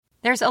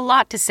There's a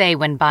lot to say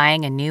when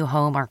buying a new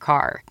home or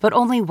car, but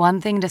only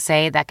one thing to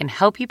say that can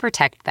help you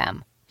protect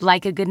them.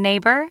 Like a good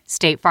neighbor,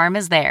 State Farm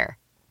is there.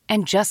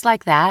 And just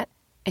like that,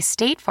 a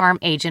State Farm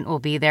agent will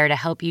be there to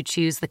help you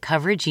choose the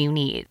coverage you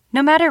need,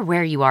 no matter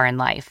where you are in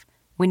life.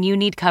 When you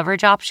need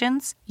coverage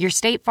options, your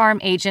State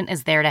Farm agent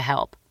is there to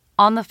help,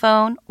 on the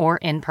phone or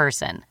in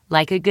person.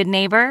 Like a good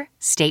neighbor,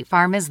 State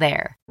Farm is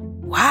there.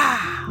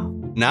 Wow.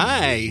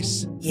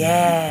 Nice.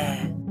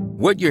 Yeah.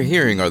 What you're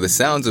hearing are the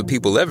sounds of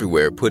people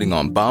everywhere putting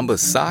on Bombas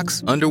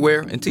socks,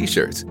 underwear, and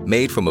T-shirts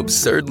made from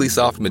absurdly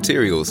soft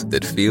materials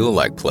that feel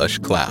like plush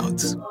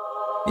clouds.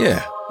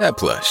 Yeah, that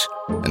plush.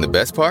 And the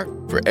best part?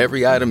 For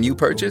every item you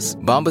purchase,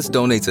 Bombas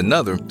donates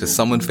another to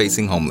someone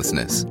facing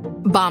homelessness.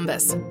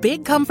 Bombas.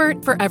 Big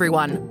comfort for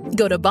everyone.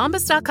 Go to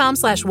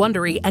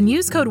bombas.com/Wondery and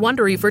use code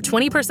Wondery for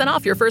 20%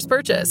 off your first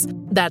purchase.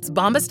 That's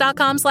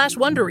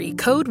bombas.com/Wondery.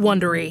 Code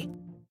Wondery.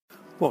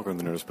 Welcome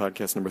to the Nerdist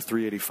Podcast number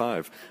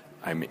 385.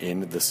 I'm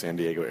in the San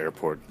Diego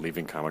airport,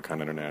 leaving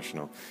Comic-Con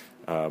International.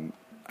 I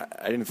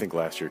didn't think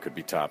last year could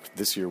be topped.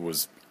 This year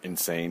was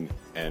insane,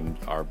 and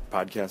our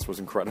podcast was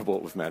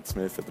incredible with Matt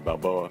Smith at the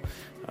Balboa.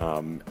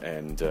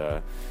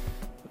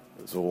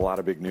 There's a lot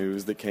of big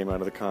news that came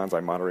out of the cons. I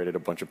moderated a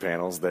bunch of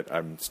panels that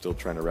I'm still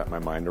trying to wrap my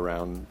mind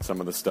around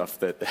some of the stuff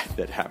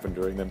that happened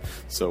during them.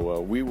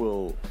 So we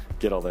will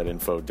get all that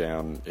info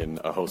down in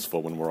a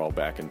hostful when we're all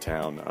back in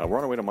town. We're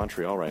on our way to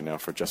Montreal right now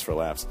for Just for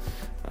Laughs.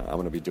 I'm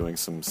going to be doing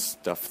some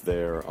stuff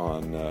there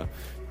on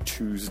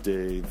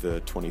Tuesday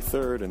the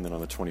 23rd, and then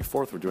on the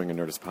 24th we're doing a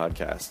Nerdist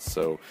podcast.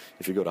 So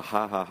if you go to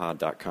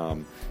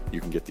hahaha.com,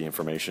 you can get the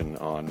information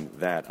on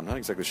that. I'm not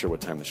exactly sure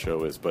what time the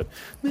show is, but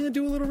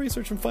do a little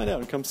research and find out,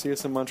 and come see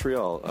us in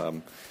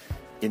Montreal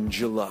in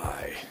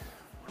July.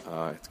 It's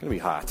going to be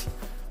hot,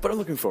 but I'm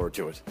looking forward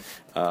to it.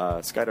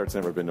 Skydart's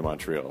never been to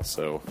Montreal,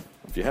 so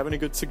if you have any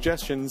good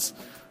suggestions,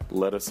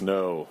 let us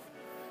know.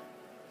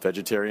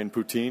 Vegetarian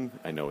poutine?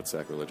 I know it's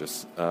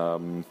sacrilegious.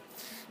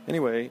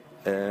 Anyway,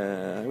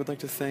 I would like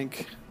to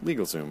thank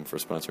LegalZoom for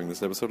sponsoring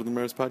this episode of the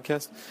Nerdist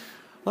Podcast.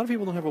 A lot of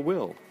people don't have a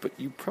will, but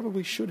you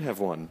probably should have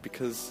one,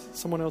 because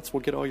someone else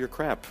will get all your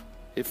crap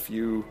if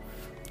you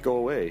go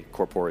away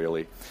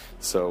corporeally.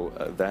 So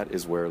that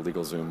is where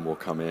LegalZoom will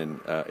come in.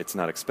 It's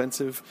not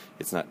expensive.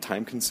 It's not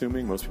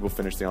time-consuming. Most people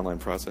finish the online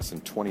process in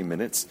 20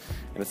 minutes,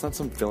 and it's not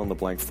some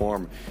fill-in-the-blank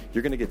form.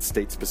 You're going to get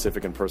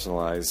state-specific and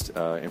personalized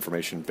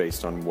information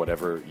based on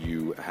whatever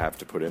you have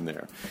to put in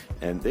there.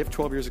 And they have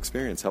 12 years'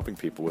 experience helping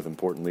people with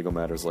important legal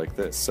matters like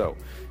this. So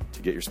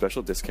to get your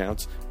special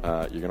discounts,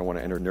 you're going to want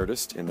to enter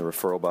Nerdist in the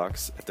referral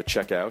box at the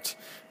checkout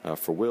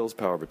for wills,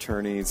 power of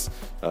attorneys,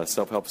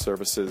 self-help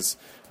services.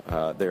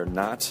 They are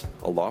not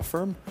a law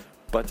firm,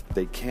 but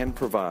they can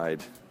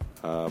provide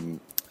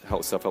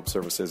self-help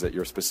services at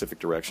your specific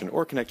direction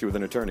or connect you with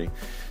an attorney.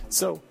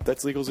 So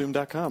that's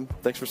LegalZoom.com.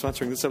 Thanks for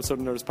sponsoring this episode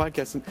of Nerdist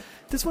Podcast. And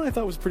this one I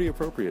thought was pretty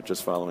appropriate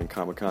just following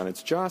Comic-Con.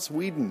 It's Joss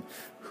Whedon,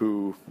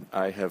 who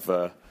I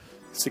have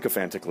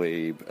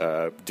sycophantically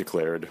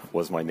declared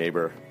was my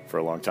neighbor for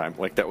a long time.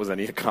 Like that was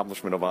any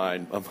accomplishment of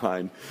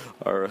mine.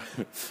 Our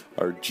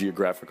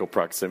geographical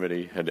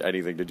proximity had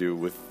anything to do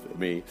with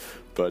me.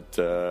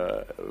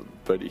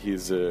 But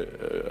he's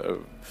a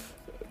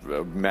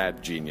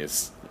mad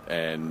genius,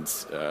 and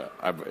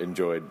I've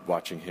enjoyed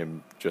watching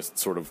him just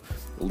sort of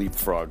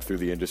leapfrog through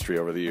the industry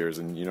over the years.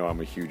 And, I'm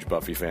a huge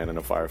Buffy fan and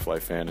a Firefly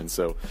fan, and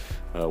so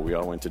we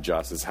all went to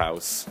Joss's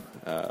house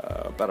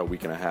about a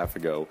week and a half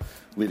ago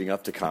leading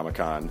up to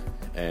Comic-Con,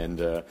 and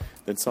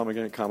then saw him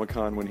again at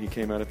Comic-Con when he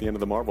came out at the end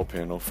of the Marvel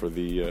panel for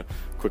the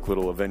quick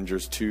little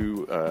Avengers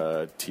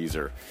 2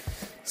 teaser.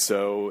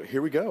 So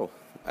here we go.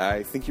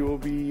 I think you will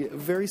be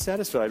very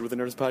satisfied with the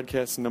Nerdist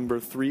Podcast number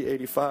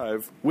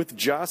 385 with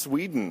Joss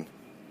Whedon.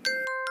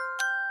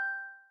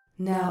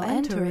 Now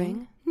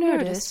entering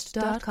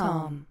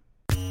Nerdist.com.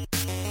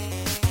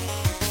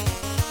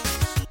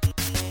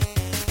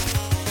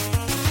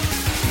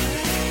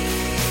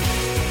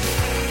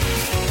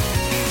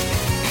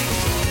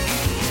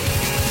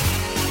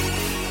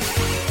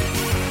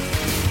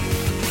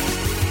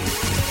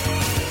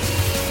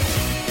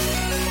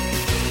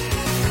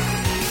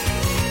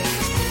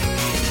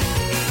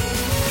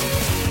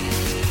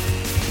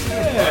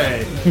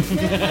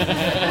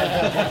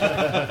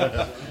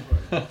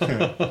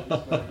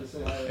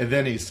 And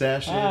then he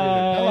sashayed.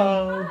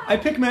 Hello. I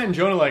pick Matt and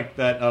Jonah like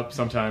that up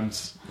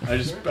sometimes. I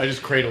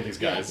just cradle these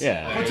guys.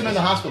 Yeah. Puts him in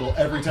the hospital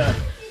every time.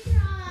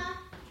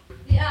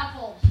 The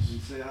apple.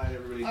 Say hi,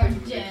 everybody. Are Give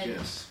them a dead. big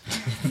kiss.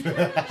 You guys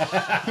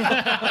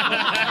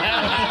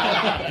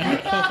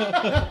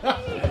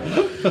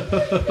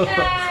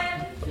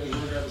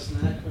want to grab a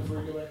snack before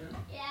we go back in?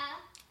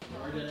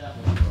 Yeah. Or get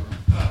apple.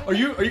 Are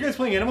you guys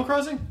playing Animal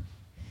Crossing?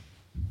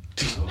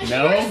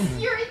 No.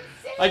 You're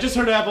insane. I just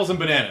heard apples and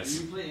Do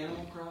bananas. you play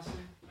Animal Crossing?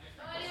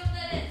 No idea what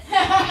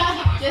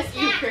that is. Just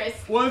you, Chris.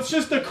 Well, it's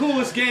just the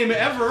coolest game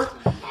ever.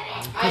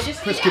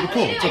 Chris, keep it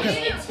cool. It's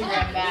okay.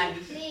 Instagram that.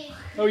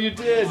 Oh, you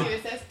did? See what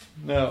it says?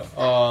 No.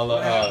 Oh,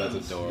 that's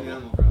adorable.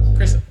 Animal Crossing.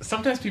 Chris,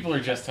 sometimes people are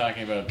just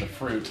talking about the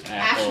fruit,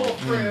 apple. Actual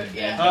fruit,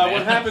 yeah.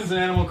 What happens in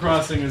Animal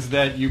Crossing is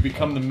that you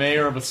become the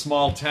mayor of a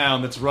small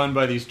town that's run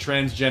by these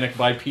transgenic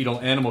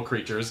bipedal animal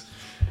creatures,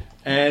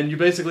 and you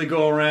basically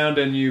go around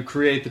and you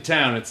create the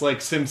town. It's like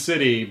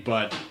SimCity,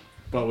 but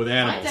with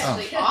animals. Mine's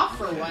actually off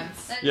for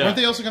once. Yeah. Aren't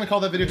they also going to call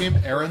that video game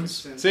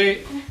Errands?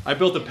 See, I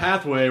built a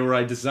pathway where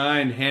I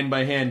designed hand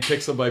by hand,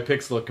 pixel by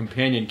pixel, a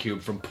companion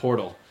cube from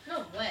Portal.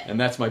 No way. And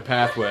that's my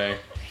pathway.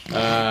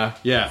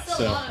 Yeah, Still a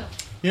so. lot of...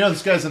 You know,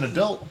 this guy's an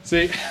adult.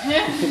 See?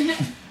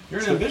 You're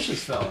an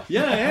ambitious fella.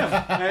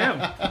 Yeah, I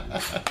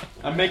am.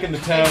 I'm making the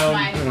town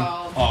my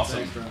fault.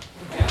 awesome.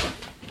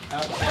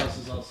 Apple House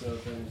is also a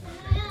thing.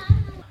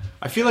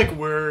 I feel like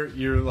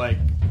you're like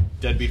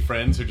deadbeat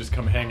friends who just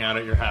come hang out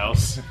at your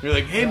house. You're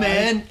like, hey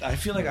man. I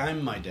feel like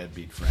I'm my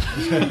deadbeat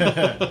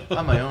friend.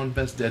 I'm my own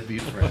best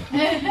deadbeat friend.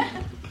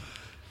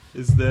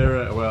 Is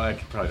there well, I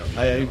probably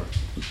don't.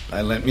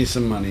 I lent me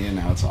some money and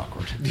now it's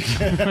awkward.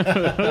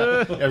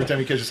 Every time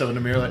you catch yourself in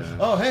the mirror, like,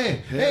 oh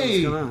hey.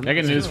 What's going on? I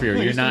got news for you.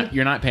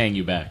 You're not paying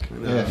you back. I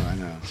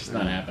know. It's just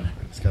not happening.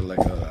 Just gotta let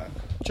go of that.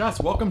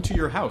 Joss, welcome to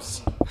your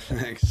house.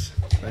 Thanks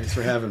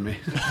for having me.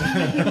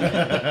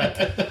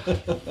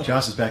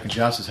 Joss is back in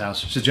Joss's house.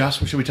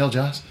 Should we tell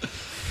Joss?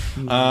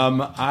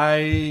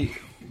 I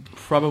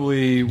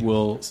probably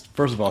will.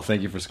 First of all,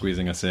 thank you for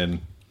squeezing us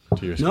in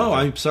to your schedule. No,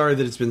 I'm sorry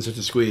that it's been such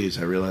a squeeze.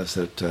 I realize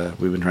that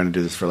we've been trying to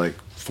do this for like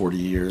 40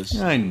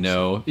 years. I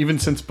know. Even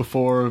since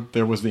before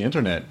there was the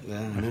internet,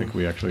 Yeah, I think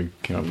we actually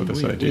came up with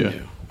this We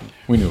idea.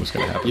 We knew it was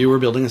going to happen. You were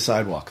building a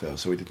sidewalk, though,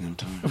 so we didn't have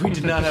time. We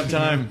did not have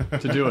time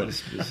to do it.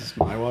 This is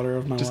my water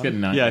of my Just water?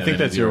 getting knocked Yeah, I out. think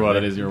That that's is your water.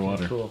 That is your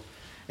water. Cool.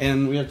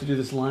 And we have to do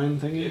this line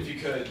thing? If you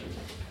could.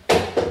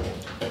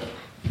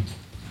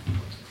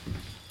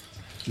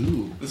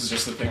 Ooh. This is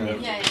just the thing that.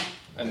 Yeah.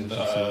 And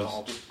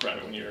I'll just grab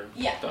it when you're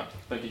done.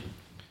 Thank you.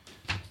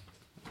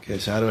 Okay,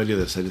 so how do I do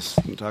this? I just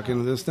talk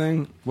into this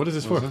thing? What is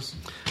this for?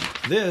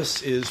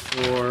 This is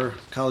for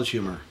College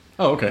Humor.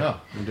 Oh, okay.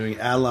 I'm doing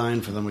a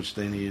line for them, which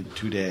they need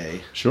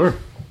today. Sure.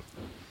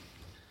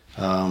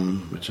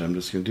 Which I'm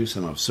just going to do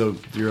some of. So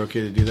you're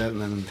okay to do that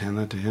and then hand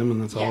that to him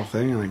and that's all the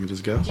thing and I can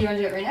just go? Do you want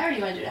to do it right now or do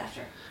you want to do it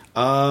after?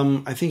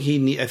 I think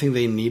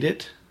they need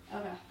it.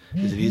 Okay.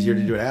 Is it easier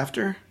to do it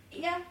after?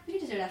 Yeah, we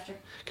can just do it after.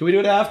 Can we do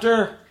it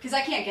after? Because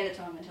I can't get it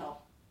to him until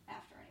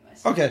after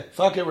anyways. Okay,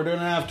 fuck it, we're doing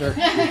it after.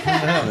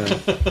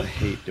 I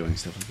hate doing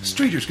stuff like that.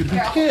 Streeter's gonna be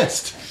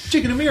pissed.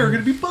 Chicken and me are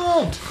gonna be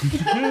bummed.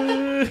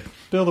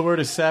 Bill, the word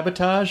is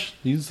sabotage.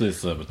 Use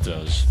this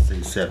sabotage.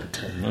 Say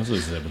sabotage.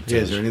 Yeah,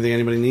 is there anything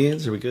anybody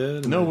needs? Are we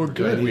good? No, we're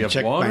good. We have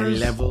check waters.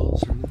 my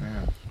levels.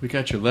 We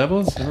got your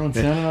levels. Everyone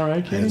sounding all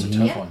right, That's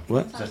Katie? a tough one.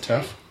 What? Is that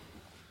tough?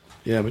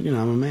 Yeah, but you know,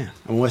 I'm a man.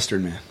 I'm a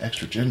Western man.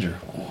 Extra ginger.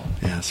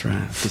 Yeah, that's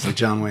right. Just like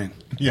John Wayne.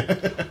 Yeah,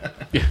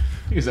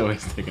 he's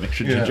always taking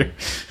extra ginger.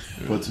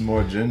 Put some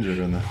more ginger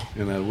in that.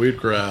 In that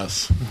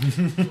wheatgrass.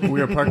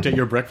 We are parked at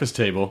your breakfast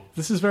table.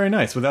 This is very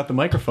nice. Without the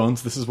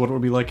microphones, this is what it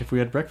would be like if we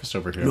had breakfast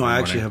over here. No, every I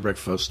actually morning. have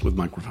breakfast with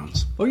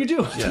microphones. Oh, you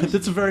do? Yeah.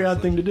 That's a very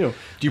odd thing to do.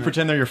 Do you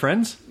pretend they're your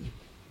friends?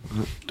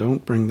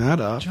 Don't bring that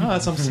up.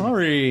 Joss, I'm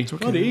sorry. It's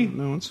okay. Buddy.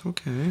 No, it's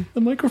okay.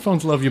 The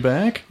microphones love you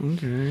back.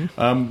 Okay.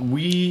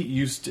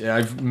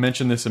 I've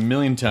mentioned this a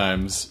million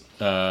times,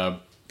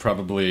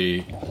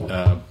 probably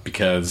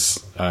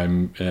because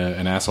I'm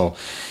an asshole,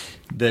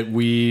 that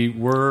we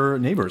were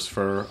neighbors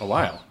for a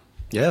while.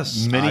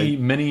 Yes.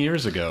 Many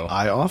years ago.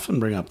 I often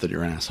bring up that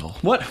you're an asshole.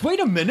 What? Wait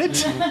a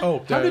minute. How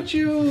did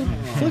you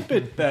flip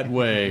it that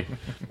way?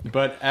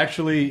 But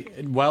actually,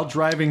 while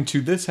driving to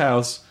this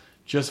house,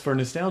 just for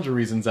nostalgia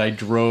reasons, I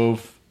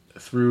drove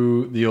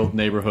through the old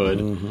neighborhood.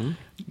 Mm-hmm.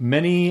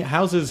 Many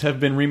houses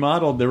have been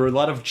remodeled. There were a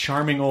lot of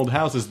charming old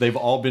houses. They've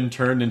all been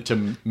turned into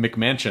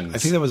McMansions. I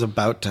think that was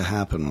about to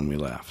happen when we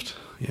left.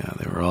 Yeah,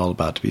 they were all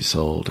about to be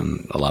sold,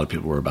 and a lot of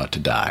people were about to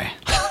die.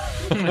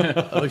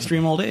 Of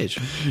extreme old age.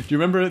 Do you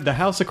remember the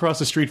house across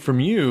the street from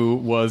you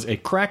was a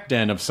crack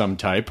den of some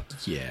type?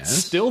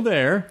 Yes. Still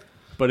there,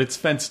 but it's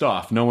fenced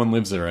off. No one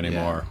lives there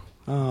anymore.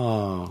 Yeah.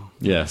 Oh.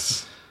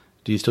 Yes.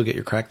 Do you still get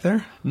your crack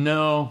there?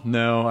 No,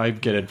 I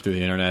get it through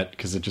the internet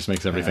because it just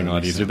makes everything a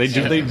lot easier. They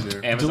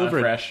deliver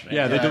it. Fresh.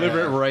 Yeah, they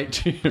deliver it right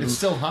to you. It's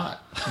still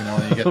hot. You know,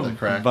 when you get the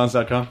crack.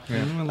 Bonds.com.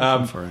 I'm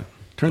looking for it.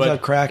 Turns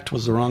out cracked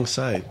was the wrong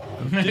site.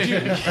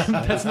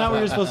 That's not where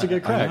you're supposed to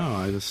get cracked.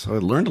 I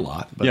learned a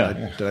lot, but Yeah. I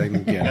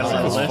didn't get That's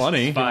a It's list.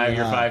 funny.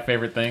 Your 5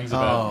 favorite things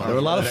about. There were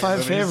a lot of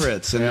 5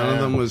 favorites, and one of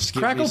them was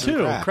give Crackle me some 2.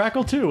 crack.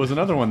 Crackle 2 was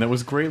another one that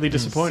was greatly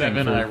disappointing.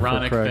 7 for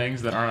ironic crack.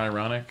 things that aren't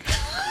ironic.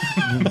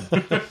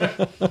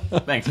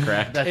 Thanks,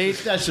 Crack.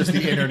 That's just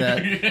the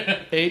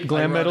internet. 8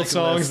 glam metal Ironic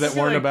songs lists.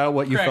 that weren't about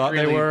what you Crack thought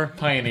really they were.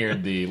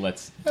 pioneered the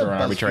let's throw an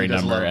BuzzFeed arbitrary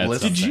does a number lot of at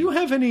lists. something.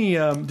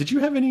 Did you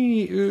have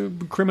any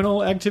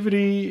criminal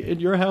activity at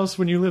your house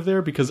when you lived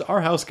there? Because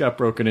our house got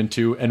broken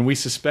into, and we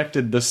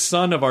suspected the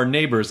son of our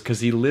neighbors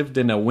because he lived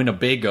in a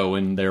Winnebago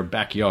in their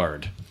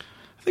backyard.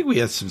 I think we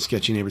had some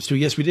sketchy neighbors too.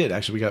 Yes, we did.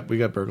 Actually, we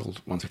got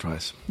burgled once or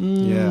twice.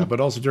 Yeah, but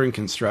also during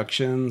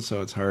construction,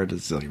 so it's hard.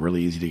 It's like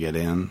really easy to get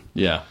in.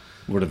 Yeah.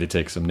 Where did they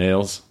take some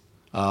nails?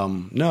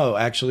 No,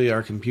 actually,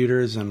 our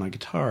computers and my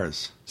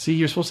guitars. See,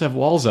 you're supposed to have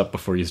walls up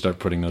before you start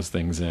putting those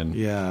things in.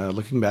 Yeah,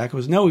 looking back,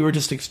 we were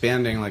just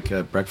expanding like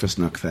a breakfast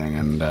nook thing,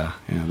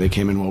 and they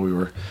came in while we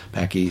were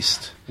back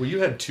east. Well, you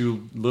had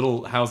two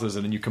little houses,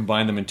 and then you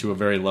combined them into a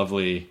very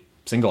lovely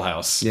single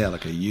house. Yeah,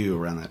 like a U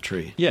around that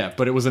tree. Yeah,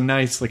 but it was a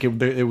nice, like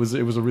it was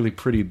a really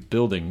pretty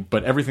building.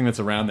 But everything that's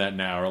around that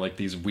now are like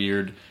these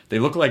weird. They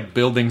look like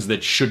buildings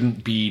that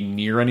shouldn't be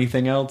near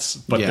anything else,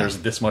 but there's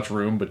this much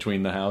room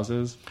between the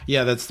houses.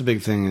 Yeah, that's the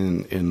big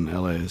thing in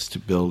LA is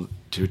to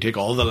take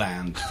all the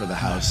land for the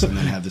house and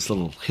then have this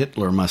little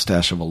Hitler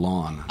mustache of a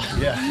lawn.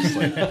 Yeah,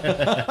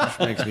 which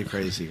makes me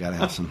crazy. Gotta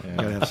have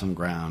some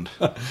ground.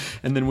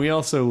 And then we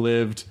also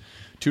lived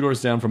 2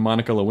 doors down from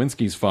Monica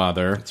Lewinsky's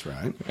father. That's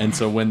right. And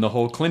so when the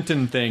whole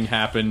Clinton thing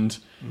happened,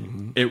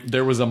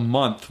 there was a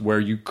month where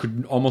you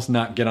could almost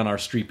not get on our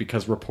street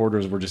because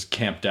reporters were just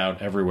camped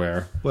out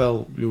everywhere.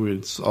 Well,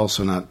 it's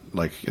also not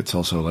like it's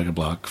also like a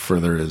block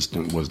further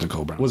was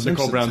Nicole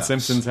Brown.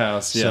 Simpson's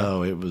house. Yeah.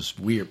 So it was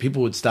weird.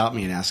 People would stop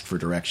me and ask for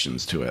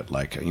directions to it,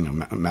 like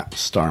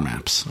star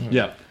maps.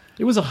 Yeah,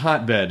 it was a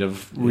hotbed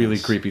of really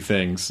creepy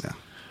things. Yeah.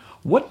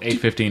 What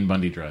 815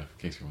 Bundy Drive?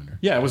 In case you're wondering.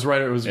 Yeah, it was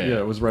right. It was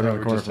right around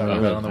the corner from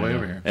that on the way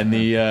over here. And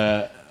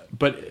the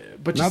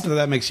but not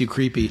that makes you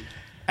creepy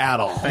at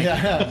all.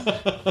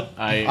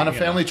 On a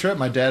family trip,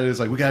 my dad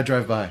is like, "We gotta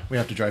drive by. We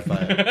have to drive by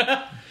it."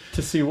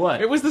 To see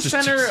what? It was the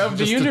center of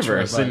the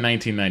universe in right.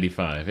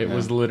 1995. It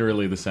was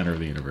literally the center of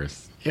the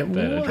universe. I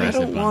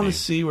don't want to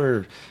see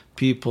where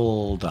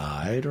people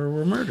died or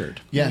were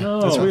murdered. Yeah,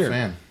 that's weird.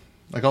 Fan.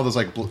 Like all those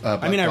like.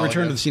 I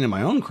returned to the scene of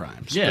my own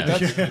crimes. Yeah, but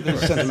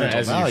that's sentimental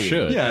as value. You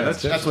should. Yeah,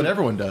 that's what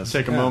everyone does.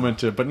 Take a moment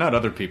to, but not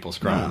other people's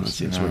crimes. No, that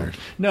seems weird.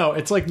 No,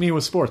 it's like me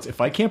with sports.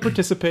 If I can't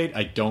participate,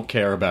 I don't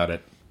care about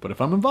it. But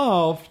if I'm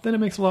involved, then it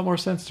makes a lot more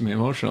sense to me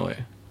emotionally.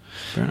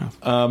 Fair enough.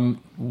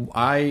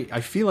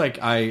 I feel like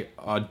I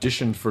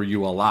auditioned for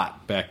you a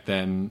lot back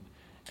then.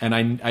 And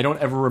I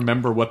don't ever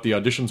remember what the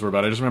auditions were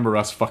about. I just remember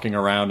us fucking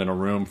around in a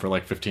room for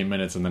like 15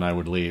 minutes and then I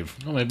would leave.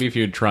 Well, maybe if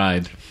you had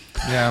tried.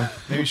 Yeah,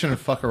 maybe you shouldn't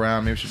fuck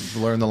around. Maybe you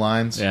should learn the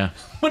lines. Yeah.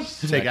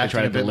 Take action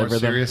try to a bit more deliver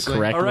them seriously.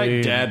 correctly. All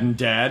right, Dad and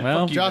Dad.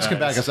 Well, Josh can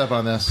back us up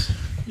on this.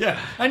 Yeah,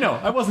 I know.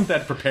 I wasn't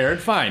that prepared.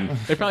 Fine.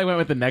 They probably went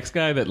with the next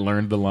guy that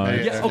learned the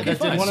line. Yeah, okay,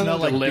 fine. Didn't smell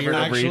like beer.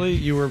 Actually,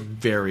 you were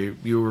very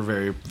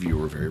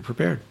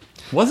prepared.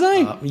 Was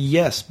I?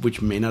 Yes,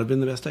 which may not have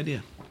been the best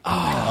idea.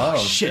 Oh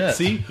shit!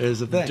 See, there's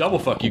the thing. Double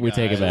fuck you. We guys.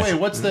 take it back. Wait,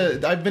 what's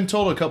the? I've been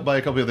told by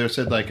a couple of others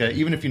said like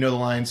even if you know the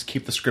lines,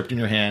 keep the script in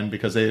your hand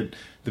because the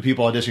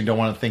people auditioning don't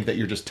want to think that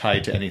you're just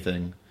tied to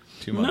anything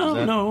too much.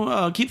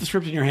 No. Keep the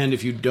script in your hand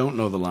if you don't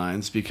know the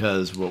lines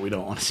because what we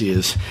don't want to see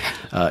is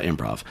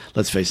improv.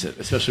 Let's face it,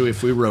 especially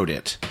if we wrote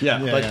it. Yeah.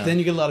 But then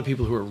you get a lot of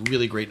people who are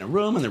really great in a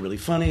room and they're really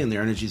funny and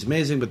their energy is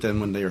amazing. But then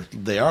when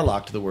they are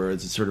locked to the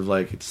words, it's sort of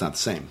like it's not the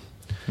same.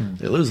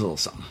 They lose a little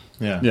something.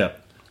 Yeah.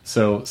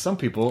 So some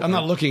people. I'm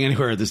not looking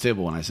anywhere at this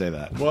table when I say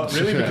that. Well,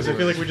 really, because I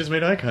feel like we just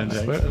made eye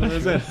contact.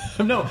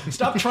 No,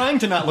 stop trying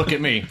to not look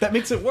at me. That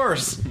makes it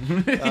worse.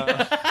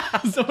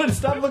 Someone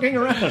stop looking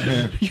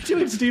around. You're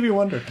doing Stevie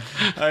Wonder.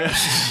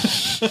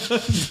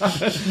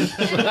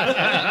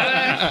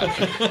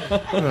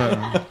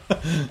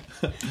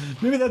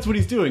 Maybe that's what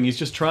he's doing. He's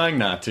just trying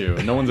not to,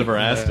 and no one's ever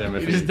asked him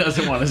if He just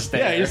doesn't want to stay.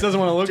 Yeah, he just doesn't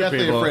want to look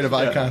Definitely at people. afraid of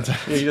eye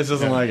contact. Yeah, he just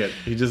doesn't like it.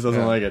 He just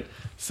doesn't like it.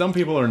 Some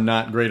people are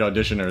not great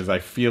auditioners. I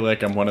feel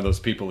like I'm one of those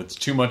people. It's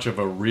too much of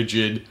a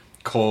rigid,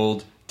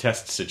 cold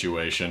test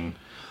situation.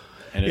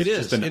 And it's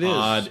just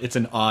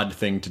an odd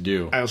thing to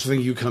do. I also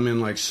think you come in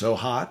like so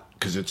hot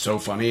because it's so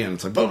funny and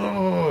it's like boom, boom,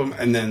 boom,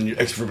 and then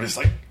everybody's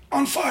like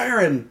on fire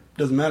and it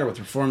doesn't matter what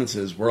the performance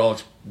is. We're all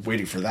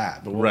waiting for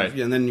that. But right.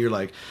 And then you're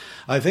like,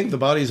 I think the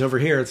body's over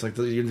here. It's like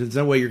there's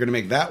no way you're going to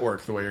make that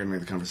work the way you're going to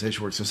make the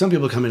conversation work. So some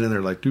people come in and they're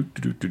like do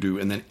do do do,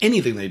 and then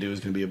anything they do is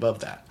going to be above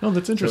that. Oh,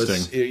 that's interesting.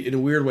 So in a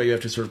weird way, you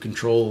have to sort of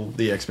control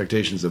the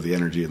expectations of the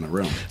energy in the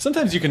room.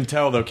 Sometimes you can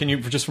tell though. Can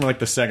you just from like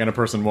the second a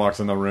person walks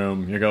in the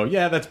room, you go,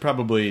 yeah, that's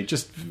probably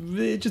just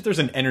there's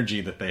an energy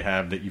that they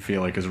have that you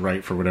feel like is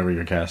right for whatever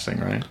you're casting,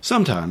 right?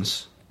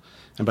 Sometimes,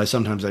 and by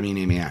sometimes I mean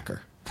Amy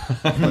Acker.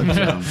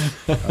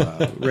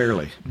 But,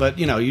 rarely. But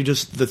you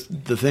just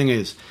the thing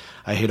is,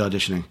 I hate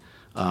auditioning.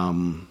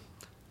 And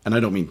I'm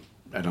not an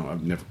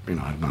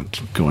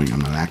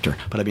actor,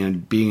 but I mean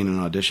being in an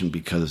audition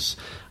because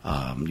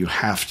you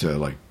have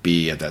to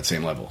be at that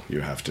same level.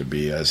 You have to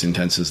be as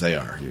intense as they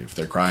are. If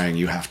they're crying,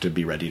 you have to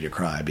be ready to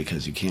cry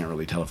because you can't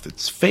really tell if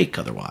it's fake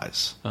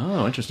otherwise.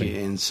 Oh, interesting.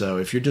 And so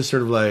if you're just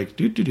sort of like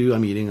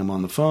I'm eating, I'm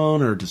on the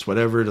phone, or just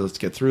whatever, let's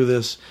get through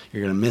this,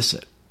 you're going to miss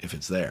it if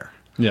it's there.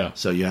 Yeah.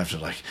 So you have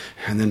to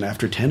and then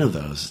after 10 of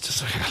those, it's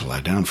just I got to lie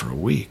down for a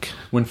week.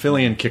 When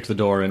Fillion kicked the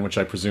door in, which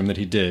I presume that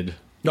he did.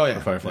 Oh yeah,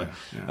 Firefly,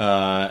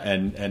 yeah.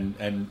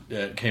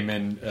 And came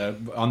in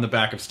on the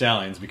back of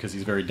Stallions because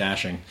he's very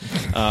dashing.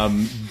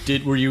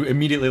 Were you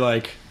immediately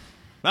like,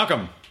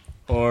 Malcolm,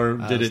 or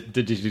did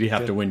he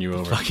have to win you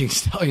over? Fucking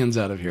Stallions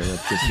out of here!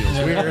 That just feels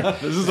weird.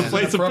 This is a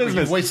place of business.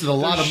 You've wasted a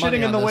lot of money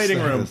shitting in the waiting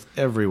room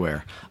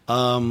everywhere.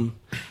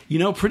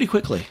 Pretty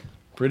quickly.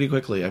 pretty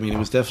quickly. I mean, it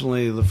was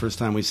definitely the first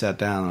time we sat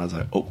down. I was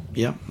like, oh,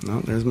 yep,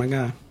 no, there's my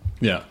guy.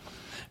 Yeah.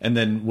 And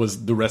then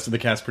was the rest of the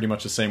cast pretty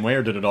much the same way,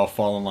 or did it all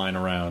fall in line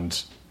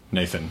around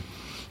Nathan?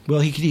 Well,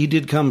 he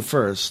did come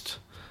first,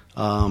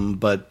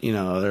 but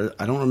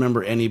I don't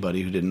remember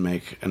anybody who didn't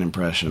make an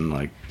impression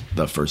like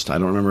the first time. I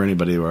don't remember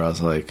anybody where I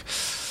was like,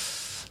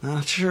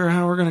 not sure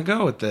how we're going to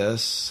go with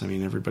this. I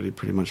mean, everybody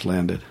pretty much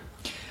landed.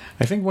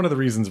 I think one of the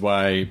reasons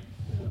why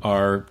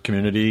our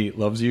community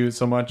loves you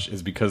so much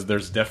is because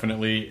there's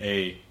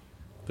definitely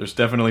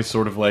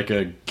sort of like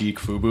a geek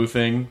FUBU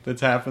thing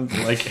that's happened.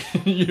 Like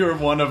you're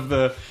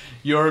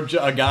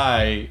a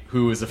guy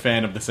who is a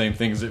fan of the same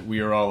things that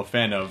we are all a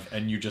fan of,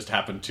 and you just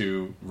happen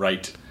to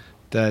write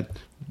that.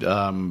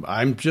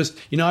 I'm just,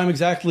 I'm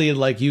exactly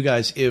like you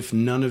guys. If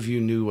none of you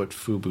knew what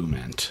FUBU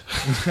meant,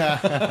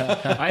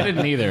 I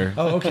didn't either.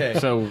 Oh, okay.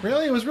 So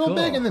really, it was real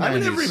big in the 90s. I'm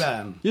an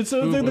everyman. It's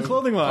the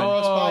clothing line.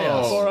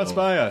 For Us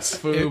By Us.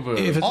 FUBU.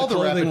 If it's all the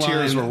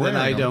Rocketeers were wearing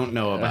then I them. don't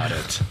know about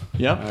it.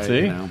 Yep.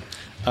 See.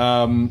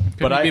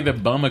 But I be the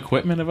bum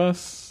equipment of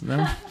us.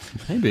 No,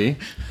 maybe.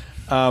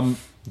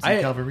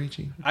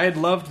 Calvarici. I had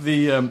loved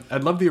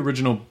the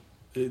original.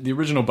 The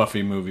original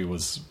Buffy movie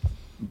was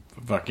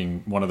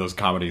fucking one of those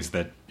comedies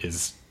that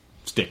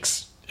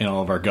sticks in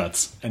all of our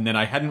guts. And then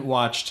I hadn't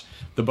watched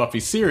the Buffy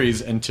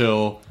series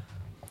until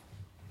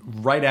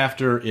right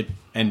after it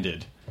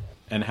ended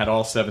and had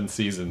all 7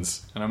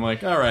 seasons. And I'm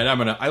like, all right,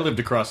 I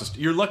lived across the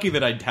street. You're lucky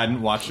that I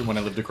hadn't watched it when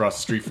I lived across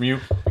the street from you,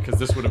 because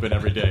this would have been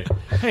every day.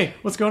 Hey,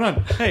 what's going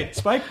on? Hey,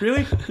 Spike,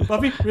 really?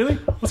 Buffy, really?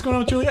 What's going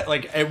on with Juliet?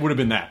 Like, it would have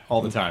been that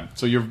all the time.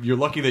 So you're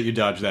lucky that you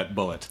dodged that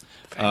bullet.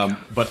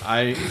 But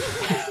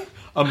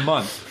a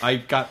month. I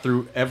got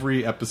through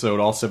every episode,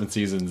 all 7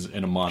 seasons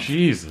in a month.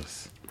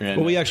 Jesus.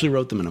 Well, we actually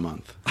wrote them in a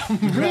month.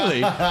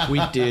 Really?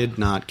 We did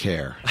not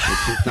care.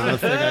 It's not a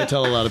thing I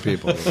tell a lot of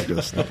people.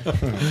 Just,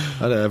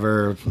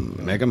 whatever.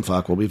 Make them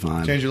fuck. We'll be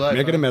fine. Change your life.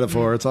 Make it a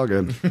metaphor. It's all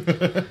good.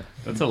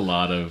 That's a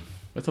lot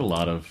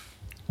of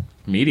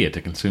media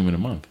to consume in a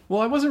month.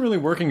 Well, I wasn't really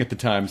working at the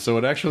time, so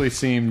it actually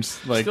seemed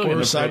like... Still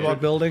Or sidewalk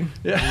building.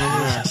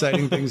 Yeah.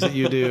 Exciting things that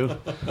you do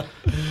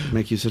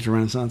make you such a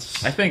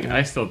renaissance.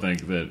 I still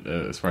think that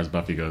as far as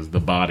Buffy goes, The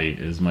Body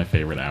is my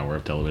favorite hour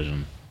of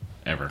television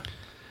ever.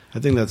 I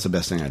think that's the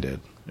best thing I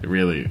did. It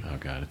really, oh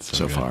god, it's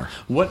so good. far.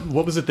 What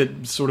was it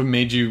that sort of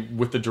made you,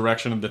 with the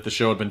direction that the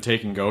show had been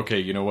taking, go, okay,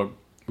 you know what,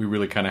 we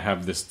really kind of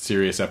have this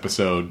serious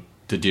episode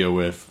to deal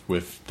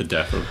with the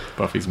death of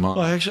Buffy's mom?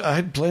 Well, actually, I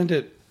had planned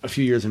it a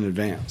few years in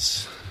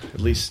advance.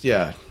 At least,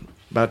 yeah,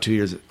 about 2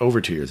 years,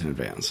 over 2 years in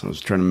advance. I was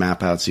trying to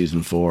map out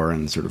season 4,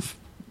 and sort of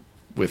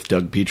with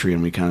Doug Petrie,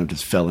 and we kind of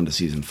just fell into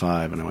season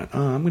 5, and I went,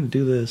 oh, I'm going to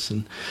do this.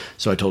 And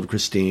so I told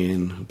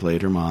Christine, who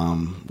played her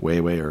mom, way,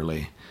 way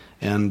early.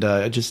 And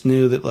I just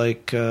knew that,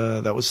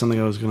 that was something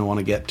I was going to want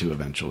to get to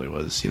eventually,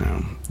 was,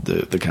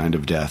 the kind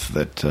of death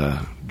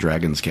that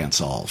dragons can't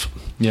solve.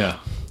 Yeah.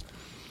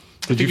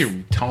 I think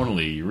you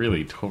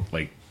really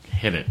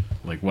hit it,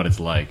 like what it's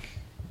like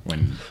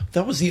when...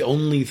 That was the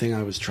only thing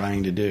I was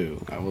trying to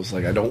do. I was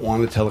like, I don't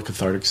want to tell a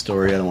cathartic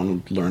story. I don't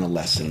want to learn a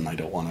lesson. I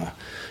don't want to,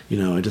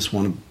 I just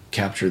want to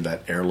capture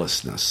that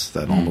airlessness,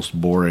 that almost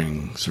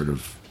boring sort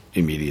of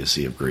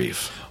immediacy of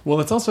grief. Well,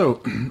 it's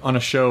also on a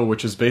show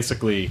which is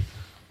basically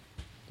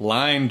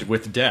lined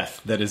with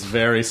death that is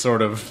very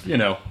sort of,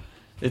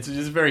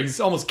 it's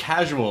almost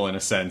casual in a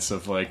sense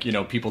of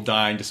people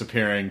dying,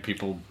 disappearing,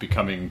 people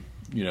becoming,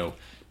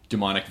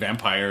 demonic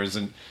vampires,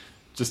 and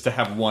just to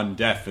have one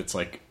death that's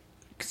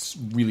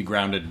really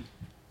grounded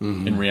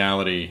in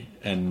reality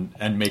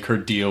and make her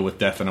deal with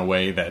death in a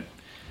way that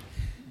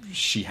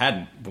she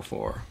hadn't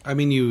before. I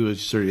mean, you'd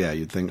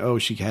think, oh,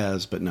 she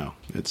has, but no,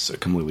 it's a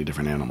completely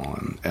different animal,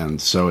 and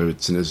so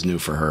it's as new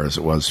for her as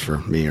it was for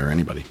me or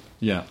anybody.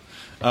 Yeah.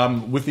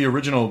 With the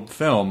original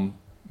film,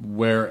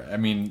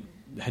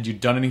 had you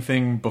done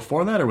anything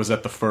before that, or was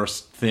that the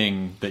first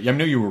thing that... I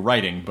know you were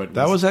writing, but...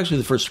 That was actually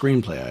the first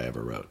screenplay I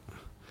ever wrote.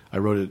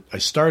 I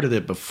started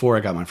it before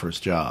I got my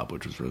first job,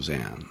 which was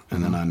Roseanne.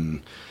 And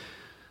then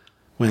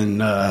in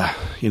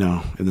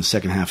the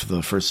second half of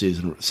the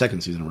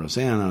second season of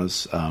Roseanne, I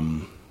was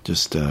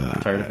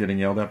tired of getting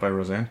yelled at by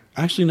Roseanne?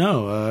 Actually,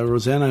 no.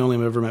 Roseanne I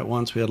only ever met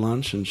once. We had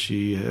lunch, and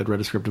she had read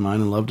a script of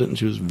mine and loved it, and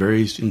she was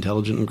very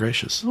intelligent and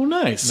gracious. Oh,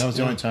 nice. And that was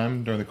the only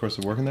time during the course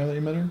of working there that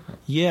you met her?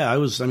 Yeah, I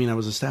was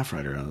a staff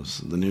writer. I was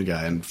the new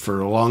guy, and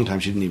for a long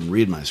time she didn't even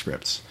read my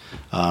scripts.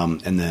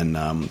 And then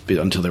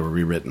until they were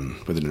rewritten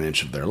within an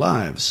inch of their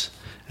lives.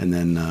 And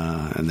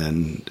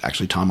then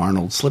actually Tom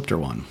Arnold slipped her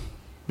one,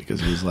 because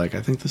he was like,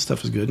 I think this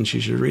stuff is good and she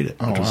should read it.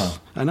 Oh, wow.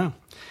 I know.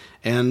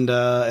 And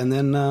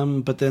then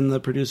the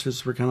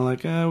producers were kind of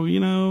like, oh,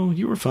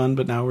 you were fun,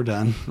 but now we're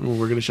done.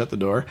 We're going to shut the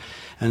door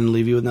and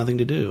leave you with nothing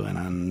to do.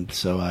 And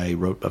so I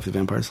wrote Buffy the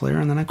Vampire Slayer,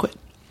 and then I quit,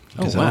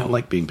 because I don't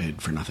like being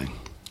paid for nothing.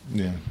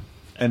 Yeah.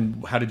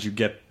 And how did you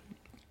get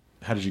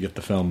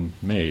the film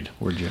made?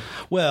 Where'd you?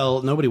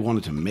 Well, nobody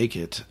wanted to make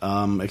it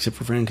except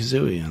for Fran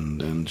Kazooie,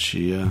 and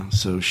she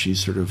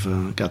sort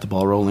of got the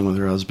ball rolling with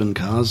her husband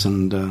Kaz,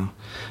 and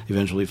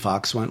eventually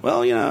Fox went,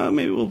 well,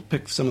 maybe we'll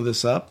pick some of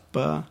this up.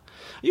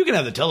 You can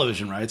have the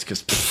television rights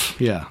because,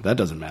 yeah, that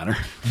doesn't matter.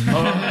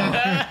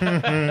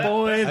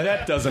 Boy,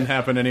 that doesn't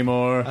happen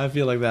anymore. I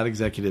feel like that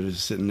executive is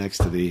sitting next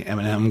to the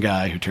M&M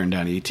guy who turned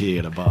down E.T.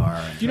 at a bar.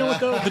 And, You know what,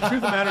 though? The truth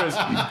of the matter is...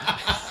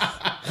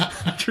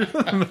 the truth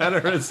of the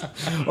matter is...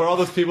 Or all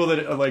those people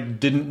that like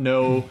didn't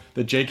know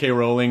that J.K.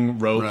 Rowling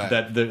wrote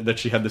that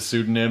she had the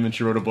pseudonym and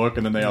she wrote a book,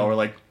 and then they all were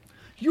like,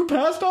 you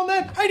passed on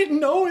that? I didn't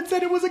know. It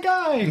said it was a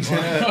guy.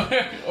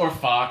 Or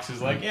Fox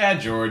is like, yeah,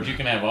 George, you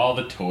can have all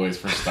the toys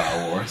for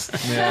Star Wars.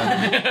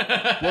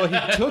 Yeah. Well,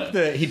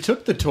 he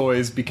took the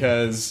toys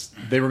because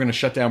they were going to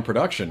shut down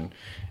production,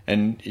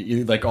 and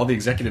like all the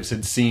executives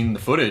had seen the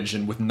footage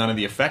and with none of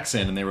the effects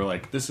in, and they were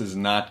like, this is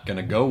not going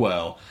to go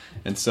well.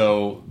 And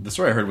so the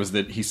story I heard was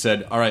that he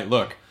said, all right,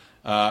 look,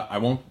 I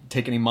won't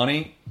take any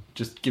money.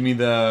 Just give me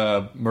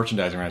the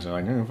merchandising rights. They're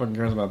like, who fucking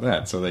cares about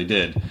that? So they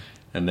did,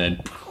 and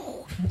then.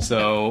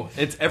 So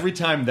it's every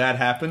time that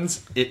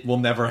happens, it will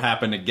never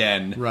happen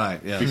again.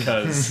 Right, yeah.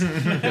 Because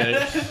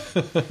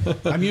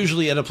I'm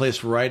usually at a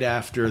place right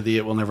after the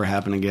it will never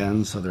happen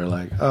again. So they're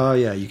like, oh,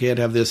 yeah, you can't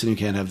have this and you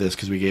can't have this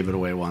because we gave it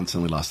away once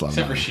and we lost a lot of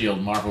Except money. for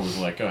S.H.I.E.L.D., Marvel was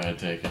like, go ahead,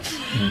 take it.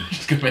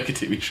 Just go make a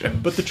TV show.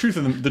 But the truth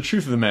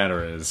of the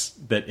matter is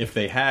that if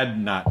they had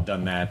not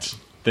done that,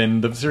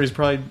 then the series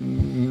probably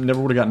never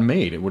would have gotten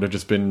made. It would have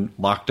just been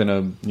locked in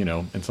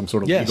in some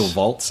sort of legal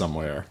vault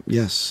somewhere.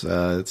 Yes,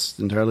 it's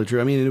entirely true.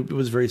 I mean, it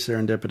was very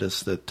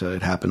serendipitous that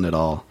it happened at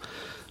all,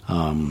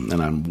 and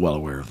I'm well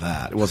aware of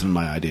that. It wasn't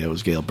my idea; it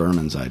was Gail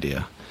Berman's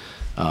idea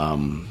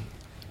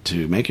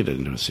to make it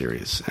into a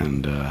series.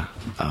 And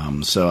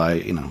so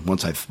I,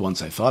 once I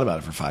thought about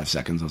it for 5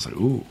 seconds, I was like,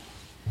 "Ooh,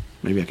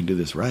 maybe I can do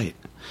this right."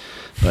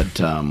 But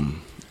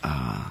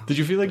did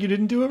you feel like you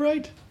didn't do it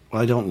right?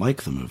 Well, I don't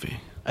like the movie.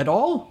 At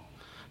all?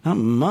 Not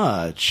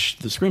much.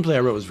 The screenplay I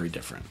wrote was very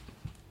different.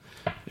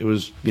 It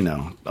was,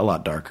 a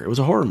lot darker. It was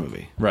a horror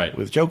movie. Right.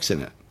 With jokes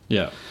in it.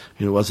 Yeah.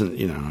 It wasn't,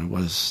 it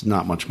was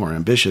not much more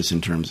ambitious in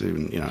terms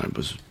of, it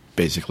was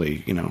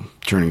basically,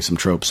 turning some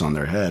tropes on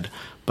their head.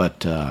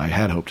 But I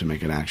had hoped to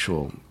make an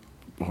actual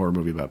horror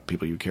movie about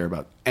people you care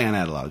about and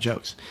add a lot of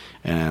jokes.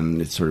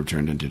 And it sort of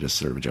turned into just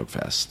sort of a joke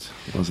fest.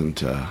 It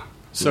wasn't...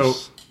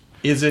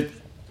 Is it...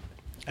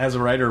 As a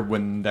writer,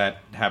 when that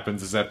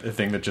happens, is that a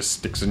thing that just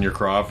sticks in your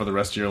craw for the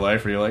rest of your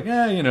life? Or you're like,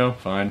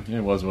 fine,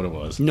 it was what it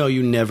was? No,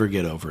 you never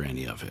get over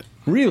any of it.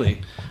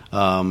 Really?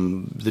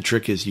 The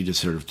trick is you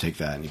just sort of take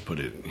that and you put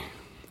it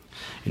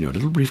in your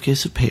little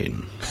briefcase of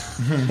pain.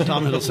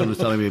 Tom Hiddleston was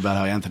telling me about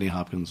how Anthony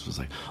Hopkins was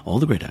like, all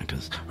the great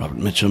actors, Robert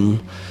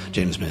Mitchum,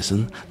 James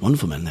Mason,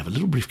 wonderful men, they have a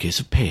little briefcase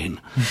of pain.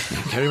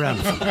 Carry around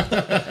with them.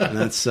 And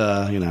that's,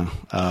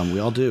 we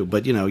all do.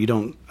 But, you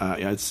don't,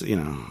 I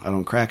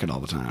don't crack it all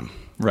the time.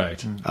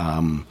 Right.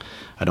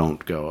 I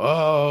don't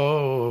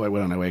go,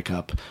 when I wake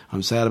up,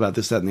 I'm sad about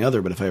this, that, and the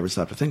other, but if I ever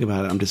stop to think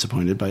about it, I'm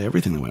disappointed by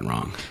everything that went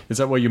wrong. Is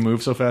that why you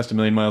move so fast,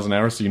 1,000,000 miles an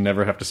hour, so you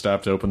never have to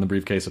stop to open the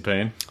briefcase of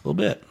pain? A little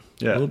bit.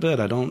 Yeah. A little bit.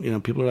 I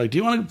don't, people are like, do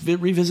you want to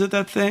revisit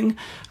that thing?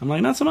 I'm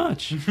like, not so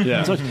much.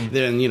 Yeah. So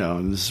then,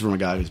 this is from a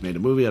guy who's made a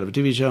movie out of a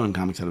TV show and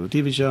comics out of a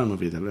TV show and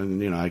movie,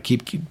 and, I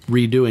keep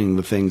redoing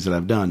the things that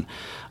I've done,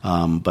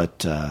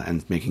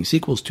 and making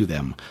sequels to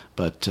them.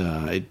 But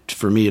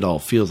for me, it all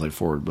feels like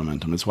forward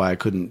momentum. That's why I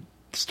couldn't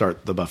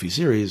start the Buffy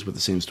series with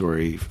the same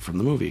story from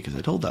the movie, because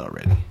I told that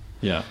already.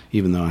 Yeah.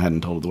 Even though I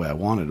hadn't told it the way I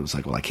wanted, it was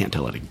like, well, I can't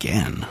tell it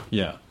again.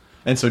 Yeah.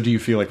 And so do you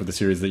feel like with the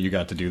series that you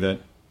got to do that?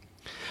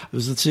 It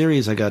was the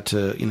series I got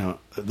to,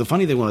 the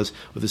funny thing was,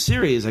 with the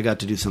series, I got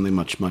to do something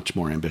much, much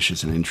more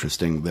ambitious and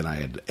interesting than I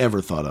had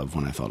ever thought of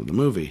when I thought of the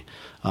movie.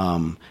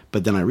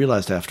 But then I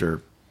realized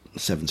after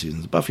 7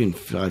 seasons of Buffy and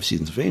 5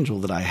 seasons of Angel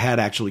that I had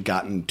actually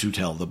gotten to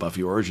tell the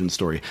Buffy origin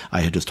story.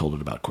 I had just told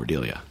it about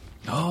Cordelia.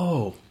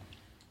 Oh.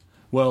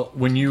 Well,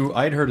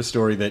 I'd heard a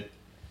story that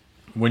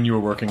when you were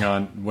working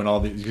on,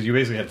 because you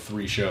basically had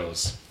 3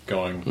 shows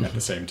going at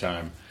the same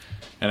time.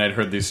 And I'd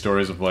heard these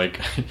stories of, like,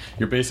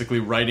 you're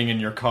basically writing in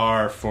your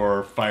car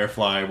for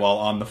Firefly while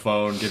on the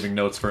phone giving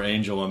notes for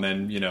Angel and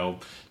then,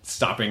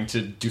 stopping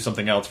to do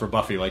something else for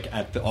Buffy, like,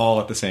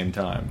 all at the same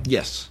time.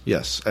 Yes.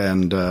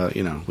 And,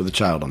 with a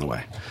child on the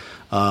way.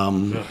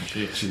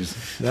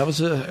 That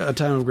was a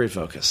time of great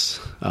focus.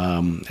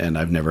 And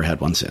I've never had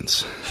one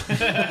since.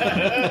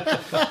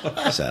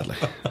 Sadly.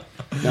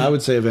 Now, I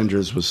would say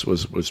Avengers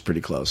was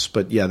pretty close.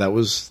 But, yeah, that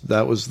was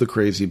the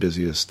crazy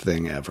busiest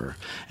thing ever.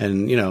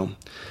 And,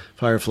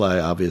 Firefly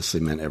obviously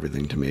meant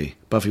everything to me.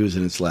 Buffy was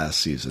in its last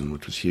season,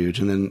 which was huge.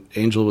 And then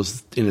Angel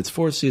was in its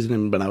 4th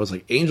season, but I was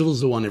like, Angel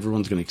is the one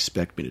everyone's going to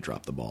expect me to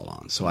drop the ball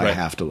on. So I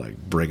have to,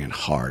 bring it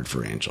hard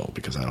for Angel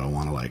because I don't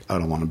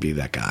want to be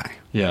that guy.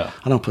 Yeah.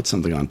 I don't put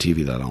something on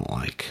TV that I don't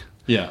like.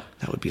 Yeah.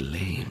 That would be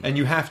lame. And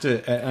you have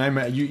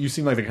to, you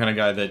seem like the kind of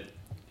guy that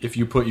if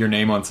you put your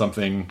name on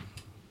something,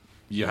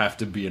 you have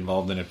to be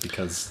involved in it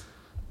because...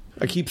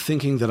 I keep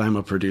thinking that I'm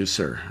a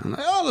producer. I'm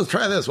like, let's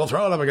try this. We'll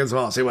throw it up against the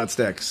wall, see what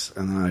sticks.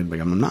 And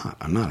then I'm not.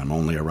 I'm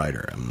only a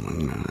writer.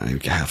 I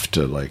have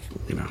to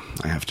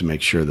I have to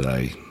make sure that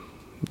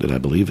I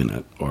believe in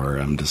it, or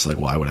I'm just like,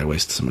 why would I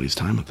waste somebody's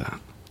time with that?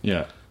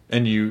 Yeah.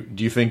 And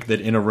do you think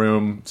that in a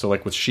room, so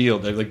like with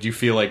S.H.I.E.L.D., like do you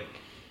feel like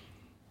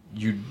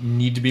you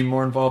need to be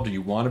more involved, or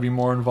you want to be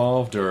more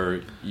involved,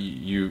 or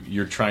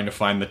you're trying to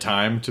find the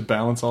time to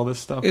balance all this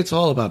stuff? It's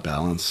all about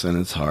balance, and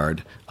it's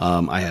hard.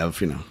 I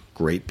have,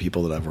 great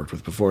people that I've worked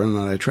with before and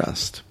that I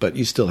trust, but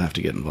you still have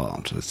to get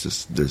involved. It's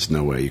just, there's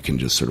no way you can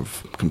just sort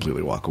of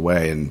completely walk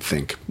away and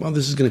think, well,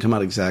 this is going to come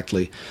out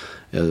exactly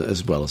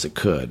as well as it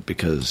could,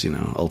 because,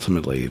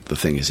 ultimately the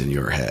thing is in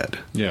your head.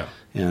 Yeah.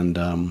 And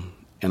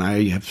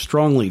I have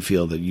strongly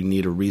feel that you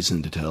need a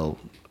reason to tell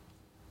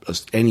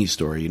any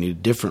story. You need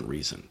a different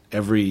reason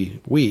every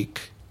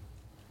week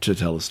to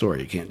tell a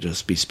story. You can't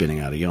just be spinning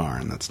out a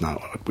yarn. That's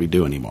not what we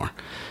do anymore.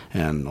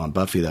 And on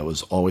Buffy, that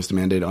was always the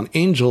mandate. On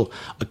Angel,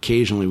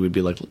 occasionally we'd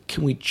be like,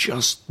 can we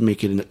just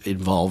make it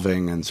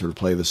evolving and sort of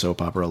play the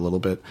soap opera a little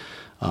bit?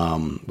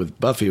 With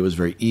Buffy, it was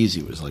very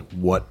easy. It was like,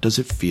 what does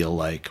it feel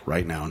like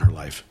right now in her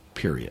life,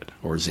 period?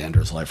 Or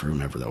Xander's life, or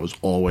whomever. That was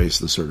always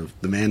the sort of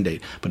the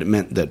mandate. But it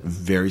meant that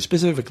very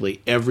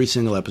specifically, every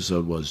single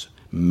episode was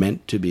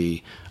meant to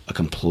be a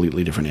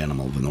completely different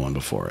animal than the one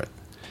before it.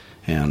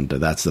 And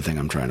that's the thing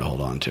I'm trying to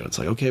hold on to. It's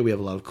like, okay, we have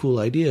a lot of cool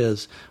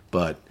ideas,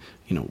 but,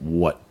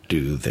 what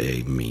do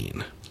they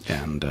mean?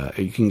 And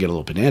you can get a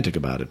little pedantic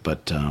about it,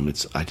 but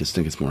I just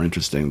think it's more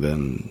interesting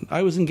than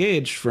I was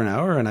engaged for an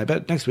hour, and I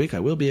bet next week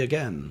I will be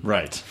again.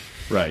 Right.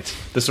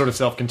 The sort of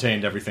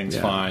self-contained, everything's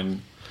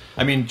fine.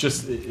 I mean,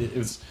 just, it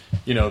was,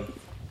 it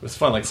was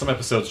fun. Like, some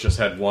episodes just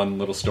had one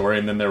little story,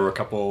 and then there were a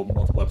couple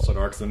multiple episode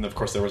arcs, and then, of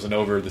course, there was an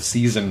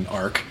over-the-season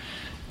arc.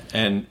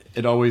 And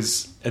it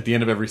always, at the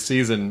end of every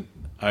season,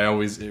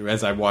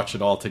 as I watched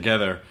it all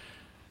together,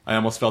 I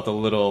almost felt a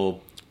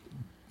little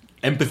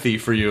empathy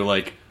for you,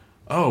 like,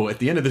 oh, at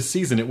the end of the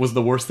season, it was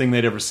the worst thing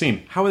they'd ever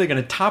seen. How are they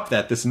going to top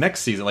that this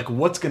next season? Like,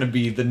 what's going to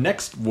be the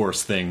next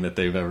worst thing that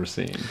they've ever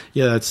seen?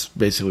 Yeah, that's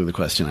basically the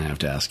question I have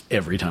to ask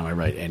every time I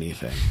write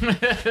anything.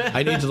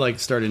 I need to,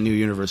 start a new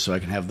universe so I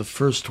can have the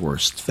first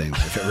worst thing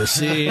I've ever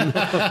seen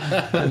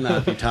and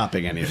not be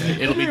topping anything.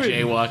 It'll be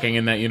jaywalking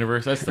in that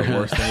universe. That's the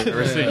worst thing I've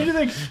ever seen. You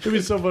think it'd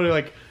be so funny,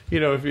 like,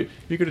 if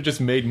you could have just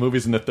made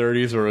movies in the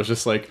 30s where it was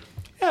just like,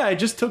 yeah, I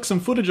just took some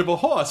footage of a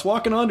horse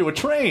walking onto a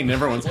train. And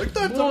everyone's like,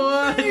 that's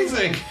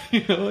amazing.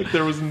 Like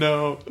there was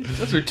no...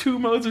 Those are two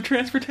modes of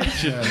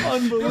transportation.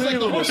 Unbelievable. It was like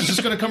the horse is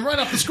just going to come right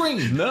off the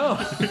screen. No.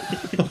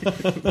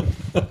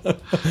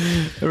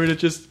 I mean, it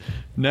just...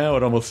 Now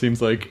it almost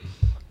seems like,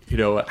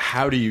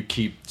 how do you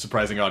keep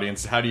surprising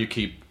audiences? How do you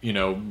keep,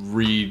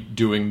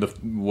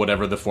 redoing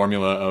whatever the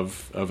formula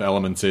of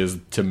elements is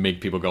to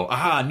make people go,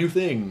 aha, new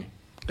thing?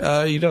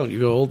 You don't.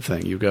 You go old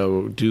thing. You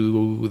go,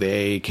 do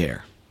they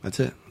care? That's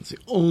it. That's the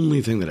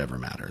only thing that ever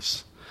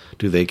matters.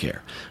 Do they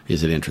care?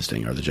 Is it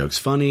interesting? Are the jokes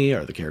funny?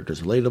 Are the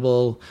characters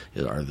relatable?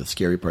 Are the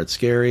scary parts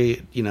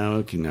scary?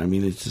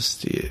 It's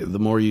just, the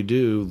more you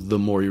do, the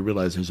more you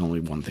realize there's only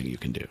one thing you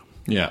can do.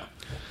 Yeah.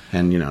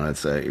 And,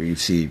 it's you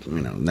see,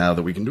 now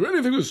that we can do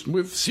anything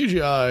with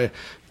CGI,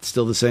 it's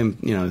still the same,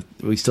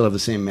 we still have the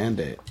same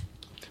mandate,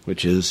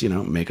 which is,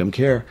 make them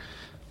care.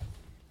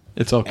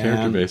 It's all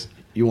character-based.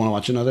 You want to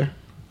watch another?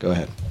 Go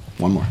ahead.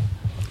 One more.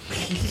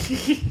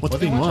 What's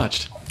being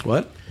watched?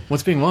 What?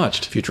 What's being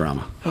watched?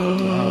 Futurama.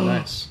 Oh,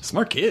 nice.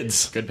 Smart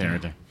kids. Good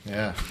parenting.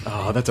 Yeah.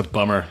 Oh, that's a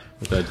bummer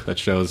that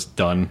show's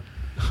done.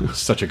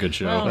 Such a good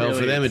show. Well, really,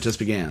 for them, it just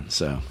began,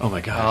 so. Oh,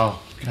 my God.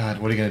 Oh, God.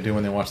 What are you going to do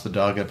when they watch the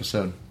dog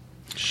episode?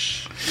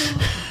 Shh.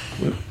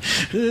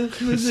 Every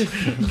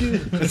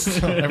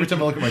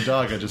time I look at my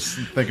dog, I just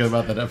think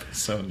about that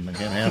episode and I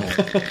can't handle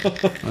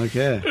it.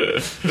 Okay.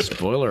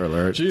 Spoiler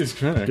alert. Jeez,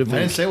 Christ. I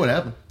didn't say what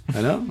happened.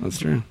 I know, that's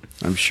true.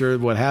 I'm sure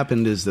what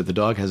happened is that the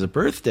dog has a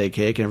birthday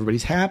cake and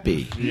everybody's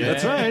happy. Yeah.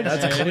 That's right.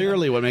 That's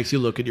clearly what makes you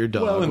look at your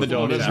dog. Well, in the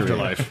dog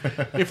afterlife.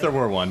 If there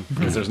were one,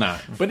 because there's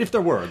not. But if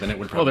there were, then it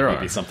would probably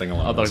be something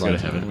along those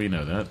lines. Dogs go to heaven. We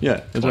know that.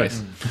 Yeah, that's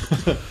twice.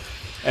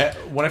 Right.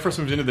 When I first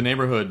moved into the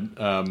neighborhood,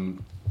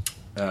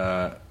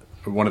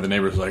 one of the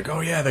neighbors was like, oh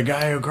yeah, the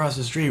guy across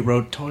the street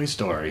wrote Toy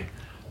Story.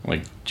 I'm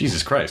like,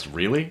 Jesus Christ,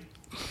 really?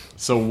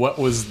 So what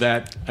was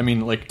that? I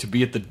mean, like, to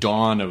be at the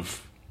dawn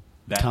of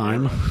that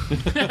time.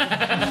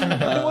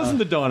 It wasn't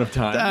the dawn of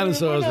time.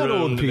 Dinosaurs We're not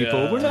old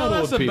people. We're not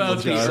old people.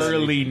 About the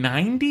early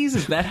 90s?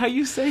 Is that how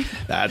you say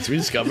that? That's we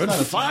discovered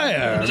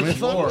fire. We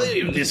thought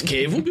this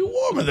cave will be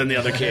warmer than the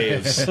other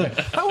caves.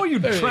 How will you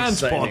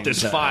transport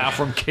this fire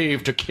from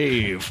cave to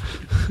cave?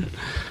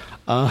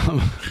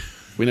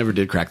 We never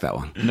did crack that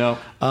one. No.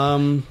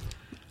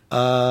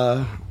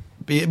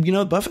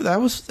 Buffett.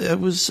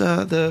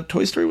 The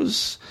Toy Story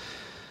was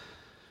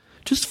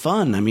just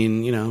fun. I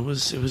mean, it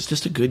was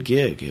just a good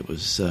gig. It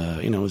was,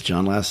 it was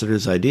John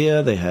Lasseter's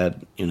idea. They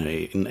had,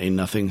 a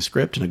nothing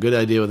script, and a good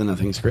idea with a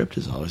nothing script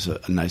is always a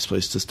nice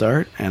place to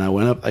start. And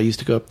I used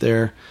to go up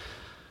there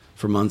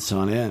for months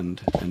on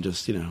end and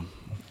just,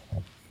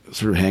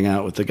 sort of hang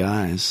out with the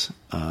guys,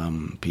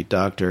 Pete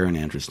Docter and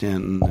Andrew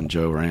Stanton and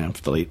Joe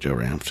Ranft, the late Joe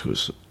Ranft, who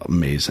was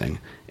amazing,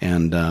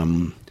 and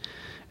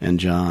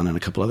John and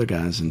a couple other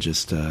guys, and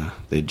just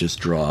they'd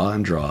just draw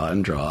and draw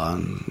and draw,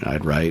 and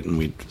I'd write, and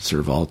we'd sort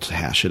of all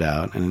hash it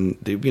out, and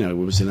it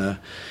was in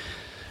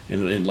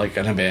in like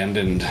an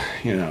abandoned,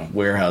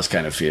 warehouse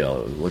kind of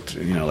feel. It looked,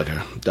 like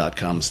a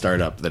 .com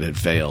startup that had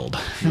failed.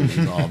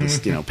 There's all this,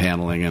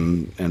 paneling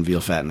and veal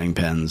fattening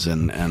pens,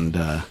 and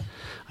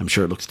I'm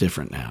sure it looks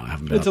different now. I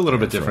haven't been. It's a little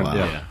bit different,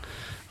 yeah.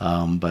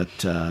 But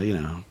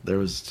there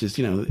was just,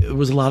 it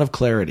was a lot of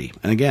clarity.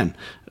 And again,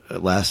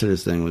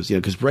 Lasseter's thing was,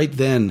 because right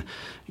then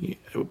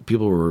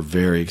people were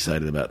very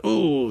excited about,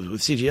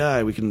 with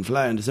CGI we can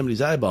fly into somebody's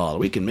eyeball,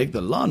 we can make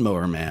the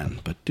Lawnmower Man.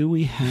 But do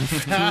we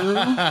have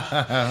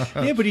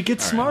to? Yeah, but he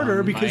gets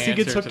smarter because he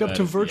gets hooked up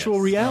to virtual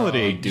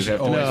reality. Do have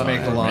to always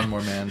make the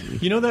Lawnmower Man.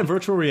 You know that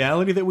virtual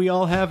reality that we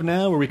all have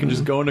now, where we can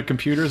just go into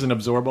computers and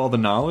absorb all the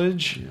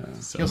knowledge?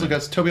 Yeah.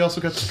 Toby also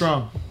got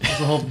strong.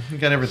 He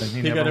got everything.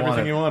 He got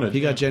everything he wanted.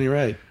 He got Jenny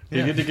Wright.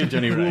 Yeah. He did get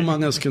Jenny Wright. Who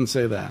among us can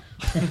say that?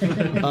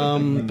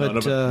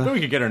 But we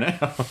could get her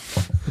now.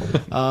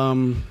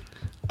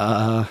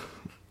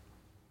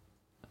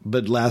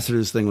 But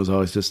Lasseter's thing was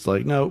always just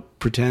like, no,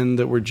 pretend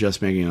that we're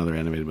just making another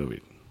animated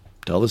movie.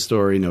 Tell the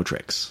story, no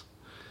tricks.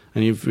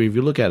 And if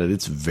you look at it,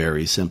 it's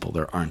very simple.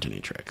 There aren't any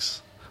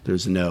tricks.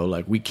 There's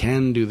no, we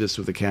can do this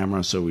with a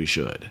camera, so we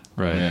should.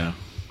 Right. Yeah.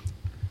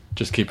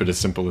 Just keep it as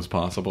simple as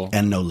possible.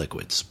 And no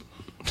liquids.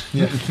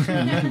 Yeah.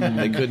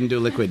 They couldn't do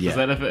liquid yet.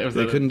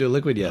 They couldn't do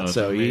liquid yet.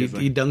 So he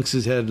dunks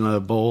his head in a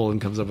bowl and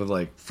comes up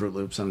with Fruit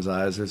Loops on his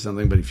eyes or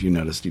something. But if you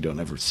noticed, you don't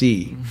ever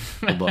see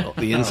the bowl,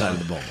 the inside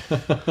of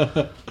the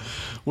bowl.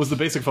 Was the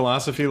basic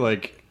philosophy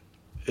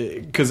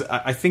because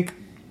I think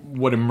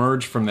what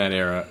emerged from that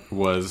era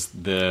was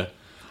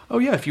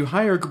if you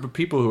hire a group of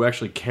people who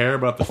actually care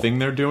about the thing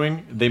they're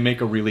doing, they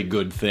make a really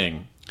good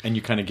thing, and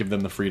you kind of give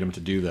them the freedom to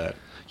do that.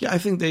 Yeah, I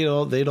think they'd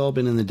all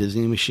been in the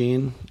Disney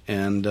machine,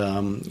 and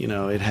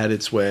it had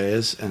its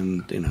ways,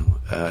 and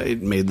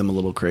it made them a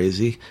little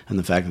crazy. And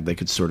the fact that they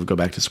could sort of go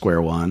back to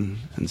square one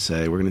and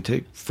say, we're going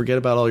to forget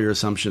about all your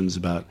assumptions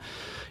about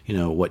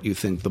what you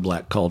think the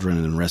Black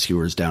Cauldron and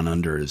Rescuers Down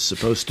Under is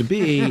supposed to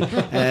be,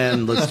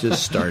 and let's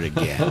just start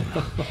again.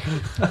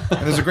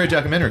 And there's a great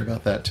documentary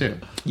about that too.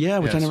 Yeah,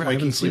 which I haven't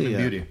seen Sleeping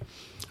Beauty.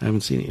 I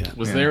haven't seen it yet.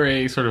 Was there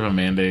a sort of a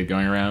mandate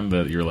going around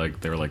that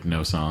they were like,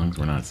 no songs,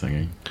 we're not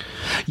singing?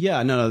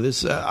 Yeah, no.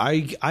 This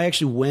I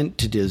actually went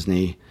to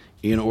Disney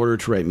in order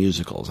to write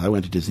musicals. I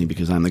went to Disney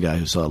because I'm the guy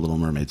who saw Little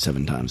Mermaid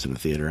 7 times in a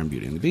theater, and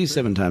Beauty and the Beast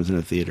 7 times in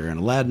a theater,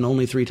 and Aladdin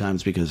only 3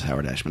 times because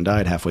Howard Ashman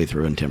died halfway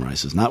through, and Tim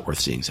Rice is not worth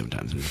seeing 7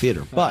 times in a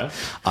theater. But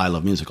I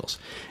love musicals,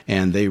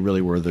 and they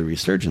really were the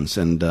resurgence,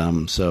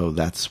 and so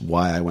that's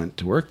why I went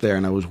to work there,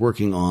 and I was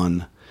working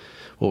on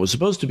what was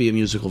supposed to be a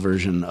musical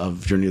version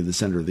of Journey to the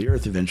Center of the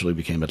Earth eventually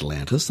became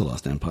Atlantis, The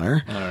Lost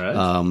Empire, all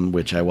right.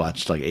 Which I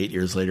watched 8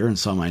 years later and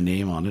saw my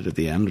name on it at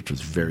the end, which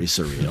was very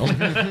surreal.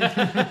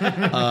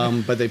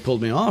 But they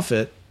pulled me off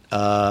it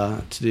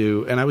to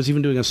do, and I was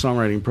even doing a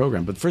songwriting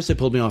program. But first they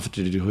pulled me off it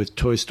to do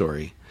Toy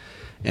Story,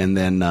 and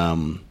then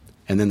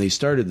they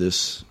started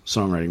this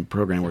songwriting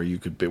program where you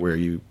could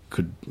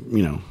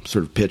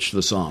sort of pitch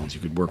the songs.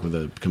 You could work with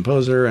a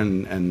composer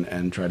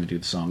and try to do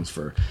the songs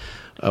for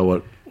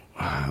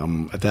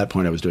at that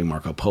point, I was doing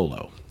Marco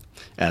Polo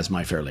as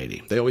My Fair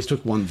Lady. They always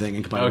took one thing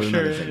and combined it with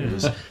another thing. It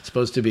was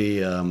supposed to be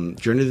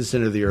Journey to the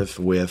Center of the Earth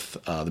with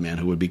The Man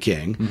Who Would Be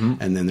King. Mm-hmm.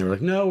 And then they were like,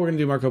 no, we're going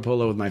to do Marco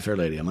Polo with My Fair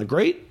Lady. I'm like,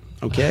 great.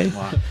 Okay.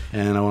 Wow.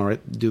 And I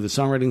want to do the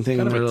songwriting thing.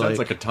 Kind of sounds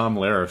like a Tom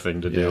Lehrer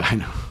thing to do. Yeah, I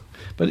know.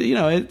 But,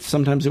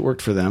 sometimes it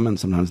worked for them and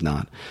sometimes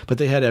not. But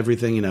they had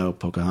everything,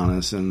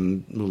 Pocahontas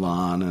and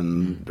Mulan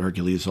and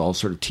Hercules all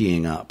sort of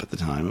teeing up at the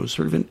time. It was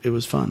it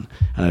was fun.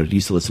 And I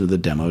used to listen to the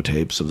demo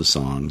tapes of the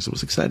songs. It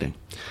was exciting.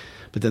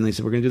 But then they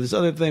said, we're going to do this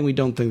other thing. We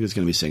don't think there's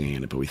going to be singing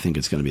in it, but we think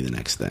it's going to be the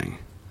next thing.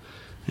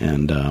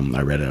 And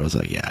I read it. I was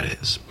like, yeah, it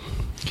is.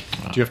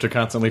 Wow. Do you have to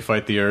constantly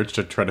fight the urge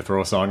to try to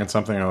throw a song in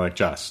something? Or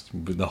just,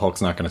 the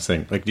Hulk's not going to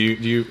sing. Do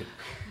you,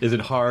 is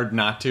it hard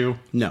not to?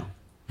 No,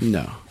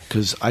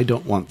 because I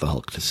don't want the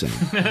Hulk to sing.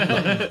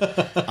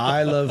 Look,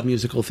 I love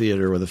musical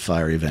theater with a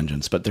fiery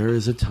vengeance, but there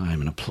is a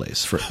time and a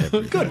place for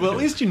everything. Good, well, at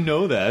least you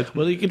know that.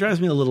 Well, it drives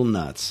me a little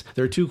nuts.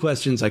 There are 2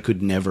 questions I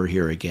could never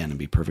hear again and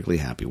be perfectly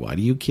happy. Why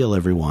do you kill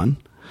everyone?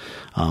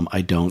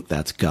 I don't.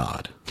 That's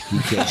God. He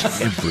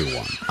kills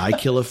everyone. I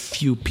kill a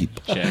few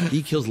people. Check.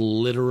 He kills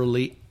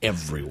literally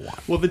everyone.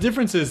 Well, the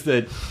difference is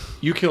that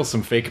you kill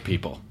some fake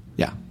people.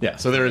 Yeah. Yeah,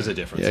 so there is a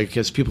difference. Yeah,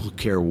 because people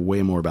care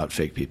way more about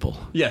fake people.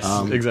 Yes,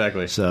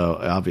 exactly. So,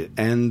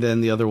 and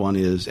then the other one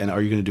is, and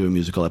are you going to do a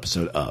musical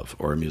episode of,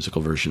 or a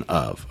musical version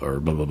of, or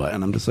blah, blah, blah.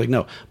 And I'm just like,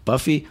 no.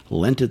 Buffy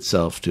lent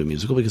itself to a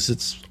musical because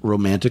it's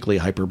romantically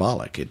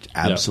hyperbolic. It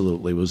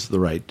absolutely was the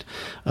right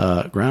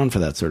ground for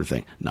that sort of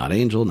thing. Not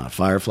Angel, not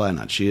Firefly,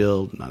 not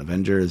S.H.I.E.L.D., not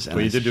Avengers.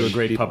 Well, you did do a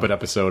great puppet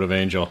episode of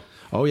Angel.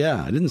 Oh,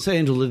 yeah. I didn't say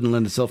Angel didn't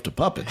lend itself to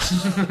puppets.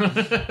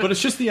 But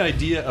it's just the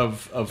idea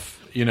of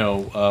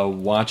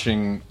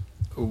watching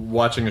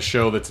a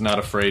show that's not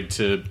afraid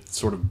to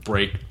sort of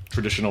break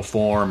traditional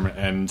form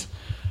and,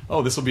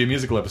 this will be a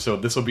musical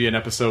episode. This will be an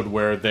episode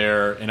where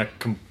they're in a,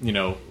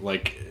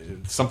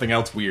 something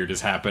else weird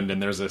has happened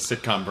and there's a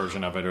sitcom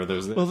version of it or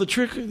there's... Well, the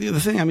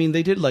thing,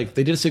 they did a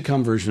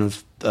sitcom version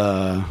of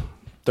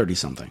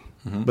 30-something,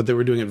 but they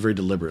were doing it very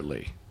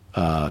deliberately.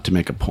 to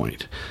make a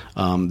point.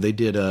 They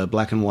did a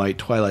black and white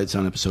Twilight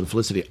Zone episode of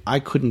Felicity. I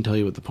couldn't tell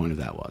you what the point of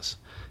that was.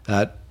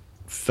 That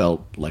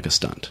felt like a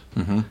stunt.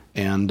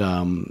 And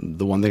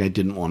the one thing I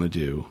didn't want to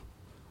do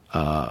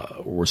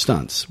were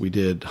stunts. We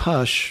did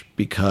Hush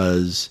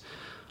because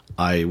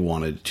I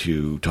wanted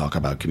to talk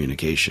about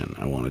communication.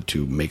 I wanted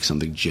to make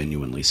something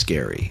genuinely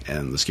scary,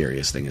 and the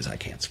scariest thing is I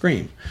can't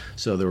scream.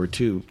 So there were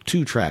two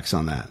tracks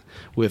on that.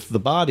 With The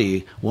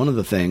Body, one of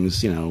the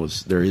things,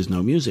 was there is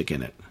no music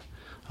in it,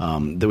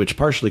 which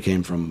partially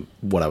came from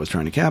what I was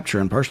trying to capture,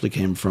 and partially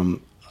came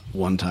from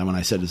one time when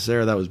I said to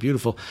Sarah, that was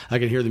beautiful, I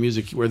could hear the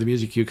music, where the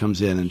music cue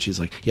comes in, and she's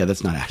like, yeah,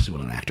 that's not actually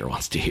what an actor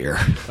wants to hear.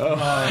 And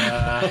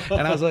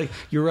I was like,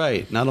 you're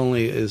right. Not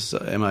only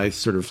am I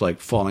sort of like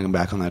falling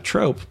back on that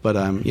trope, but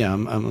I'm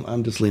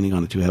just leaning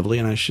on it too heavily,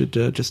 and I should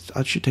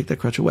take that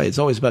crutch away. It's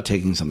always about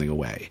taking something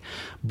away,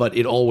 but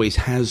it always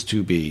has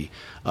to be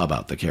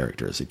about the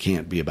characters. It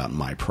can't be about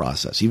my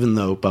process. Even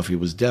though Buffy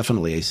was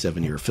definitely a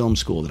 7-year film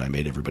school that I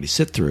made everybody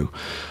sit through,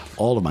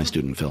 all of my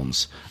student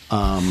films,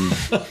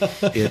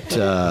 it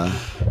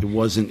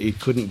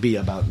couldn't be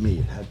about me.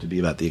 It had to be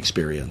about the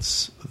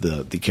experience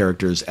the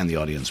characters and the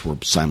audience were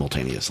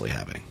simultaneously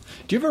having.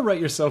 Do you ever write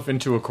yourself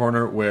into a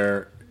corner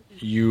where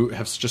you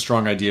have such a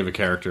strong idea of a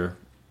character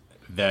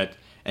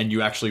and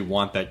you actually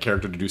want that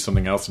character to do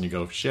something else, and you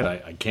go, shit,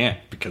 I can't,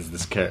 because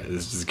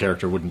this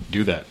character wouldn't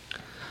do that?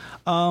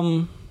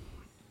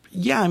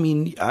 Yeah, I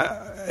mean,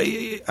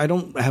 I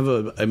don't have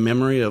a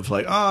memory of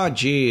like,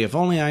 gee, if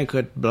only I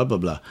could, blah, blah,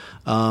 blah.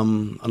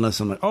 Unless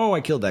I'm like, oh, I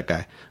killed that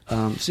guy.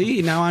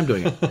 See, now I'm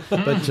doing it.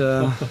 But,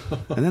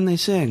 and then they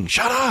sing,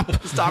 shut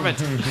up! Stop it!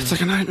 It's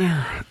like a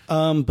nightmare.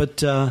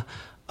 But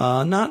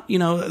not,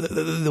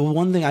 the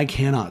one thing I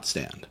cannot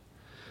stand,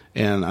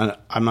 and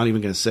I'm not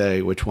even going to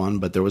say which one,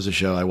 but there was a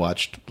show I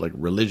watched like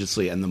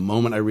religiously, and the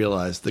moment I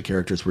realized the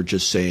characters were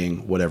just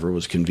saying whatever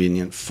was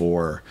convenient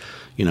for,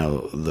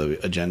 the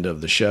agenda of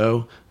the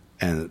show,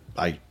 and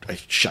I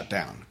shut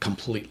down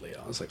completely.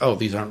 I was like, oh,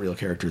 these aren't real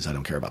characters. I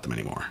don't care about them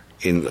anymore.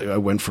 And I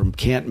went from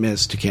can't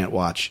miss to can't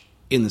watch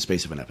in the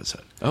space of an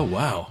episode. Oh,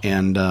 wow.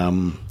 And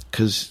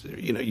because,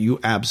 you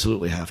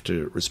absolutely have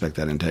to respect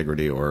that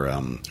integrity, or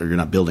you're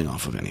not building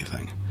off of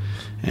anything.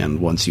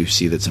 And once you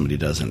see that somebody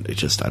doesn't,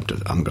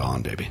 I'm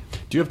gone, baby.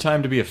 Do you have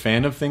time to be a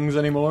fan of things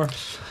anymore?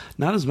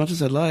 Not as much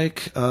as I'd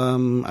like.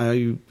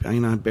 I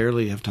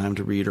barely have time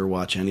to read or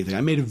watch anything.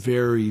 I made a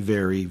very,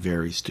 very,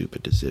 very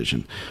stupid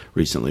decision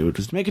recently, which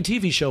was to make a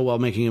TV show while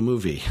making a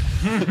movie.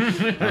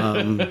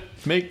 I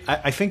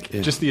think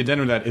just the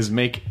addendum to that is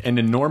make an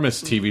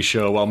enormous TV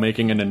show while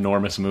making an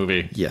enormous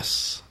movie.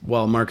 Yes,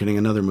 while marketing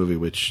another movie,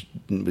 which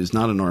is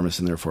not enormous,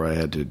 and therefore I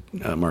had to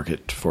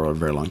market for a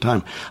very long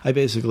time. I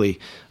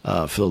basically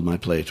filled my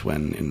plate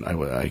when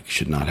I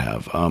should not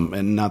have.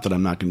 And not that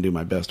I'm not going to do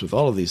my best with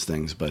all of these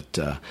things, but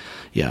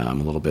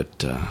I'm a little bit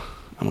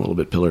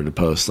pillar to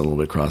post, a little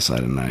bit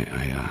cross-eyed, and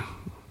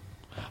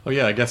Oh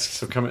yeah, I guess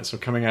so.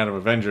 Coming out of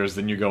Avengers,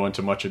 then you go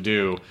into Much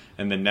Ado,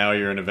 and then now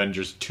you're in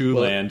Avengers 2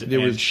 land and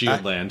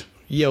S.H.I.E.L.D. land.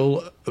 Yeah,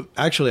 well,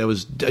 actually,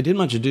 I did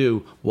Much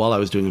Ado while I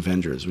was doing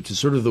Avengers, which is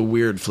sort of the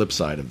weird flip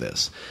side of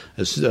this.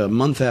 A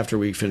month after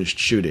we finished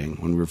shooting,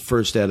 when we were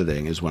first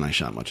editing, is when I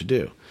shot Much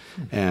Ado.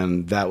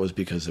 And that was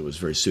because it was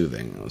very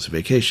soothing. It was a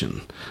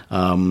vacation.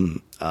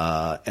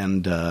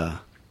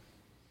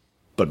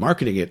 But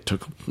marketing it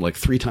took like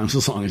 3 times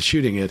as long as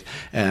shooting it,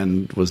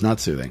 and was not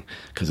soothing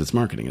because it's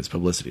marketing, it's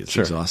publicity, it's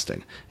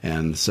exhausting.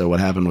 And so what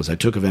happened was I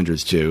took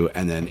Avengers 2,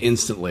 and then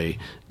instantly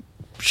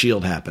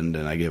S.H.I.E.L.D. happened,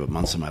 and I gave up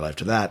months of my life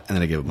to that, and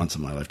then I gave up months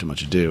of my life to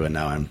Much Ado, and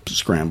now I'm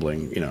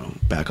scrambling,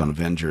 back on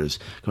Avengers,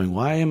 going,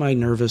 why am I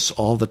nervous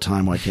all the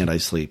time? Why can't I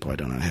sleep? Why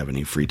don't I have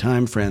any free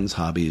time, friends,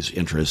 hobbies,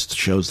 interests,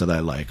 shows that I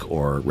like,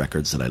 or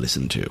records that I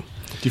listen to? Do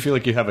you feel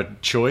like you have a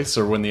choice,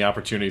 or when the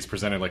opportunity is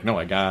presented, like, no,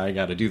 I got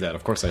to do that.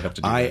 Of course I have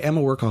to do that. I am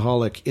a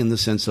workaholic in the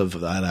sense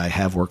of that I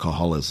have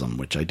workaholism,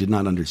 which I did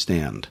not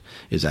understand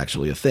is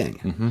actually a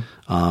thing.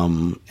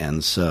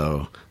 And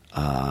so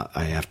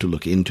I have to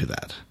look into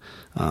that.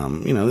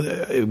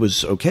 It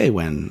was okay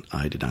when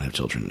I did not have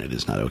children. It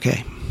is not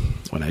okay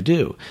when I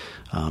do.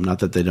 Not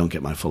that they don't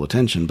get my full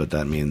attention, but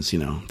that means,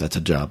 that's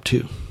a job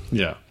too.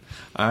 Yeah.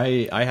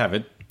 I have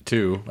it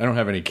too. I don't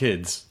have any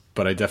kids,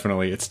 but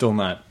it's still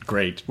not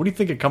great. What do you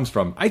think it comes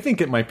from? I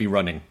think it might be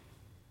running.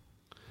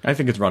 I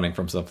think it's running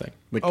from something.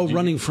 Like,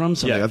 running from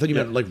something. Yeah, I thought you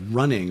meant like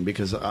running,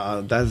 because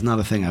that's not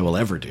a thing I will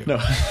ever do. No.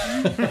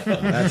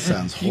 That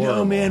sounds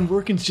horrible. Man,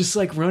 working's just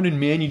like running,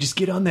 man. You just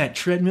get on that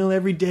treadmill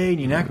every day and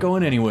you're not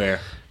going anywhere.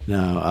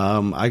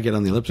 No, I get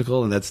on the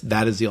elliptical, and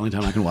that is the only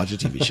time I can watch a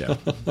TV show.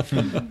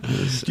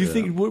 Do you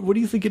think? What do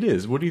you think it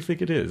is? What do you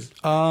think it is?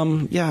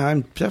 Yeah,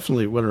 I'm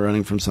definitely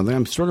running from something.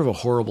 I'm sort of a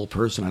horrible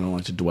person. I don't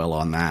like to dwell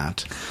on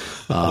that.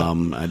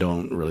 I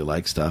don't really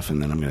like stuff,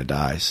 and then I'm going to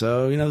die.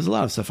 So there's a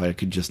lot of stuff I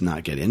could just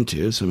not get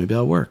into. So maybe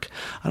I'll work.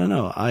 I don't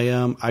know.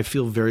 I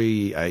feel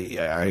very.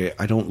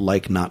 I don't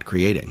like not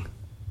creating.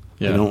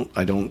 Yeah.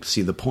 I don't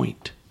see the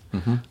point.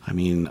 I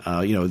mean,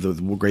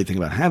 the great thing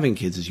about having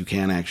kids is you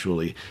can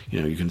actually,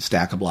 you can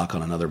stack a block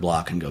on another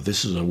block and go,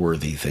 this is a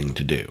worthy thing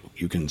to do.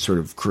 You can sort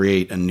of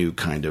create a new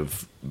kind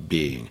of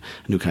being,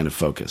 a new kind of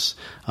focus,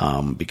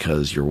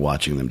 because you're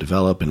watching them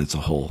develop, and it's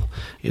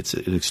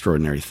an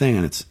extraordinary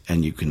thing,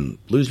 and you can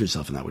lose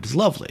yourself in that, which is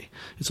lovely.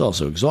 It's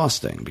also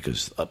exhausting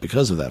because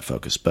of that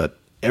focus. But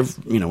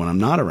when I'm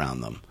not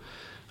around them,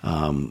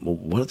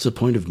 what's the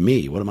point of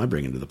me? What am I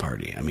bringing to the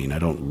party? I mean, I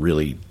don't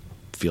really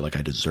feel like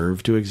I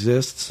deserve to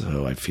exist,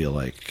 so I feel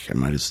like I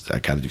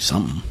got to do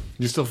something.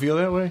 You still feel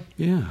that way?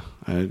 Yeah.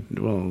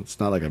 It's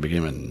not like I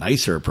became a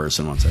nicer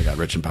person once I got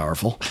rich and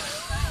powerful.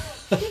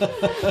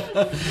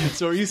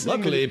 So are you saying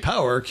luckily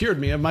power cured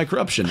me of my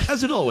corruption,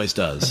 as it always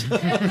does.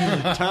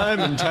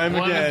 Time and time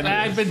again.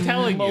 I've been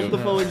telling you.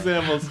 Multiple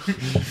examples.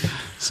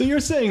 So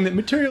you're saying that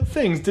material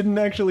things didn't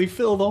actually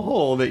fill the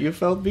hole that you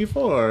felt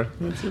before.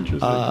 That's interesting.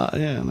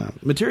 No.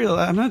 Material,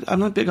 I'm not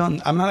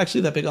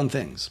actually that big on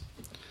things.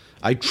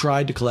 I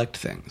tried to collect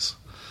things,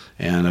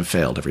 and I've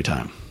failed every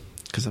time.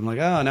 Because I'm like,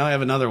 oh, now I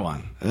have another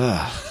one. Where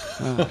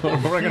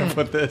am I going to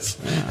put this?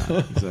 Yeah,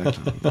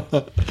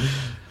 exactly.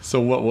 So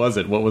what was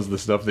it? What was the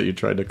stuff that you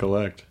tried to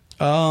collect?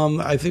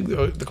 I think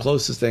the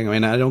closest thing,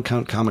 I don't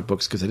count comic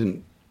books because I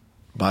didn't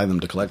buy them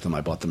to collect them.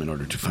 I bought them in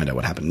order to find out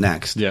what happened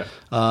next. Yeah.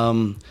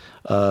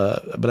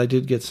 But I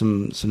did get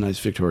some nice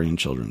Victorian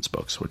children's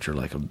books, which are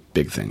like a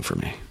big thing for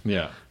me.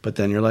 Yeah. But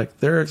then you're like,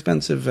 they're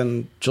expensive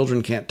and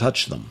children can't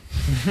touch them.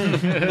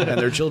 And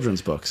they're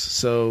children's books,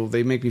 so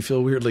they make me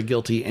feel weirdly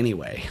guilty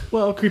anyway.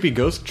 Well, creepy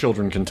ghost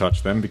children can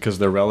touch them because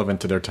they're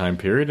relevant to their time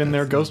period, and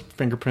their ghost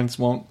fingerprints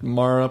won't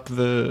mar up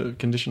the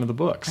condition of the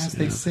books. As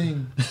they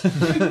sing.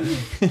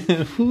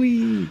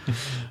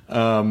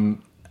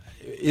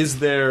 Is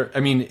there...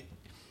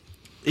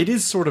 it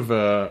is sort of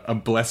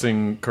a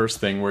blessing curse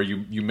thing where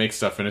you make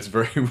stuff and it's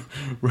very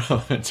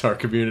relevant to our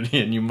community,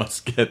 and you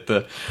must get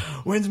the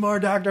when's more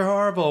Dr.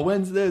 Horrible,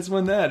 when's this,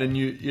 when that, and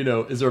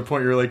is there a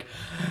point where you're like,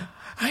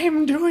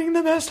 I'm doing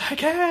the best I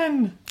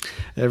can?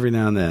 Every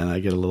now and then I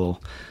get a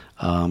little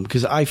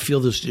because I feel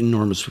this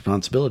enormous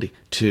responsibility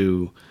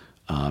to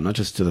not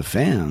just to the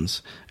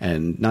fans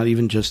and not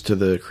even just to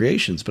the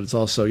creations, but it's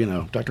also,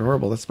 Dr.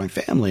 Horrible, that's my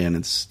family, and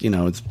it's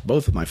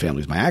both of my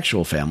families, my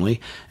actual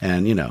family,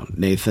 and,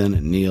 Nathan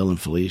and Neil and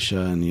Felicia,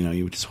 and,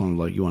 you just want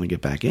to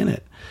get back in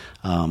it.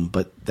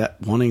 But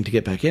that wanting to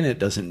get back in it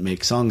doesn't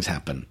make songs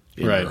happen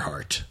in your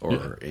heart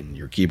or in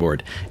your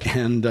keyboard.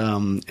 And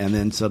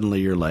then suddenly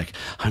you're like,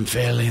 I'm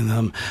failing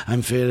them.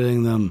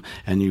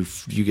 And you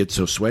get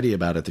so sweaty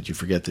about it that you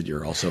forget that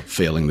you're also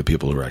failing the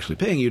people who are actually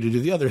paying you to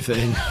do the other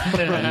thing.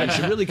 And you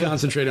should really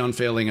concentrate on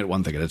failing at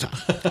one thing at a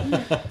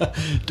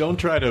time. Don't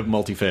try to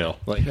multi-fail.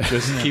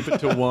 Just keep it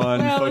to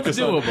one. Focus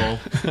it's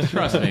doable.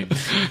 Trust me.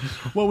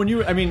 Well, when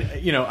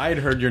I had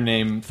heard your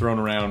name thrown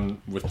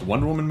around with the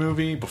Wonder Woman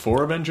movie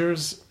before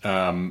Avengers,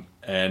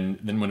 and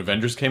then when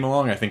Avengers came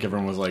along, I think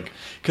everyone was like,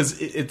 because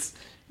it's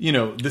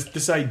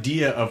this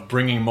idea of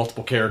bringing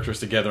multiple characters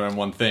together on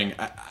one thing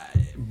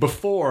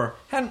before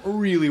hadn't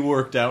really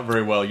worked out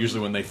very well.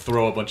 Usually when they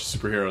throw a bunch of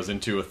superheroes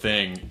into a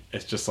thing,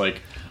 it's just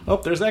like, oh,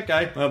 there's that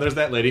guy, oh, there's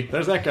that lady,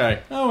 there's that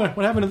guy, oh,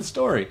 what happened to the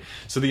story?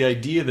 So the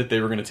idea that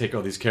they were going to take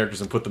all these characters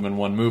and put them in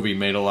one movie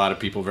made a lot of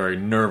people very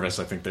nervous.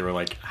 I think they were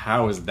like,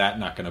 how is that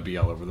not going to be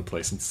all over the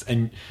place?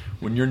 And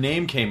when your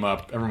name came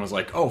up, everyone was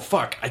like, oh,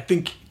 fuck, I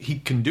think he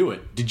can do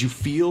it. Did you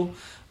feel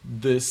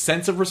the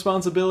sense of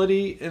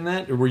responsibility in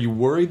that? Or were you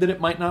worried that it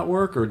might not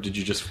work? Or did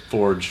you just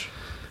forge...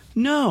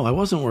 No, I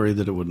wasn't worried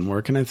that it wouldn't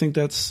work, and I think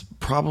that's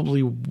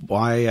probably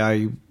why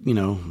I,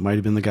 might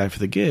have been the guy for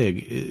the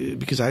gig,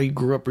 because I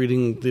grew up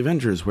reading The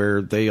Avengers,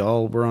 where they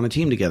all were on a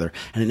team together,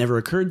 and it never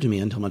occurred to me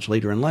until much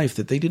later in life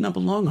that they did not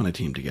belong on a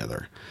team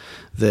together.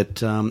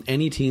 That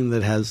any team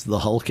that has the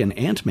Hulk and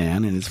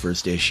Ant-Man in its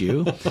first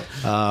issue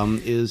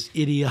is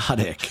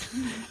idiotic.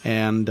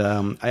 And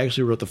I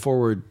actually wrote the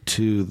foreword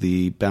to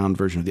the bound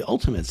version of the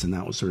Ultimates, and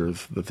that was sort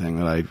of the thing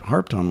that I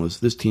harped on,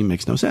 was this team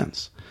makes no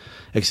sense,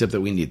 except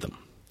that we need them.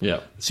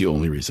 Yeah. It's the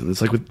only reason.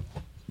 It's like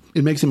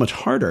it makes it much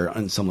harder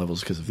on some levels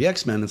because of the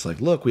X-Men. It's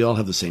like, look, we all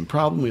have the same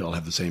problem, we all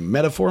have the same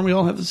metaphor, and we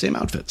all have the same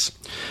outfits.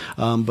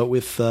 But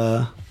with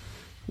the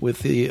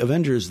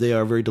Avengers, they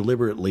are very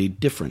deliberately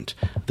different.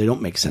 They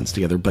don't make sense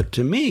together. But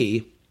to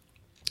me,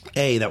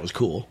 A, that was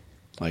cool.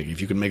 Like, if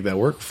you can make that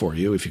work for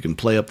you, if you can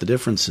play up the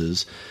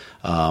differences,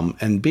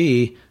 and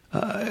B,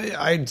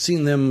 I'd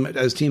seen them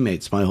as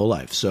teammates my whole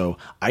life. So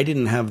I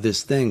didn't have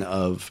this thing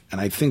of,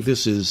 and I think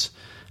this is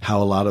how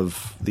a lot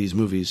of these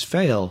movies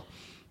fail,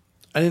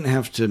 I didn't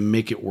have to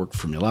make it work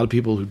for me. A lot of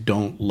people who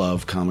don't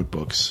love comic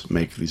books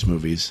make these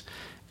movies.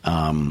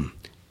 And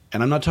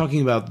I'm not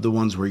talking about the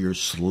ones where you're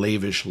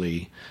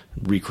slavishly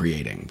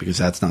recreating, because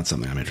that's not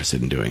something I'm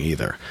interested in doing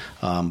either.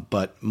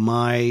 But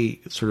my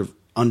sort of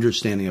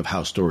understanding of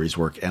how stories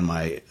work and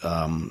my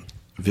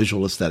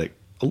visual aesthetic,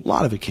 a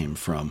lot of it came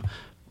from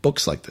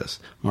books like this,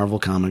 Marvel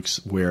Comics,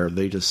 where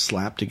they just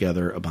slap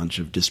together a bunch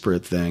of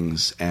disparate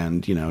things,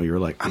 and you're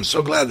like, I'm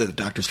so glad that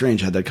Doctor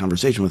Strange had that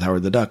conversation with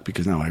Howard the Duck,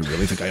 because now I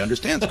really think I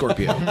understand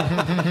Scorpio.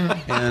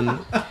 And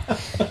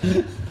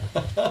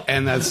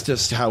And that's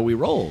just how we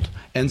rolled.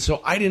 And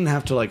so I didn't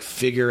have to like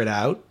figure it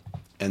out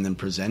and then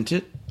present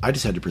it. I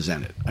just had to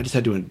present it. I just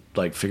had to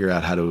like figure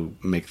out how to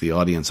make the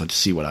audience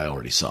see what I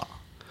already saw.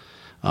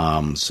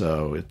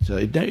 So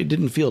it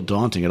didn't feel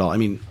daunting at all. I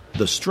mean,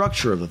 the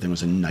structure of the thing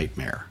was a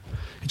nightmare.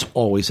 It's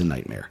always a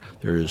nightmare.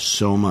 There is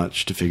so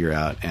much to figure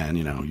out, and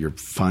you're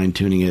fine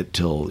tuning it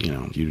till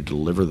you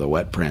deliver the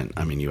wet print.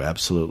 I mean, you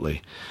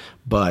absolutely.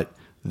 But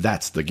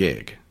that's the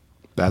gig.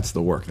 That's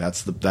the work.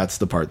 That's the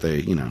part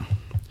they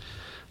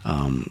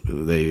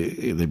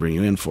bring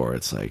you in for.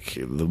 It's like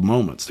the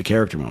moments, the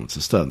character moments,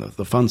 the stuff.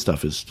 The fun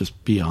stuff is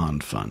just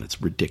beyond fun.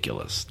 It's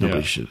ridiculous.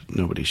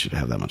 Nobody should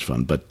have that much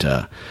fun. But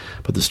the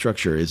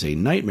structure is a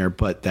nightmare.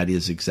 But that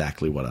is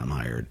exactly what I'm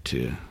hired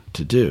to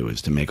do,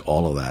 is to make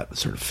all of that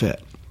sort of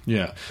fit.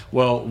 Yeah.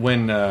 Well,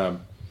 when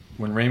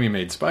Raimi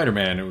made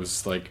Spider-Man, it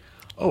was like,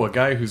 oh, a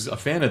guy who's a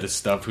fan of this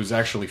stuff, who's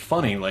actually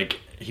funny, like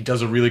he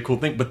does a really cool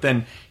thing, but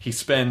then he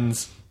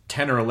spends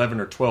 10 or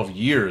 11 or 12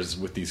 years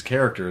with these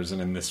characters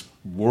and in this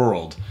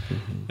world.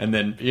 Mm-hmm. And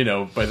then,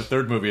 by the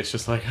third movie, it's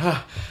just like,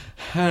 I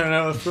don't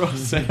know, throw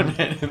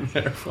Sandman in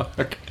there,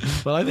 fuck.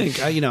 Well, I think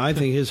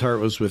his heart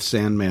was with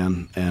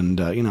Sandman,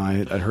 and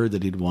I heard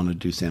that he'd want to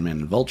do Sandman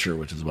and Vulture,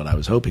 which is what I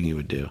was hoping he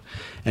would do.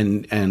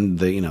 And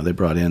they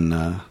brought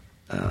in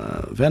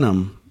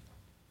Venom,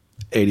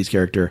 80s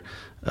character,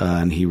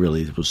 and he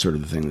really was sort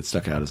of the thing that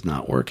stuck out as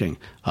not working,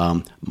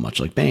 much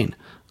like Bane.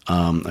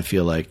 I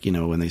feel like,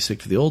 when they stick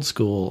to the old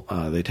school,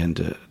 they tend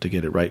to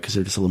get it right because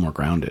they're just a little more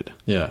grounded.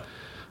 Yeah.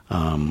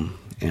 I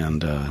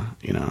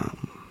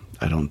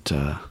don't,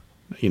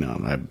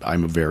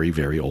 I'm a very,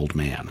 very old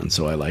man, and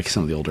so I like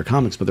some of the older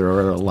comics, but there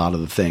are a lot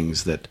of the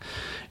things that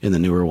in the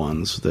newer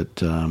ones that,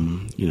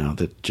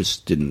 that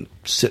just didn't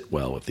sit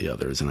well with the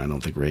others, and I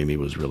don't think Raimi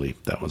wasn't really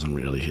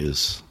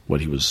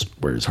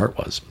where his heart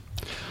was.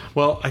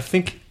 Well, I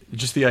think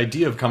just the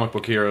idea of comic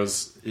book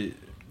heroes, when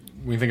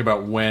you think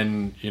about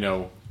when,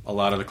 a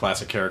lot of the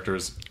classic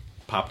characters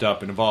popped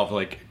up and evolved,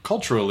 like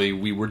culturally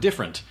we were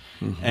different.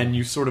 Mm-hmm. And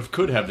you sort of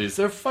could have these,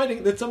 they're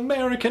fighting, it's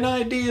American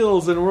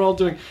ideals, and we're all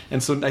doing,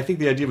 and so I think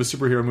the idea of a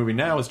superhero movie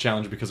now is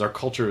challenged because our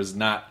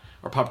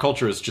pop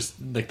culture is just,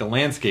 like, the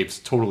landscape's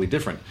totally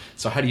different.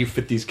 So how do you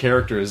fit these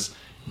characters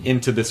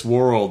into this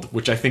world,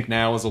 which I think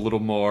now is a little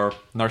more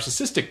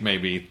narcissistic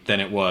maybe than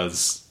it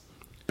was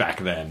back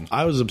then?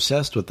 I was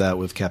obsessed with that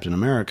with Captain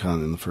America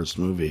in the first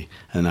movie,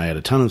 and I had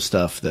a ton of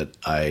stuff that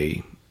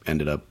I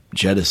ended up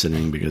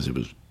jettisoning because it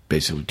was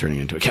basically turning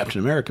into a Captain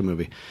America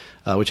movie,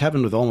 which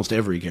happened with almost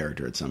every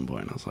character at some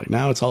point. I was like,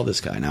 now it's all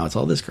this guy, now it's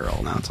all this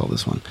girl, now it's all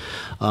this one.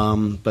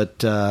 But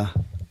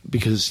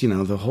because,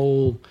 the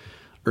whole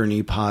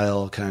Ernie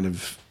Pyle kind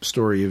of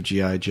story of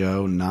G.I.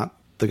 Joe, not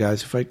the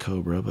guys who fight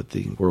Cobra, but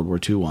the World War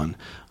II one,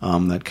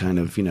 that kind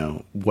of,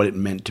 what it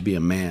meant to be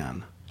a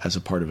man as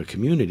a part of a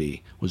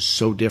community was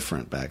so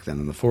different back then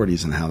in the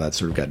 40s, and how that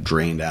sort of got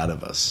drained out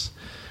of us.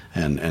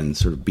 And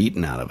sort of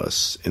beaten out of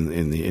us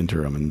in the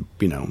interim, and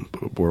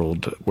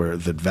world where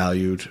that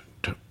valued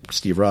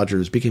Steve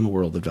Rogers became a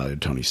world that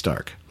valued Tony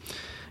Stark,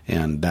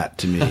 and that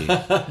to me,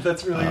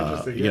 that's really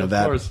interesting. Yeah, of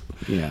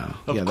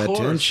course. That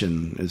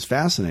tension is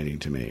fascinating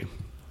to me.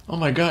 Oh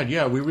my God,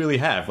 yeah, we really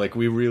have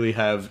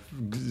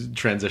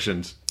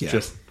transitioned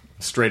just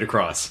straight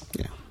across.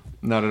 Yeah.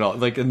 Not at all.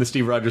 Like, and the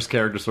Steve Rogers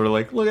character sort of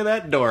like, look at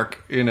that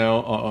dork, in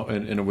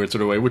a weird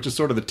sort of way, which is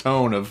sort of the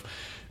tone of,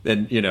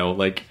 and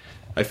like.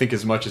 I think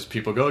as much as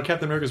people go,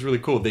 Captain America's really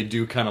cool, they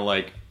do kind of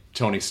like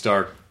Tony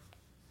Stark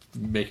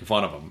making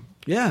fun of him.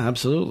 Yeah,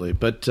 absolutely.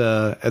 But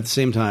at the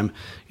same time,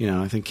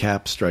 I think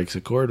Cap strikes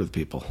a chord with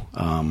people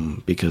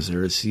because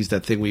he's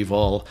that thing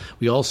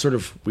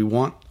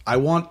I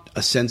want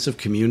a sense of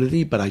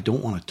community, but I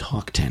don't want to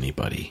talk to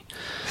anybody.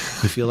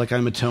 I feel like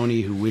I'm a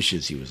Tony who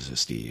wishes he was a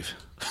Steve.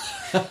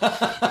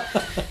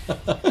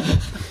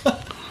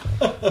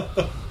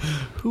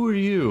 Who are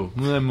you?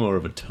 I'm more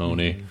of a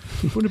Tony.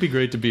 Wouldn't it be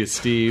great to be a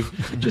Steve?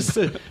 Just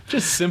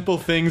simple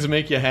things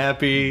make you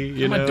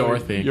happy. I'm a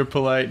Dorothy. You're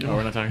polite. No,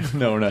 we're not talking.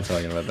 No, we're not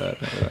talking about that.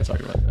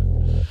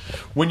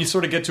 When you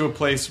sort of get to a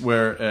place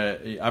where,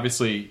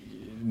 obviously,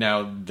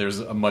 now there's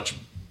a much.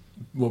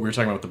 What we were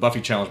talking about with the Buffy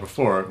challenge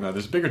before. Now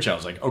there's a bigger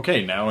challenge. Like,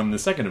 okay, now in the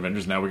second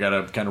Avengers, now we got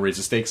to kind of raise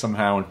the stakes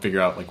somehow and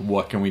figure out like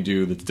what can we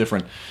do that's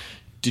different.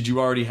 Did you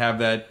already have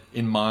that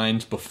in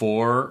mind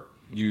before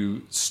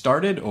you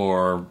started,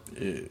 or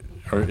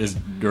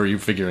are you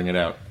figuring it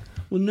out?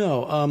 Well,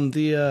 no.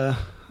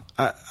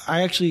 I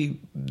actually,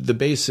 the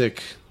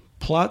basic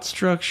plot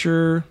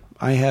structure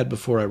I had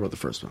before I wrote the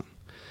first one,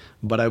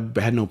 but I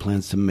had no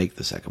plans to make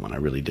the second one. I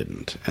really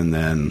didn't. And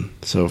then,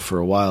 so for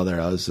a while there,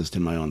 I was just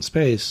in my own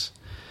space.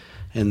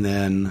 And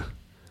then,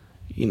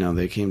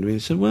 they came to me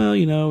and said, well,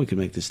 we could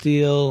make this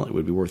deal. It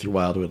would be worth your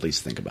while to at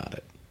least think about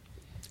it.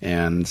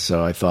 And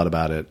so I thought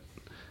about it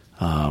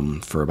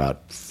for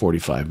about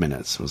 45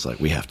 minutes. I was like,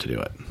 we have to do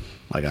it.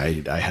 Like,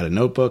 I had a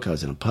notebook. I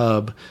was in a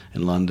pub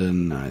in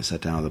London. I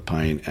sat down with a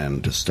pint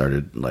and just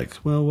started like,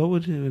 well,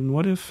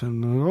 what if?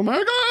 And oh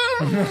my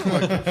God!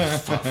 Like,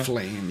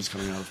 flames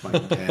coming out of my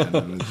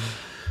pen.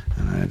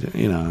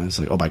 And I was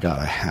like, oh my God,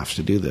 I have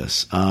to do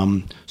this.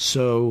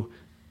 So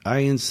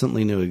I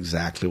instantly knew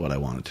exactly what I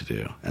wanted to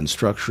do. And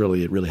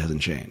structurally, it really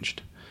hasn't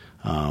changed.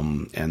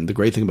 And the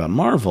great thing about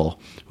Marvel,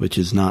 which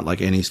is not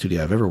like any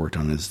studio I've ever worked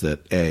on, is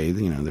that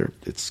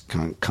it's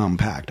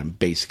compact. I'm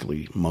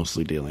basically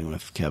mostly dealing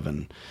with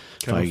Kevin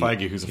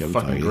Feige, who's a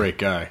fucking great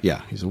guy.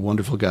 Yeah, he's a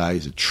wonderful guy.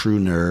 He's a true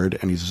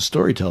nerd, and he's a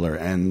storyteller.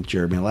 And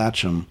Jeremy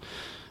Latcham,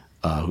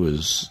 who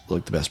is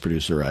like the best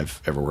producer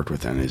I've ever worked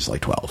with, and is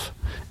like 12.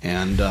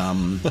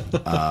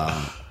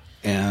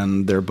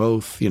 And they're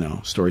both,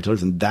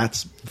 storytellers, and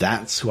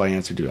that's who I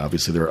answer to.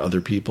 Obviously, there are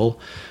other people,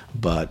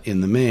 but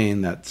in the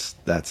main, that's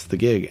the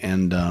gig.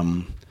 And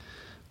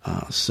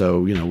so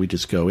we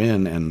just go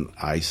in, and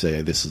I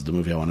say, "This is the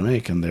movie I want to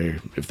make." And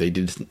if they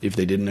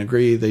didn't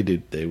agree,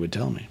 they would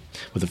tell me.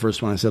 With the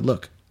first one, I said,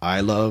 "Look,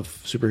 I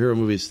love superhero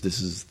movies.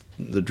 This is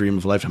the dream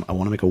of a lifetime. I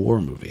want to make a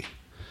war movie.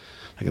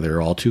 Like,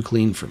 they're all too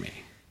clean for me.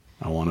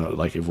 I want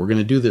to, if we're going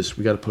to do this,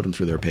 we got to put them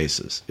through their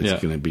paces. It's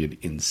going to be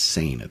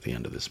insane at the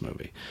end of this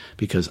movie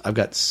because I've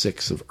got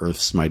 6 of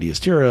Earth's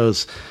mightiest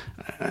heroes.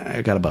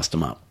 I got to bust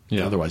them up.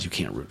 Yeah. Otherwise, you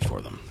can't root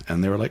for them."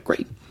 And they were like,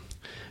 "Great."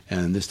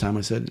 And this time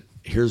I said,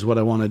 "Here's what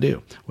I want to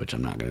do," which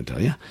I'm not going to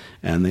tell you.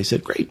 And they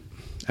said, "Great."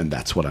 And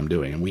that's what I'm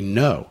doing. And we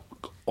know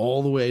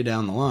all the way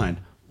down the line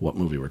what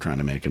movie we're trying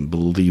to make. And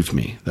believe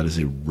me, that is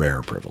a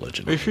rare privilege.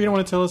 Are you sure you don't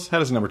want to tell us? How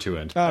does number 2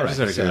 end? All right.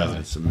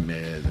 It's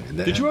amazing.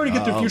 Did you already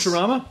get through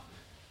Futurama?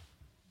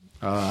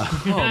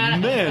 Oh,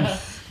 man.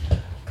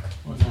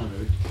 What's on,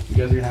 baby? You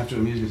guys are going to have to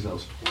amuse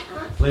yourselves.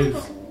 Play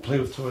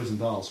with toys and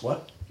dolls.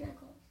 What?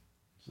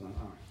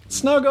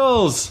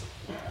 Snuggles!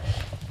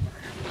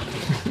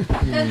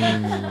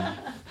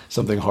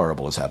 Something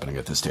horrible is happening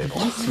at this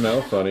table. You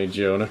smell funny,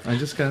 Jonah. I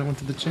just went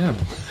to the gym.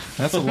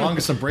 That's the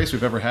longest embrace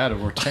we've ever had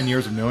over 10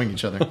 years of knowing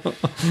each other.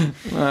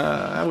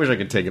 I wish I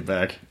could take it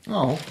back.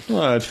 Oh.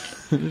 What?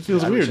 It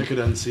feels weird. I wish I could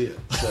unsee it.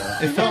 So.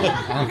 It felt,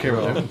 I don't care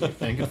what you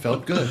think, it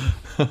felt good.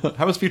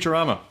 How was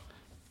Futurama?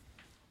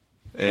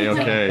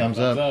 A-okay. Thumbs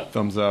up.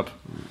 Thumbs up.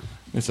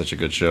 It's such a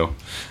good show.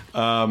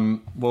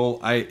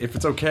 If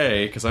it's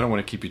okay, because I don't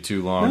want to keep you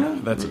too long. No,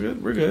 that's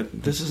good. We're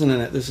good. This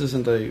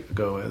isn't a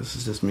go away. This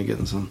is just me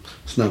getting some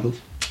snuggles.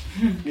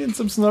 Getting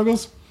some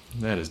snuggles.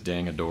 That is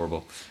dang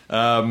adorable.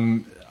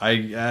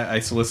 I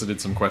solicited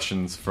some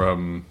questions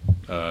from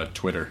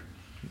Twitter.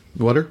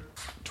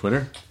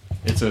 Twitter?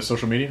 It's a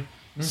social media.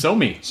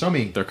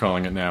 SoMe. They're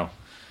calling it now.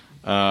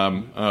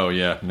 Oh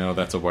yeah, no,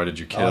 that's a Why Did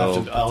You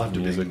Kill? I'll have to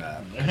music.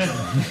 That.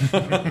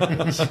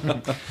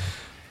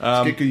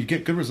 You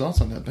get good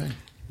results on that thing.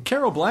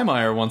 Carol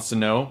Blymeyer wants to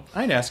know,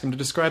 I'd ask him to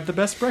describe the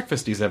best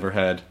breakfast he's ever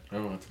had.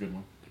 Oh, that's a good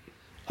one.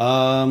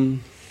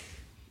 I'm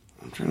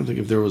trying to think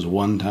if there was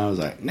one time I was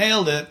like,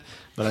 nailed it.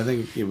 But I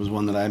think it was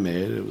one that I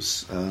made. It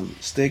was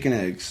steak and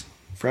eggs.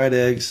 Fried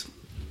eggs,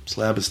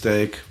 slab of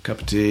steak, cup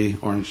of tea,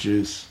 orange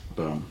juice,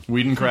 boom.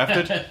 Whedon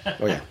crafted?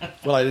 Oh, yeah.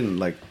 Well, I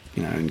didn't I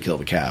didn't kill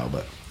the cow,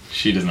 but...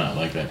 She does not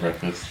like that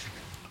breakfast.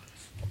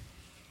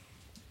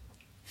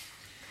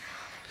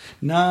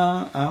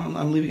 No,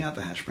 I'm leaving out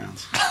the hash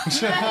browns.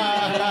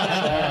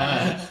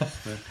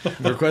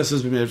 The request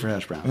has been made for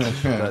hash browns.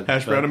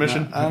 Hash brown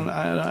omission?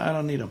 I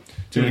don't need them.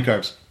 Too many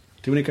carbs.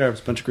 Too many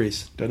carbs, bunch of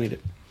grease. Don't need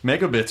it.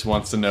 Megabits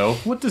wants to know,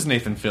 what does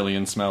Nathan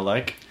Fillion smell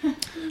like?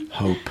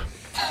 Hope.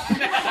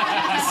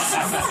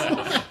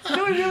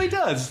 No, he really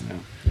does.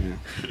 Yeah.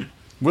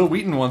 Will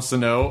Wheaton wants to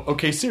know,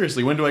 okay,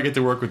 seriously, when do I get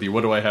to work with you?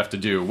 What do I have to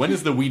do? When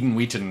is the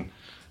Wheaton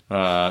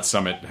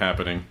summit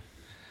happening?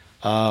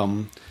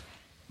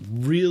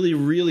 Really,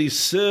 really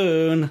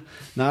soon.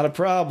 Not a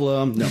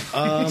problem. No.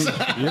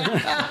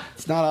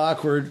 It's not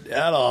awkward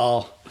at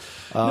all.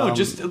 No,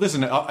 just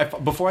listen.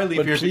 Before I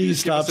leave here, please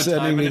stop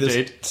sending me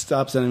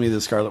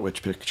the Scarlet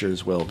Witch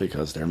pictures, Will,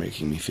 because they're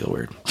making me feel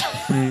weird.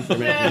 They're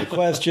making me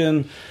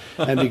question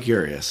and be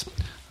curious.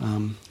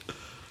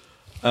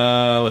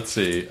 Let's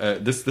see.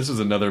 This was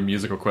another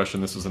musical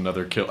question. This was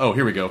another kill. Oh,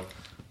 here we go.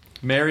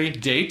 Marry,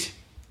 date,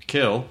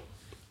 kill,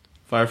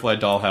 Firefly,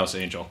 Dollhouse,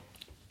 Angel.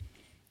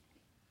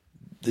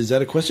 Is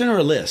that a question or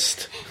a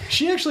list?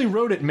 She actually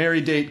wrote it.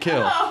 Marry, date,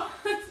 kill. Oh.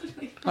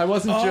 I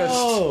wasn't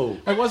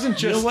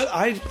just. You know what?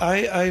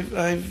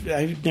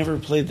 I've never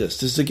played this.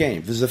 This is a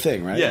game. This is a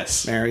thing, right?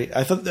 Yes. Mary.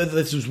 I thought that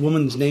this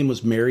woman's name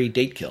was Mary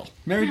Date Kill.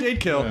 Mary Date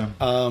Kill.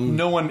 Yeah.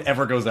 No one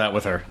ever goes out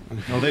with her.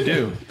 No, they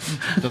do.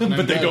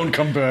 But they don't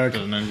come back.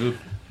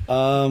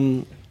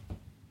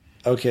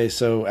 Okay,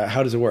 so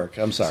how does it work?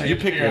 I'm sorry. So you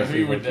pick who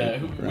you would,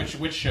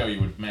 which show you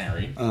would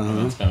marry,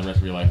 and spend the rest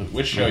of your life with.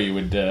 Which show you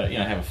would,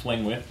 have a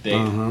fling with, date,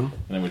 and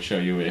then which show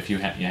you would, if you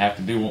have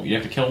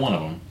to kill one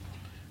of them.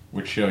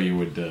 Which show you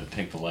would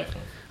take the life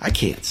of? I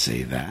can't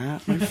say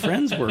that. My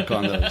friends work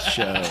on those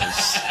shows.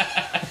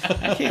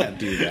 I can't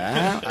do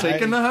that.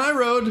 Taking the high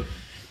road.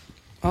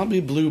 I'll be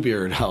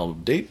Bluebeard. I'll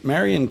date,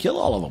 marry, and kill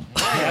all of them.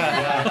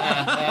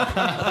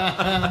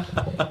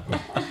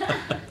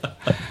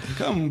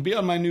 Come, be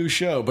on my new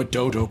show, but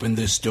don't open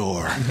this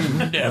door.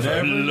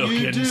 Never look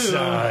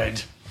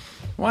inside.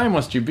 Why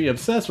must you be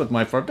obsessed with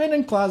my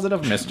forbidden closet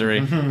of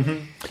mystery?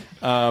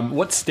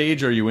 What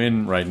stage are you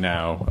in right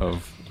now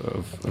of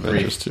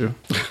Avengers 2?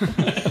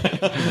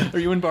 Are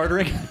you in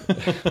bartering?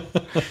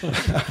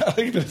 I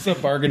think it's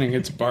not bargaining,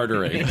 it's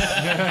bartering. There's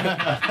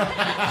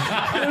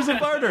a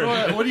barter.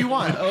 What do you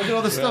want? Look at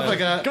all the stuff I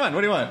got. Come on,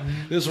 what do you want?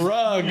 This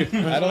rug.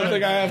 I don't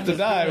think I have to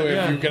die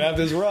if you can have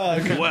this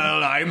rug.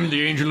 Well, I'm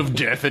the Angel of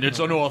Death, and it's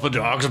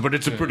unorthodox, but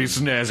it's a pretty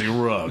snazzy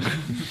rug.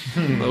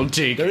 I'll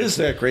take There is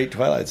that great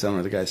Twilight Zone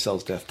where the guy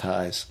sells death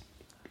ties.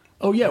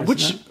 Oh, yeah.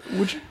 Which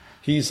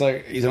He's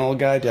an old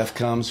guy. Death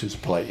comes, who's a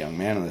polite young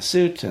man in a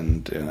suit,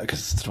 and because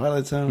it's the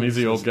Twilight Zone. He's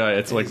the old guy.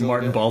 It's like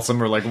Martin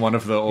Balsam or like one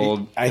of the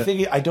old. I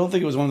don't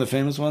think it was one of the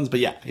famous ones,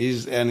 but yeah,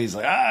 he's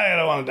like, I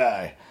don't want to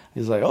die.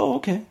 He's like, oh,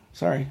 okay,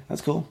 sorry,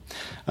 that's cool,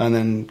 and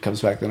then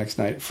comes back the next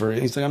night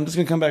he's like, I'm just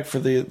gonna come back for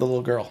the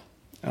little girl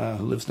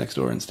who lives next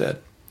door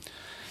instead.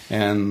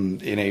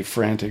 And in a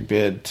frantic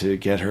bid to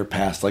get her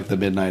past like the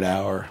midnight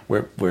hour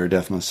where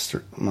death must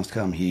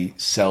come, he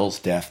sells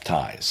death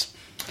ties.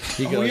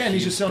 And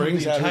he's just selling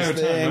the entire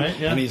time, right?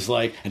 Yeah. And he's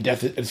like, and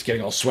Death is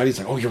getting all sweaty. He's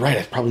like, oh, you're right,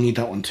 I probably need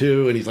that one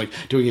too. And he's like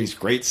doing his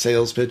great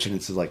sales pitch, and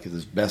it's like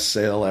his best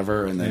sale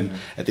ever. And then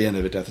at the end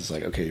of it, Death is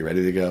like, okay, you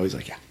ready to go? He's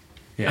like, yeah.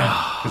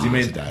 Yeah, because he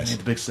made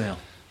the big sale.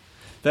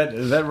 That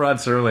Rod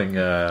Serling.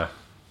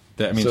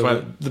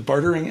 The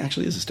bartering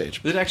actually is a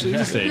stage. It actually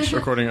is a stage,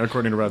 according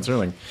to Rod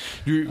Serling.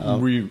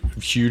 Were you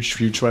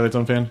huge Twilight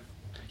Zone fan?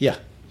 Yeah,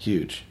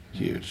 huge.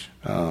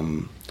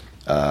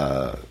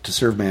 To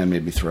Serve Man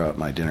made me throw out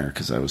my dinner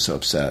because I was so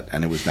upset,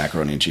 and it was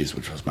macaroni and cheese,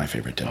 which was my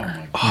favorite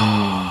dinner.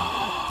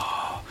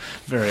 A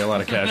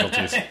lot of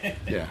casualties.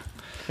 Yeah,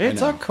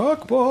 it's a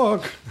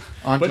cookbook.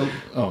 I was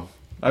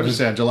going to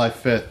say on July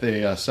 5th,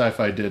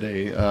 Sci-Fi did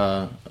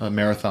a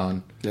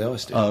marathon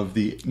of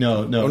the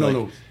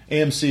no.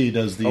 AMC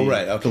does the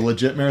the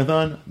legit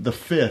marathon. The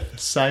 5th,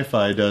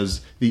 Sci-Fi does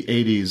the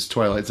 80s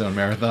Twilight Zone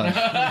marathon.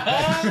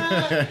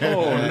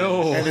 Oh,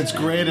 no. And it's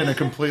great in a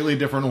completely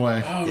different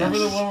way. Oh, remember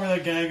the one where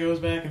that guy goes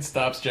back and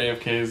stops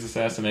JFK's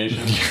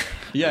assassination?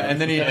 Yeah, and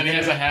then he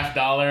has a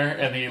 $50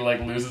 and he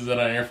like loses it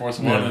on Air Force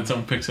One, and then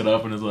someone picks it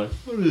up and is like,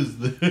 what is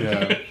this?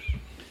 Yeah.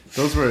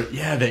 Those were the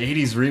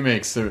 80s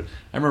remakes. I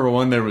remember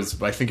one there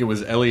was, I think it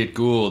was Elliot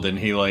Gould, and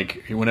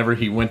whenever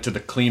he went to the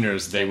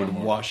cleaners, they would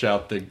wash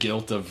out the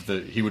guilt of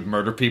he would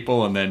murder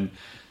people, and then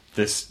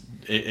this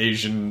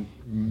Asian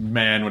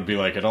man would be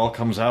like, it all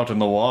comes out in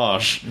the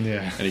wash.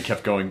 Yeah. And he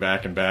kept going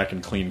back and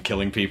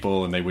killing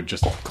people, and they would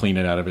just clean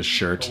it out of his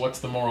shirt. Well, what's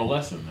the moral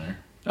lesson there?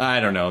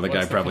 I don't know. The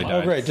guy probably died.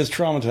 Oh, great. Just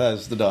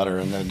traumatize the daughter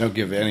and then don't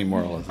give any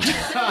moral lesson.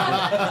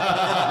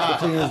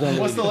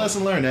 What's the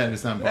lesson learned?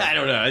 It's not important. I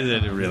don't know. It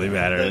didn't really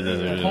matter.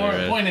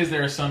 The point is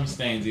there are some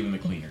stains even the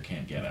cleaner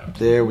can't get out.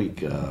 There we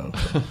go.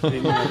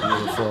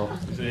 Beautiful.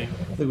 See? I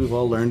think we've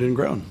all learned and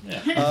grown.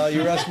 Yeah.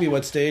 You were asking me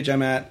what stage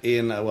I'm at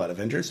in,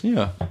 Avengers?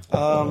 Yeah.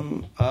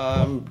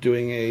 I'm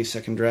doing a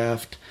second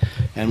draft,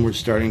 and we're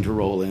starting to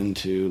roll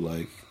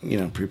into,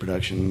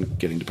 pre-production,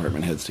 getting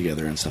department heads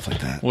together and stuff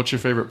like that. What's your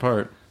favorite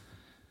part?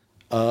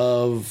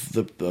 Of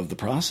the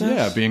process?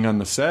 Yeah, being on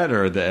the set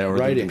or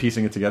writing.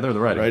 Piecing it together, or the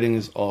writing. Writing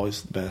is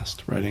always the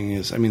best. Writing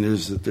is,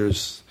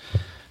 there's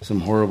some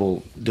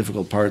horrible,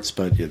 difficult parts,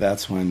 but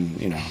that's when,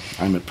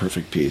 I'm at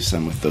perfect peace.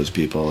 I'm with those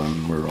people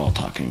and we're all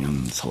talking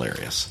and it's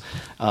hilarious.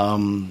 I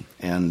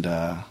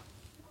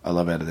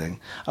love editing.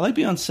 I like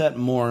being on set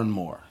more and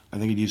more. I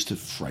think it used to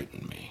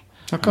frighten me.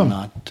 How come?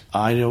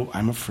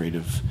 I'm afraid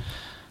of,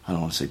 I don't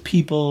want to say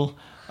people,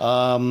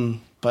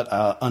 but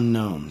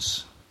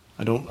unknowns.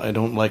 I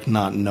don't like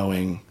not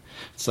knowing.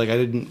 It's like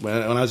when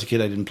I was a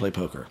kid, I didn't play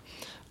poker.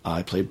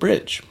 I played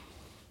bridge.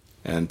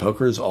 And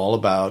poker is all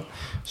about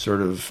sort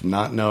of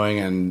not knowing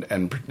and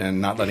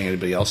not letting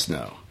anybody else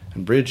know.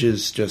 And bridge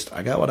is just,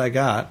 I got what I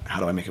got, how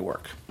do I make it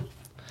work?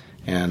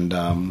 And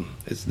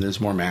there's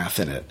more math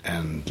in it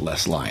and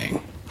less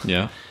lying.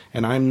 Yeah.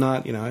 And I'm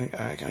not,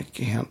 I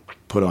can't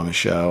put on a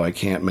show. I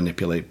can't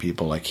manipulate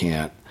people. I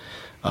can't.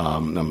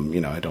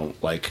 I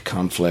don't like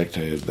conflict.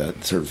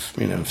 That sort of,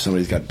 if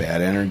somebody's got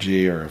bad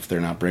energy or if they're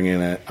not bringing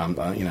it, I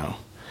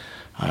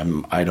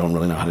don't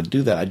really know how to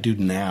do that. I do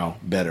now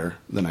better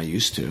than I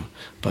used to,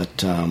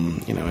 but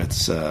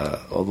it's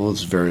all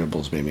those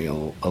variables made me a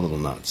little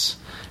nuts.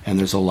 And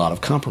there's a lot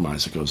of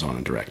compromise that goes on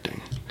in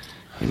directing.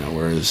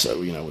 Whereas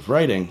with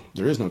writing,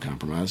 there is no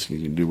compromise. You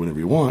can do whatever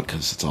you want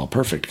because it's all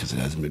perfect because it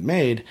hasn't been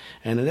made.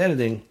 And in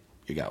editing,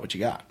 you got what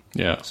you got.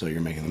 Yeah. So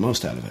you're making the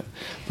most out of it.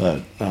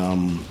 But,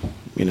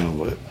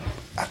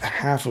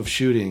 half of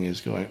shooting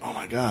is going, oh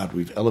my God,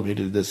 we've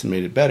elevated this and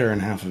made it better.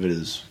 And half of it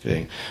is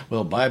saying,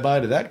 well, bye-bye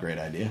to that great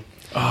idea.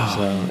 Oh.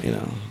 So,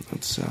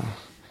 it's,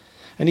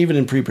 and even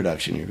in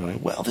pre-production, you're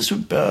going, well, this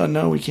would,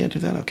 no, we can't do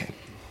that. Okay.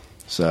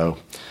 So,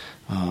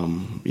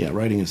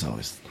 writing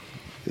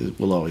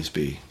will always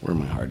be where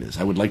my heart is.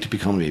 I would like to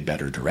become a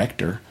better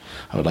director.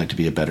 I would like to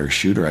be a better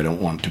shooter. I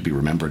don't want to be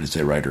remembered as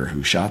a writer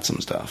who shot some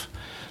stuff.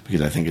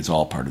 Because I think it's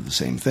all part of the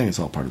same thing. It's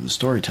all part of the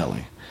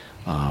storytelling.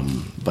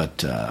 But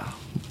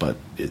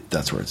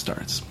that's where it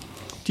starts.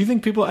 Do you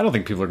think people... I don't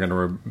think people are going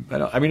to...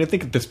 I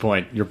think at this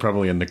point, you're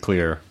probably in the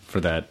clear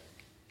for that.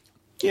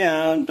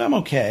 Yeah, I'm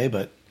okay,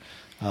 but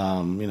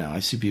I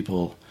see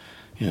people,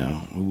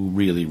 who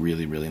really,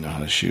 really, really know how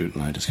to shoot,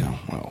 and I just go,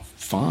 well,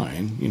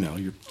 fine,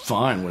 you're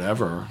fine,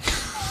 whatever.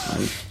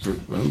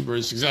 I'm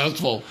very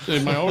successful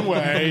in my own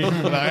way,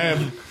 and I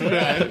haven't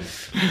read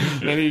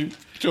many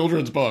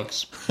children's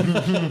books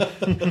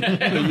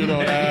that you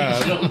don't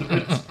have.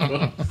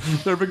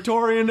 They're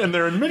Victorian, and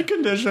they're in mint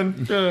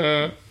condition.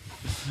 And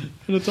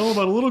it's all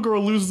about a little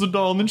girl loses a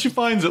doll, and then she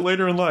finds it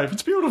later in life.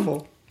 It's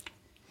beautiful.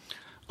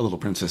 A Little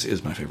Princess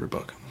is my favorite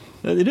book.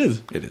 It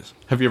is. It is.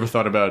 Have you ever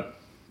thought about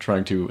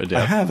trying to adapt?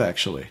 I have,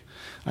 actually.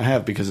 I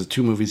have, because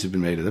 2 movies have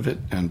been made of it,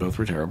 and both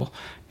were terrible,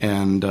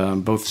 and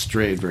both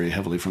strayed very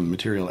heavily from the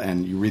material.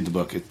 And you read the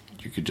book,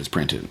 you could just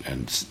print it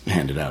and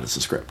hand it out as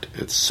a script.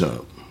 It's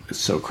so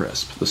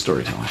crisp, the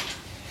storytelling.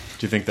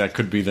 Do you think that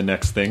could be the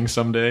next thing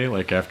someday?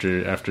 Like after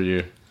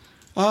you?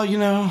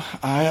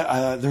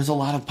 There's a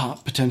lot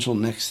of potential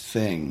next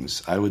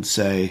things. I would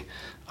say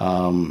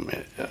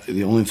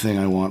the only thing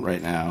I want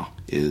right now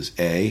is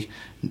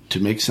to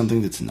make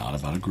something that's not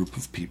about a group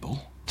of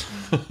people.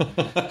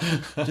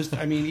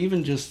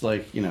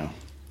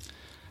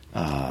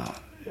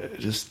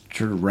 Just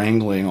sort of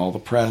wrangling all the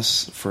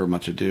press for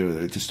Much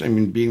Ado.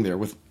 Being there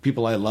with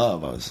people I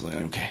love, I was like,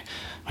 okay,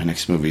 my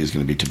next movie is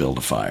going to be To Build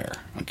a Fire.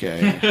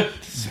 Okay,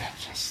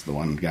 just the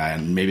one guy,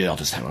 and maybe I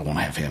won't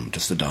have him,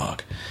 just the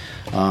dog.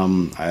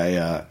 And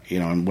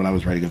when I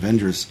was writing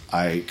Avengers,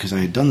 because I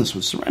had done this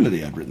with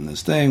Serenity, I'd written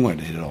this thing where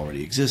it had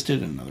already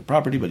existed in another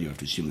property, but you have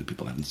to assume that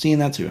people haven't seen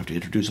that, so you have to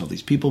introduce all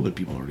these people, but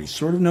people already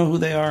sort of know who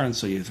they are, and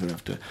so you sort of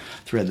have to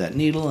thread that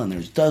needle, and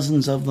there's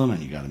dozens of them,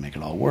 and you got to make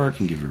it all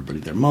work and give everybody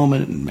their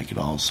moment and make it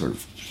all sort of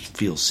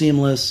feel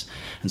seamless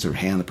and sort of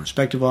hand the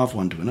perspective off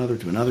one to another,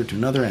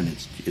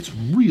 and it's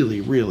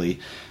really, really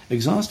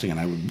exhausting. And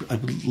I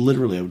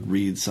would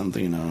read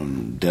something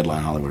on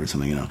Deadline Hollywood or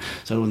something,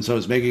 So when I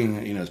was making,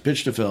 it's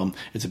pitched a film,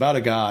 it's about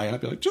a guy, and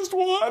I'd be like, just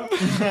one.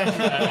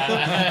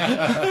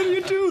 How do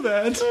you do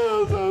that?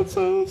 Oh, that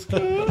sounds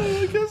good.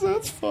 I guess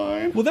that's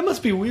fine. Well, that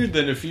must be weird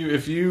then if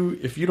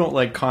you don't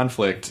like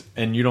conflict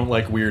and you don't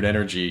like weird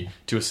energy,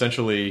 to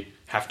essentially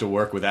have to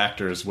work with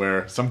actors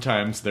where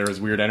sometimes there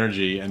is weird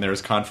energy and there is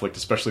conflict,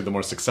 especially the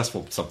more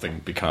successful something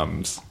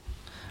becomes.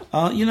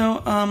 You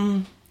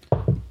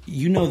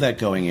know that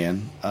going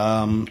in.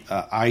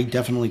 I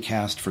definitely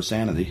cast for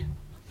sanity.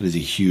 It is a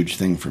huge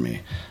thing for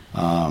me.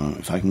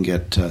 If I can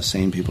get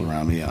sane people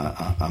around me,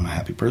 I'm a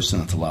happy person.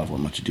 That's a lot of what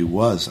Much Ado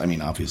was.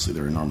 Obviously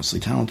they're enormously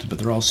talented, but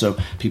they're also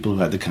people who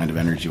had the kind of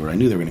energy where I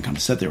knew they were going to come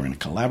to set, they were going to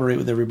collaborate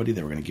with everybody,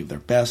 they were going to give their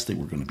best, they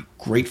were going to be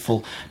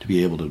grateful to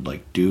be able to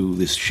do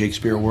this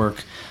Shakespeare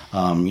work,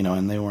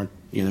 and they weren't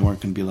going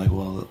to be like,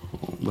 well,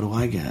 what do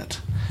I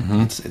get?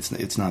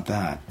 Mm-hmm. It's not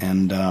that,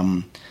 and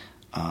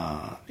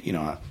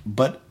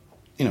but.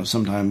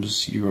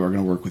 Sometimes you are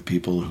going to work with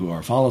people who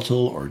are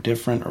volatile or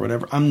different or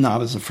whatever. I'm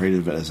not as afraid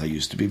of it as I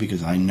used to be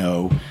because I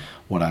know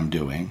what I'm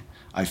doing.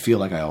 I feel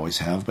like I always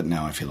have, but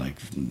now I feel like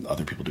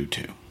other people do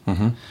too.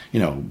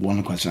 Mm-hmm.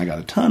 One question I got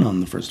a ton on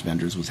the first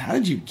Avengers was, how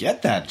did you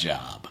get that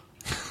job?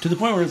 To the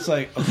point where it's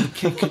like,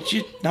 okay, could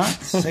you not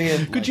say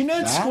it? Could you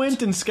not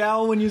squint and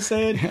scowl when you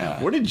say it?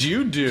 Yeah. What did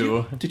you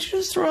do? Did you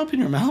just throw up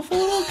in your mouth a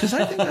little? Because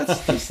I think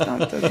that's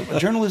not. A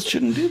journalist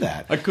shouldn't do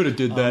that. I could have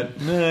did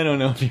that. No, I don't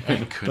know if you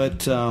could.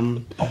 But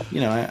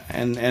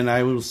and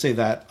I will say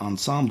that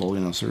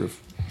ensemble, sort of,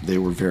 they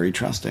were very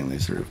trusting. They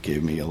sort of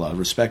gave me a lot of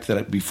respect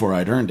before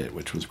I'd earned it,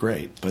 which was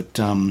great. But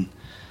now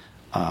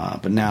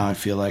I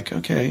feel like,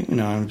 okay, I'm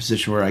in a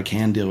position where I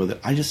can deal with it.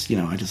 I just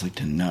like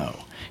to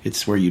know.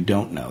 It's where you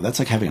don't know. That's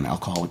like having an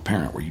alcoholic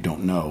parent where you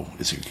don't know.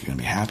 Is he going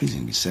to be happy? Is he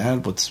going to be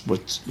sad?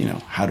 What's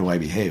how do I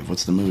behave?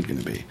 What's the mood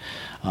going to be?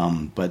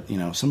 But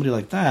somebody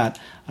like that,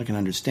 I can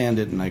understand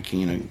it and I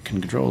can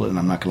control it, and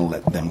I'm not going to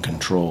let them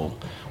control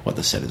what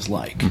the set is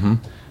like. Mm-hmm.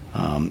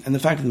 And the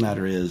fact of the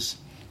matter is,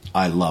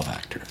 I love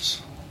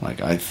actors.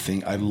 Like, I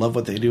think I love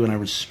what they do, and I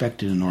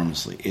respect it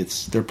enormously.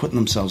 They're putting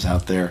themselves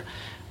out there.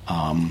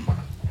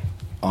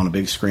 On a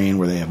big screen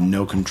where they have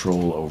no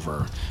control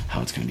over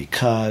how it's going to be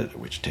cut,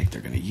 which take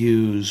they're going to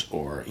use,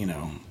 or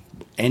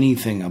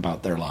anything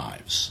about their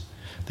lives.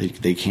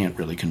 They can't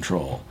really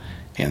control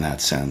in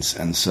that sense.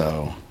 And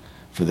so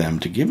for them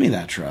to give me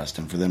that trust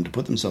and for them to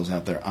put themselves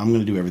out there, I'm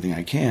going to do everything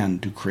I can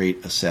to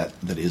create a set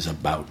that is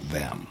about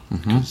them.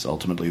 Because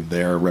ultimately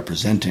they're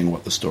representing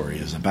what the story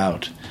is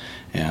about.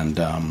 And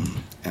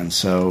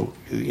so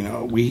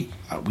we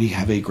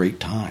have a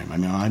great time.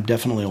 I'm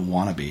definitely a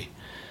wannabe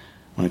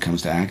when it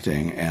comes to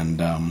acting, and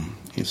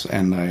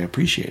I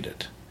appreciate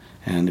it.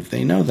 And if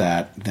they know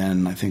that,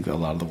 then I think that a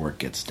lot of the work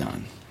gets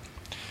done.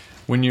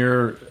 When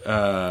you're,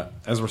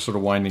 as we're sort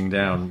of winding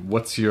down,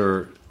 what's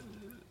your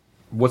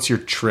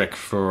trick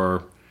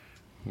for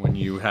when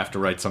you have to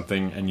write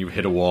something and you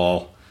hit a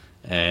wall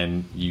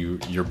and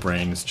your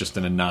brain is just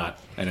in a knot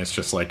and it's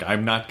just like,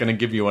 I'm not going to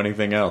give you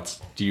anything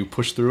else? Do you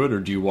push through it or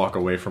do you walk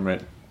away from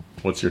it?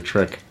 What's your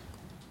trick?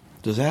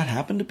 Does that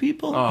happen to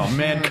people? Oh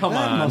man, come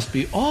on! That must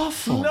be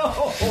awful.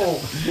 No.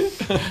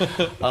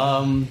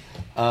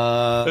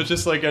 It's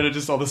just like all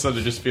of a sudden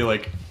I just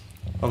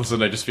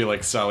feel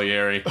like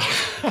Salieri.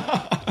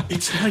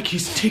 It's like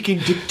he's taking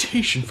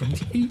dictation from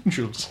the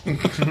angels.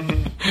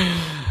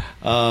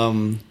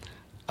 No,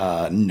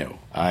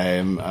 I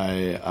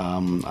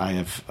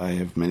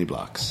have many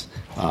blocks.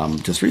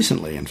 Just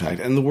recently, in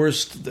fact, and the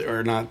worst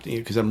are not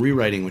because I'm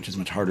rewriting, which is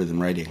much harder than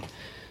writing,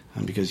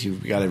 because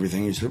you've got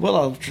everything. You say, well,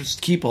 I'll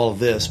just keep all of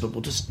this, but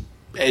we'll just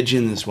edge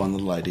in this one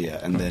little idea,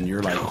 and then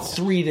you're like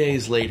 3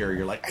 days later,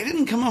 you're like, I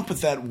didn't come up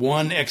with that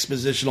one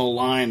expositional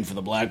line for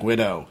the Black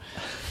Widow.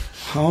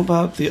 How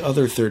about the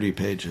other 30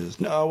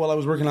 pages? No, well, I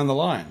was working on the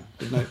line.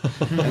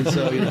 And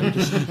so,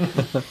 just,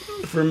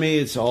 for me,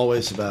 it's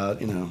always about,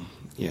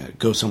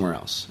 go somewhere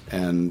else.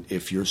 And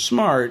if you're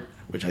smart,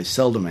 which I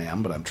seldom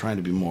am, but I'm trying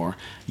to be more,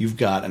 you've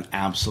got an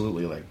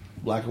absolutely,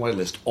 black and white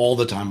list all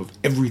the time of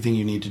everything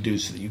you need to do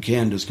so that you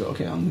can just go,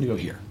 okay, I'm going to go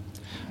here.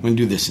 I'm going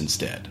to do this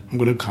instead. I'm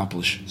going to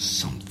accomplish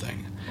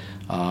something.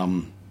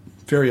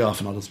 Very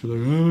often I'll just be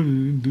like, oh, I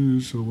didn't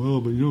do so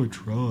well, but I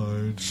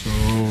tried,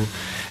 so...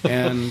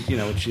 And,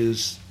 which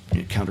is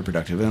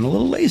counterproductive and a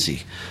little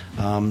lazy.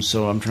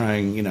 So I'm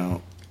trying,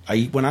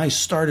 when I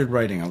started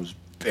writing, I was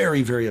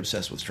very, very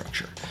obsessed with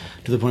structure,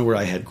 to the point where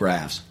I had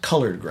graphs,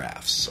 colored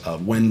graphs,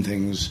 of when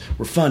things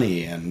were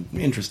funny and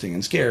interesting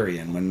and scary,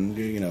 and when,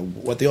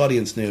 what the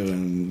audience knew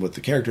and what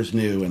the characters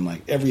knew,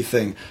 and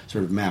everything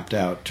sort of mapped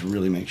out to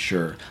really make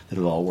sure that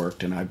it all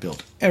worked. And I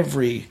built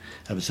every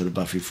episode of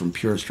Buffy from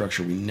pure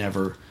structure. We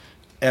never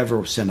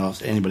ever send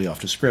anybody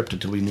off to script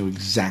until we knew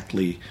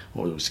exactly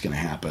what was going to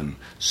happen,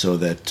 so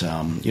that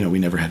we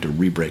never had to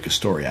re-break a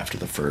story after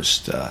the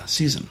first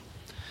season.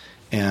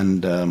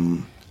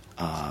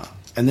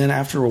 And then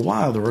after a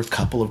while, there were a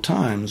couple of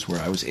times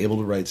where I was able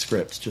to write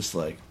scripts just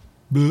sort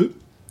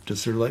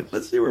of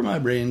let's see where my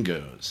brain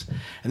goes.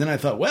 And then I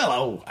thought,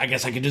 well, I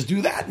guess I could just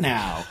do that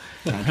now.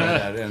 And I tried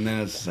that, and then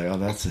it's like, oh,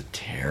 that's a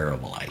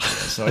terrible idea.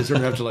 So I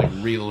sort of have to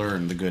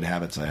relearn the good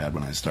habits I had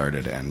when I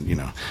started, and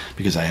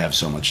because I have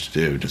so much to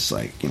do, just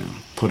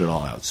put it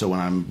all out. So when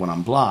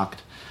I'm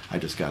blocked, I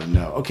just got to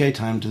know, okay,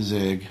 time to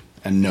zig,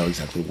 and know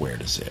exactly where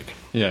to zig.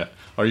 Yeah.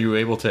 Are you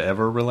able to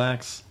ever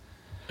relax,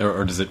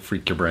 or does it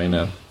freak your brain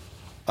out?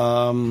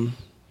 I'm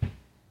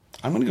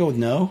going to go with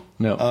no.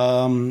 No.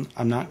 I'm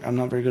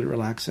not very good at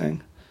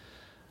relaxing.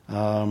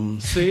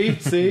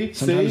 See.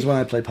 Sometimes when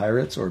I play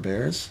pirates or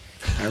bears,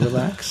 I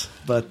relax.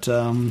 But do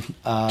you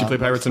play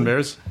pirates and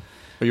bears?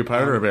 Are you a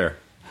pirate or a bear?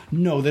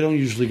 No, they don't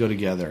usually go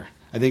together.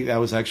 I think that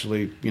was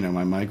actually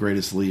my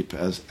greatest leap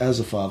as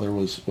a father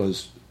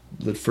was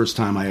the first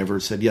time I ever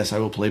said, yes, I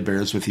will play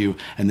bears with you,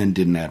 and then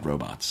didn't add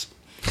robots.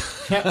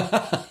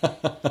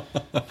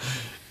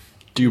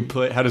 Do you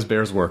play? How does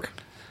bears work?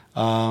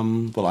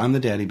 Well, I'm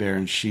the daddy bear,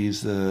 and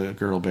she's the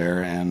girl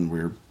bear, and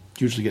we're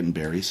usually getting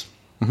berries.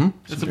 Mm-hmm.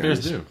 That's what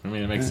bears do. I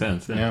mean, it makes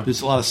sense. Yeah.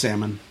 There's a lot of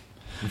salmon.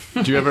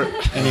 Do you ever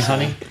any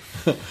honey?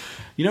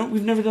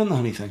 We've never done the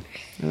honey thing.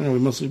 I don't know, we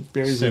mostly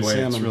berries and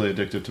salmon. It's really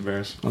addictive to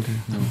bears. Okay.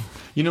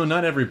 No.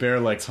 Not every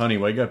bear likes honey.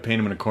 Why you got to paint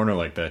him in a corner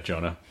like that,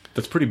 Jonah?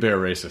 That's pretty bear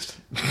racist.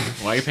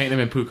 Why are you painting him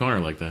in Pooh corner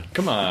like that?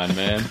 Come on,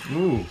 man.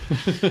 Ooh.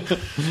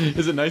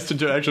 Is it nice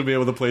to actually be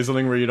able to play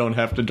something where you don't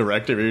have to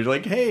direct it? Where you're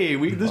like, hey,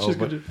 we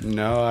both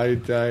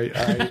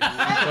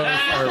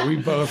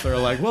are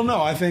like, well,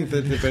 no, I think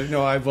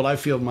that I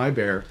feel my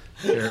bear's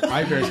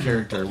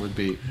character would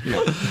be,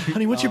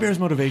 honey, what's your bear's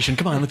motivation?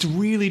 Come on, let's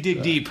really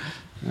dig deep.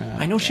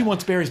 I know she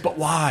wants berries, but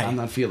why? I'm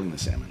not feeling the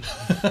salmon.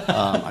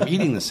 I'm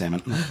eating the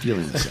salmon. I'm not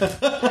feeling the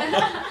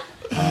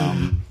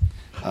salmon.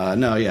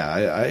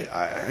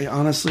 I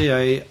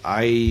honestly,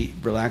 I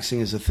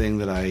relaxing is a thing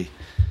that I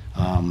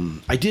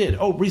did.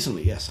 Oh,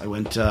 recently, yes, I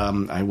went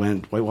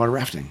whitewater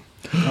rafting.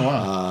 Oh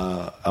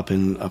wow! Up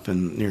in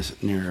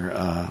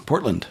near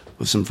Portland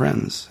with some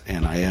friends,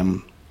 and I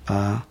am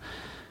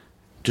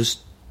just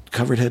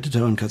covered head to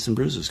toe in cuts and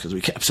bruises because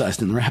we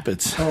capsized in the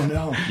rapids. Oh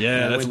no!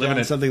 Yeah, that's living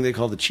it. Something they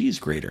call the cheese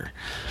grater.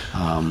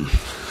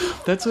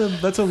 That's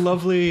a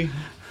lovely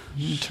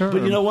term.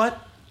 But you know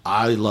what?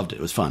 I loved it.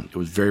 It was fun. It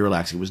was very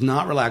relaxing. It was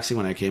not relaxing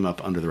when I came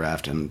up under the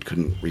raft and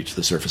couldn't reach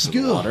the surface of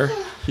the water.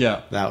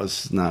 Yeah, that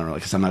was not really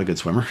because I'm not a good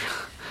swimmer.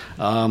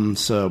 But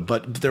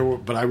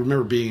I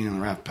remember being in the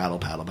raft, paddle,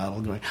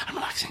 going, I'm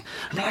relaxing.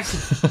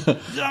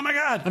 Oh my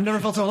god, I've never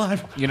felt so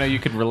alive. You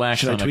could relax.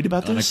 Should I tweet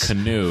about on this? A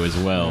canoe as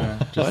well. Yeah.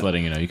 Just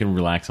letting you know, you can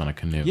relax on a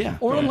canoe. Yeah,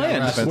 or on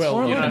land.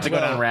 Well, you don't have to go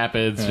down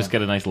rapids. Yeah. Just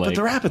get a nice lake. But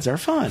the rapids are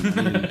fun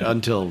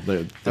until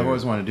they're I've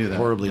always wanted to do that.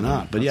 Horribly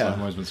not. But I've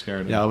always been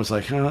scared. Yeah, I was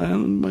like,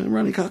 my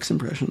Ronnie Cox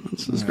impression.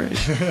 This is great.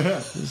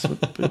 This is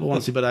what people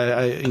want to see. But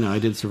I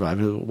did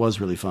survive. It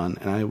was really fun,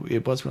 and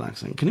it was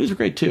relaxing. Canoes are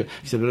great too.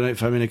 Except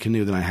if I'm in a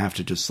canoe, then I have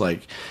to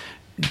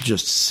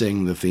just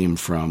sing the theme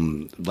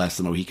from Last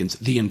of the Mohicans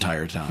the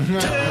entire time.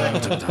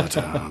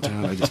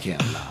 I just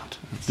can't not.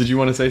 Did you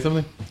want to say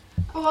something?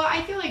 Well,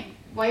 I feel like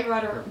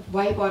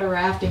whitewater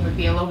rafting would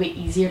be a little bit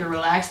easier to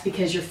relax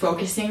because you're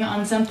focusing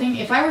on something.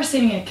 If I were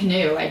sitting in a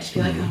canoe, I'd just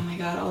be like, oh my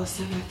god, all the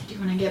stuff I have to do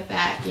when I get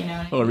back,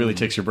 Well, it really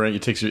takes your brain.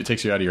 It takes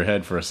you out of your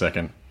head for a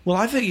second. Well,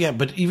 I think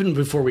but even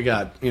before we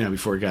got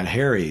before it got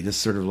hairy,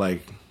 just sort of I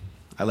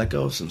let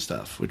go of some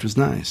stuff, which was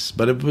nice.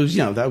 But it was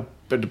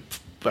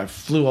I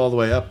flew all the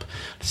way up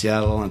to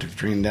Seattle and took the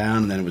train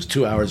down, and then it was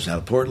 2 hours out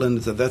of Portland.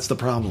 That's the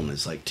problem.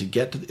 Is like to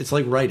get to, it's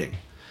like writing.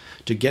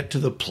 To get to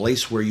the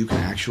place where you can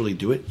actually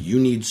do it, you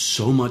need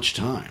so much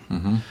time.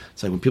 Mm-hmm.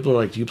 It's like when people are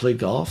like, "Do you play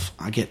golf?"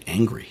 I get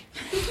angry.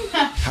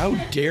 How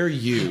dare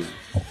you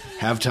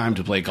have time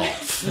to play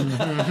golf? What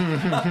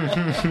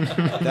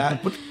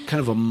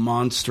kind of a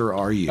monster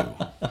are you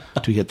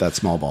to hit that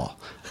small ball?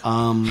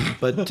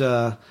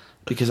 But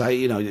because I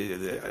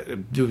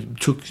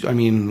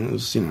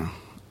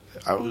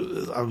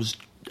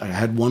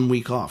had 1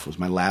 week off. It was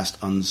my last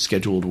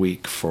unscheduled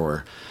week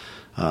for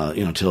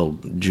till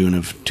June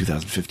of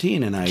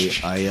 2015, and I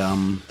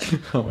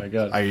oh my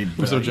god,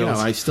 I'm so jealous.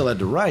 I still had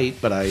to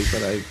write, but I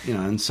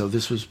and so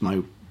this was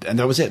and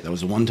that was it. That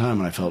was the one time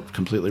when I felt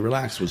completely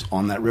relaxed, was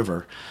on that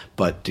river.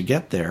 But to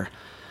get there,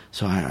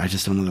 so I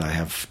just don't know that I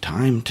have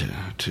time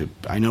to.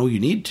 I know you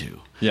need to.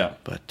 Yeah,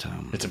 but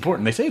it's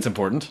important. They say it's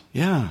important.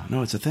 Yeah,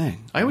 no, it's a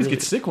thing. I always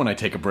get sick when I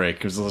take a break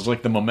because it's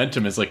like the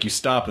momentum is like you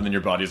stop and then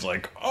your body's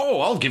like,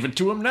 oh, I'll give it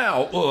to him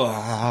now.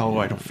 Oh,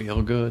 I don't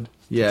feel good.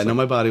 Yeah, no,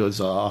 my body was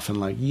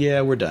often like,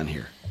 yeah, we're done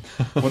here.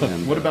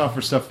 What about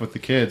for stuff with the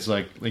kids?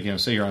 Like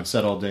say you're on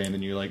set all day and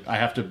then you're like, I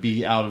have to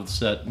be out of the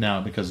set now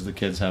because the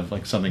kids have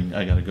like something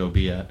I got to go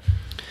be at.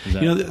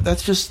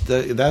 That's just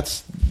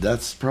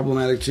that's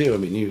problematic too. I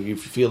mean, you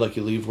feel like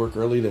you leave work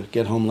early to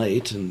get home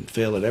late and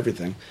fail at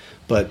everything.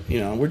 But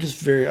I'm just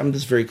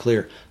very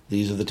clear.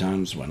 These are the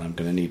times when I'm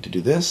going to need to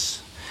do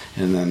this,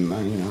 and then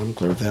I'm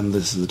clear with them.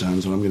 This is the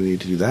times when I'm going to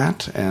need to do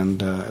that.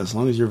 And as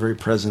long as you're very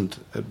present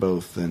at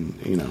both, then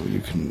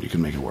you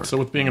can make it work. So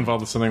with being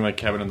involved with something like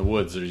Cabin in the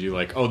Woods, are you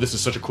like, oh, this is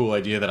such a cool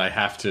idea that I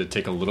have to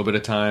take a little bit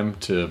of time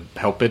to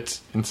help it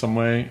in some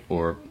way,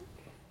 or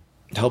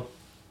help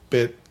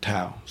it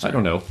how? I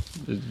don't know.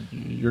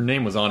 Your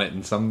name was on it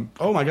in some.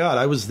 Oh my God,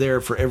 I was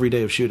there for every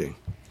day of shooting.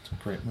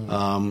 Great movie.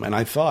 And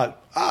I thought,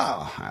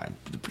 I'm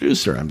the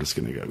producer. I'm just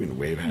going to go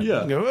wave at him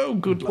and go, oh,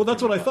 good luck. Well,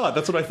 that's what I thought.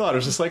 It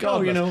was just like,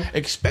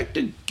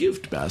 expected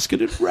gift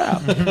basket at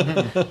wrap.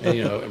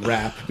 And,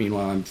 wrap,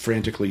 meanwhile, I'm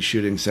frantically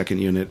shooting second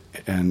unit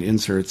and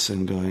inserts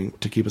and going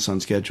to keep us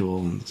on schedule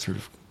and sort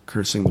of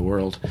cursing the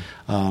world.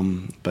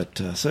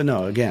 So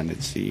no, again,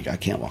 I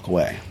can't walk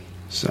away.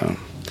 So...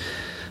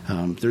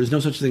 there's no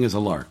such thing as a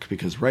lark,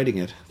 because writing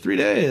it 3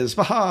 days,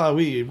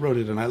 we wrote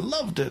it and I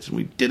loved it and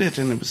we did it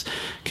and it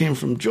came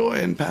from joy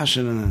and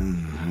passion,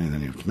 and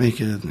then you have to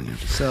make it and then you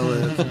have to sell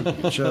it and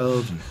get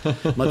showed, and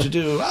much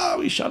ado,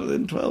 we shot it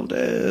in 12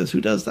 days, who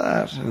does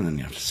that? And then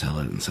you have to sell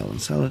it and sell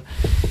it,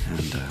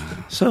 and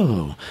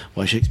so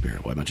why Shakespeare,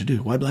 why much ado,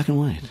 why black and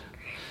white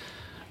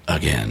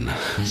again?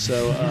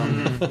 So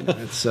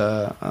it's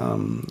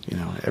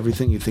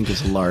everything you think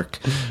is a lark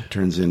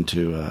turns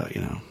into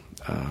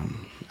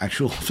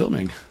actual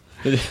filming.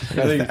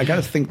 I got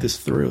to think this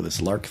through,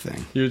 this lark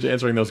thing. You're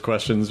answering those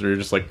questions, or you're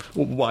just like,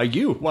 well, why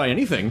you? Why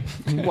anything?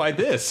 Why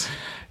this?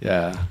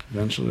 Yeah,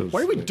 eventually.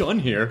 Why are we done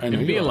here?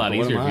 It'd be a lot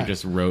easier if you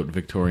just wrote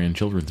Victorian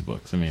children's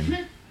books. I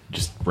mean,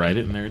 just write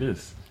it and there it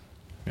is.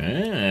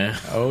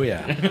 Oh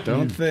yeah.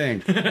 Don't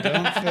think.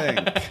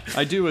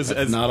 I do as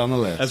not on the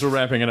list. As we're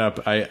wrapping it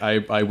up,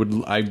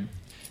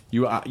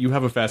 you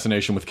have a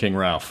fascination with King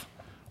Ralph.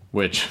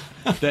 Which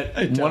that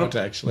I don't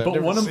actually.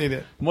 I've never seen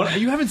it.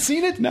 You haven't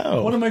seen it?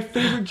 No. One of my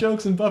favorite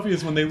jokes in Buffy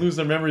is when they lose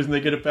their memories and they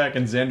get it back,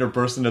 and Xander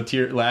bursts into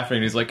tears laughing.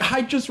 And he's like,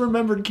 "I just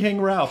remembered King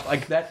Ralph."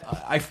 Like that,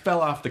 I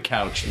fell off the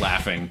couch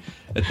laughing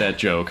at that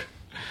joke.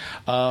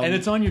 And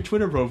it's on your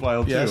Twitter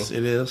profile too. Yes,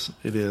 it is.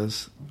 It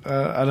is.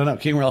 I don't know.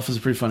 King Ralph is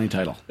a pretty funny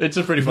title. It's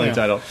a pretty funny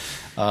title.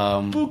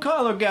 Blue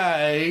collar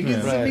guy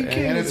gets to be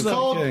king, and it's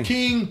called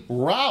King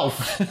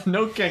Ralph.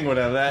 No king would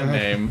have that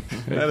name.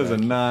 That is a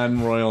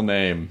non-royal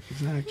name.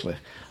 Exactly.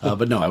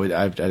 But no,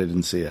 I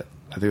didn't see it.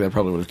 I think that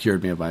probably would have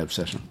cured me of my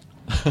obsession.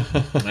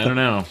 I don't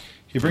know.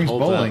 He brings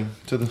bowling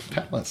to the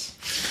palace.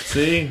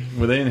 See,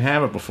 well, they didn't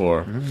have it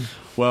before.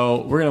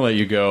 Well, we're gonna let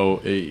you go.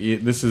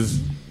 This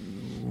is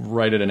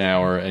right at an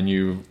hour, and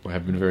you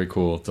have been very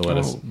cool to let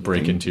us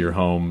break into your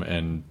home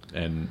and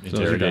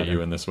interrogate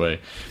you in this way.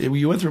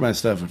 You went through my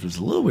stuff, which was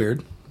a little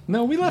weird.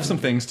 No, we left some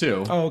things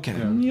too. Oh, okay.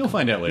 Yeah. You'll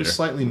find out later. Just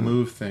slightly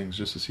move things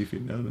just to see if you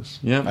notice.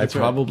 Yeah, I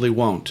probably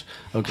won't.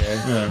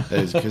 Okay,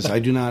 because I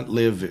do not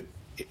live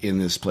in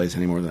this place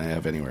any more than I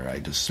have anywhere. I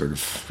just sort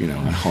of,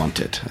 I haunt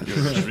it.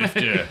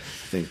 Yeah.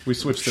 We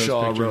switched those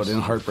Shaw Road in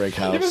Heartbreak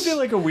House. You ever feel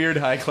like a weird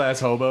high-class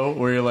hobo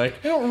where you're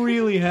like, I don't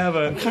really have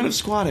a... I'm kind of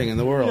squatting in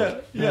the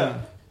world. Yeah,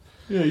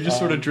 you just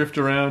sort of drift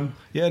around.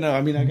 Yeah, no,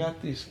 I mean, I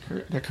got these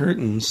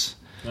curtains.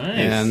 Nice.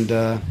 And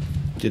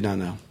did not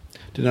know.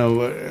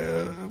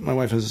 My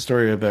wife has a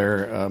story of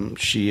her.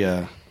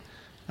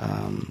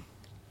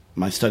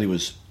 My study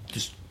was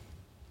just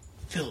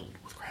filled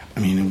with crap. I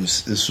mean,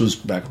 this was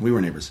back when we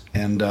were neighbors.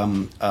 And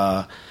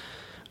I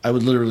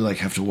would literally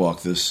have to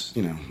walk this,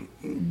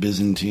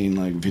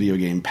 Byzantine video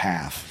game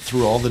path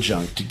through all the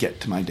junk to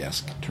get to my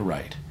desk to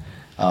write.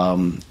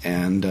 One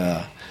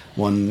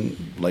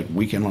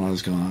weekend when I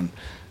was gone,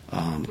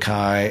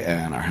 Kai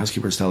and our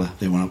housekeeper Stella,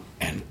 they went up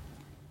and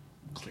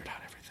cleared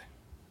out everything,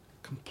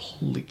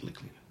 completely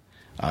cleaned it.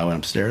 I went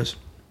upstairs,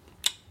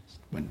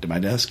 went to my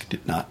desk,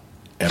 did not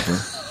ever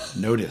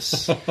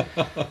notice.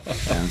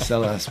 And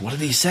Stella asked, what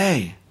did he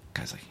say? The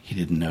guy's like, he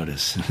didn't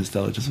notice. And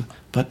Stella just,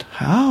 but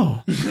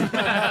how?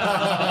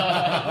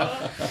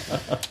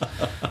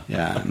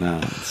 Yeah, no,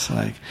 it's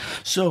like...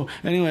 So,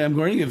 anyway, I'm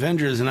going to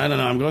Avengers, and I don't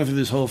know, I'm going through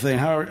this whole thing.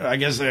 I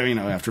guess,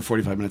 after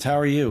 45 minutes, how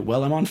are you?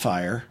 Well, I'm on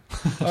fire.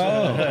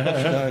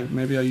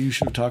 Maybe you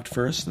should have talked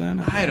first,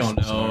 then? I don't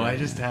know. Sorry. I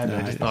just thought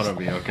it would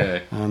be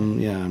okay. I don't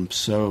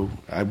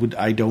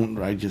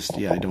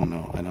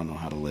know. I don't know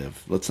how to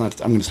live. I'm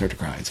going to start to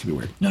cry. It's going to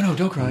be weird. No,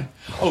 don't cry.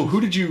 Oh,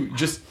 who did you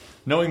just...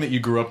 Knowing that you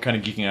grew up kind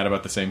of geeking out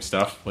about the same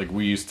stuff, like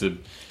we used to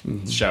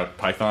shout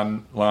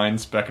Python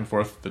lines back and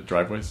forth the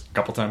driveways a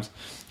couple times.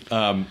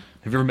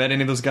 Have you ever met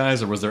any of those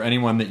guys, or was there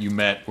anyone that you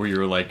met where you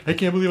were like, I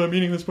can't believe I'm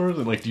meeting this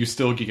person? Like, do you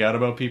still geek out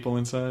about people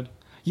inside?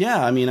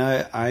 Yeah, I mean,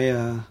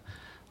 I'm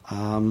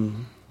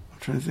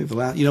trying to think the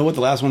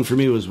last one for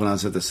me was when I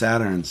was at the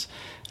Saturns,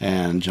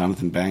 and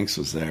Jonathan Banks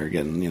was there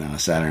getting, a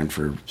Saturn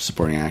for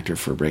supporting actor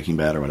for Breaking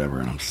Bad or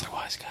whatever, and I'm just like,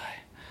 wise guy.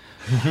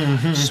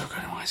 So good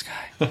and wise guy.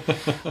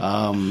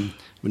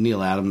 When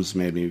Neil Adams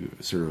made me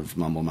sort of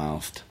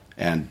mumble-mouthed,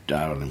 and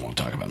I don't even want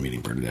to talk about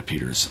meeting Bernadette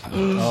Peters.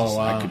 Wow.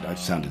 I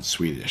sounded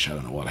Swedish. I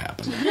don't know what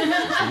happened.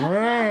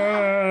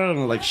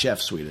 Like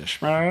chef Swedish.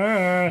 Could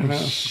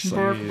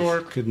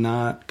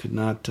not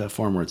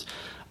form words.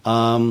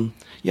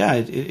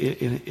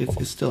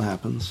 It still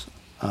happens.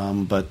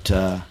 But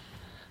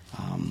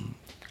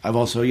I've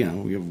also,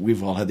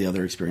 we've all had the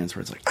other experience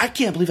where it's like, I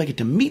can't believe I get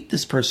to meet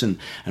this person,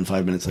 and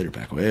 5 minutes later,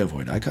 back away,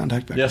 avoid eye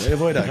contact, back away,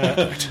 avoid eye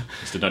contact.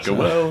 This did not go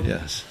well.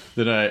 Yes.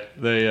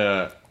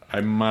 I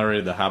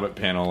moderated the Hobbit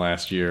panel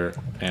last year,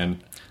 and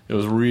it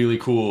was really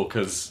cool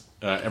because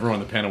everyone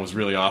on the panel was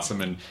really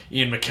awesome, and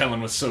Ian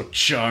McKellen was so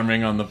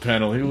charming on the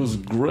panel. He was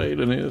great,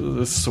 and he was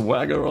a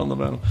swagger on the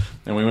panel.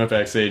 And we went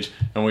backstage,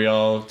 and we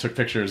all took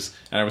pictures,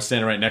 and I was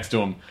standing right next to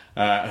him.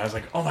 And I was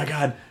like, oh my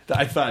God.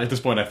 At this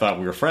point, I thought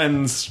we were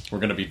friends. We're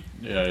going to be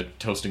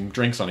toasting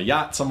drinks on a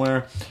yacht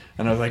somewhere.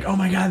 And I was like, oh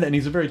my God. And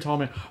he's a very tall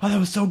man. Oh, that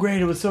was so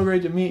great. It was so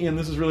great to meet you, and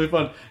this is really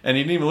fun. And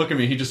he didn't even look at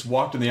me. He just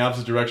walked in the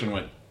opposite direction and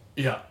went,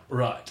 yeah,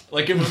 right.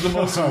 Like, it was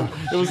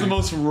the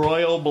most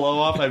royal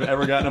blow-off I've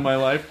ever gotten in my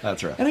life.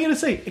 That's right. And I gotta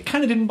say, it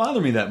kind of didn't bother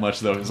me that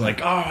much, though. It was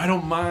like, oh, I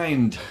don't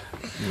mind.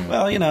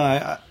 Well,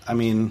 I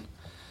mean,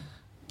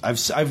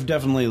 I've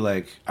definitely,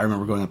 I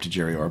remember going up to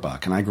Jerry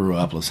Orbach, and I grew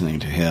up listening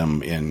to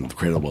him in The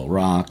Cradle Will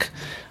Rock,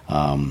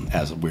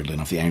 as, weirdly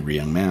enough, The Angry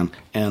Young Man.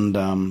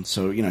 And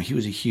so, he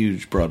was a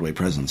huge Broadway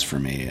presence for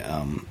me.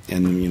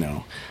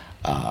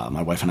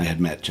 My wife and I had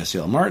met Jesse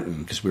L.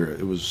 Martin because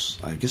it was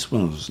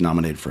when it was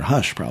nominated for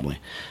Hush, probably,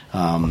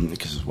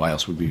 because why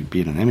else would we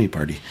be at an Emmy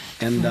party?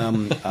 And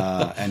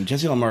and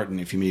Jesse L. Martin,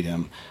 if you meet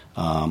him,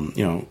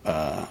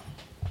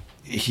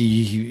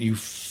 you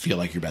feel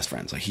like you're best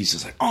friends. Like, he's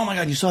just like, oh my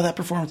God, you saw that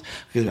performance?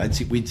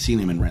 Because we'd seen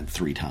him in Rent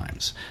 3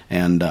 times,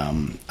 and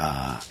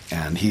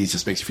he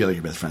just makes you feel like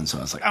you're best friends. So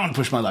I was like, I want to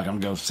push my luck.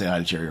 I'm gonna go say hi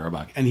to Jerry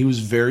Orbach, and he was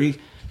very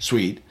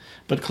sweet.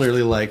 But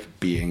clearly,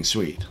 being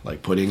sweet,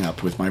 putting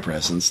up with my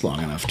presence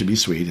long enough to be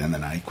sweet, and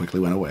then I quickly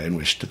went away and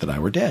wished that I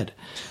were dead.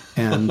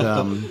 And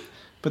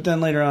but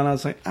then later on, I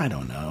was like, I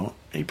don't know.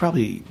 He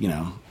probably,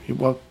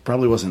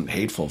 probably wasn't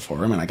hateful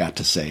for him, and I got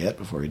to say it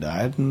before he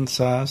died. And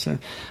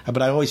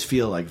but I always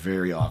feel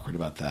very awkward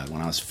about that.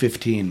 When I was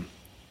 15,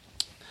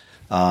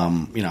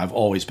 I've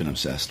always been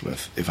obsessed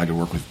with if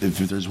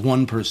there's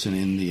one person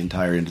in the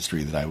entire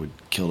industry that I would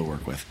kill to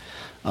work with,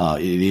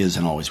 it is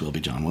and always will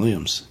be John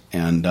Williams.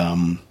 And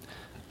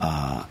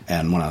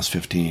when I was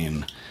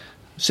 16,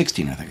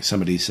 I think,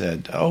 somebody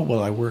said, oh,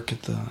 well, I work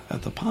at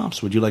the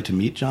Pops. Would you like to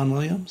meet John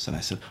Williams? And I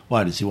said,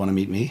 why, does he want to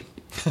meet me?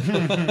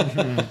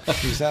 I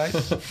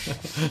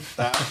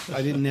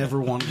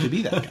never wanted to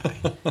be that guy.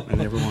 I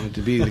never wanted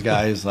to be the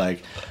guy who's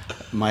like,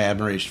 my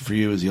admiration for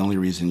you is the only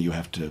reason you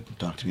have to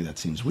talk to me. That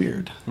seems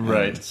weird.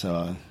 Right.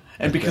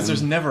 And because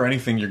there's never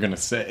anything you're going to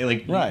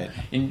say. Right.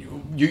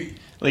 And you're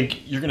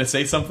going to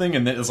say something,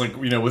 and then it's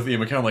with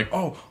Ian McKellen,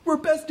 oh, we're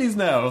besties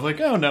now. I was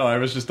like, oh, no, I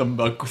was just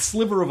a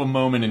sliver of a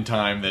moment in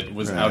time that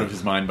was out of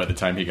his mind by the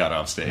time he got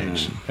off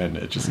stage. And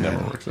it just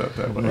never works out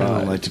that way. Well,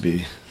 I like to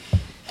be...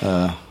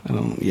 I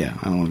don't want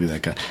to be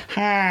that guy.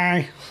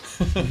 Hi.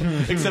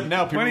 Except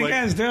now people what are you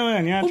guys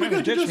doing? Yeah, trying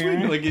to ditch me,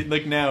 right?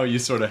 Like now you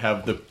sort of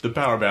have the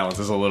power balance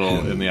is a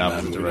little in the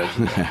opposite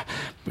direction. I'm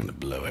going to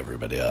blow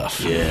everybody off.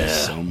 Yeah.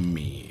 So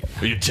mean.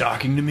 Are you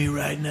talking to me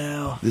right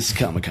now? This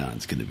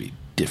Comic-Con's going to be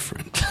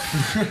different.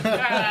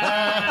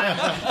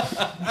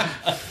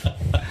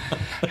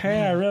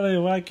 Hey, I really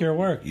like your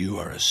work. You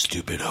are a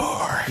stupid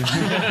whore.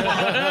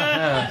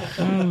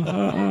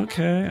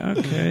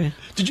 Okay.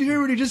 Did you hear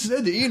what he just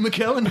said to Ian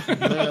McKellen?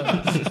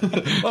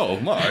 Oh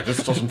my,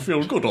 this doesn't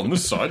feel good on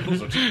this side,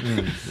 does it?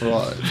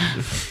 Right.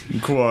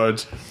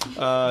 Quite.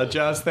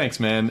 Jazz,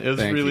 thanks, man. It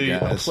was really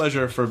a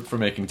pleasure for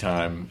making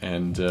time,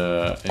 and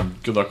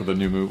good luck with the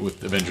new movie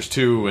with Avengers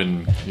 2,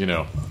 and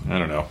I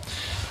don't know.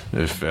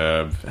 If,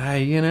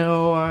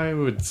 I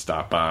would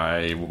stop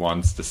by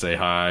once to say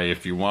hi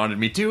if you wanted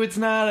me to. It's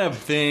not a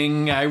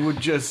thing. I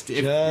would just... see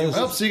you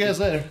guys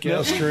later.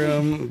 Guest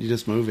room. You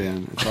just move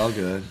in. It's all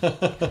good. It'll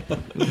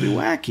be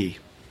wacky.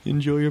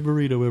 Enjoy your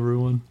burrito,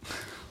 everyone.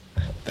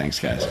 Thanks,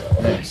 guys.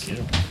 Thank you.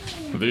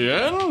 The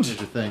end? Here's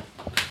your thing.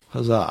 I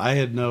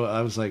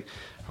was like,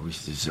 are we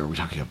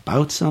talking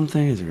about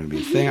something? Is there going to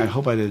be a thing? I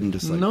hope I didn't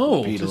just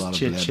repeat a lot of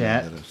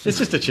chit-chat. It's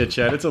just a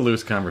chit-chat. It's a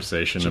loose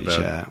conversation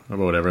about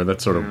whatever.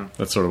 That's sort of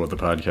what the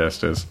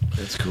podcast is.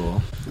 It's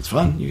cool. It's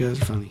fun. You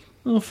guys are funny.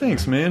 Oh,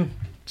 thanks, man.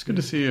 It's good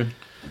to see you.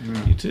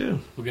 You too.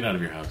 We'll get out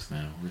of your house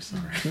now. We're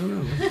sorry.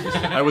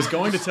 I was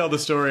going to tell the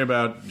story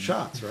about...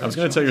 Shots, right? I was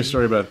going to tell you a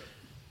story about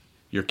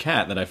your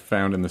cat that I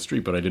found in the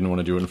street, but I didn't want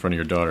to do it in front of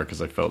your daughter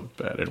because I felt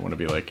bad. I didn't want to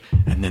be like,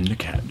 and then the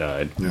cat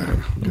died.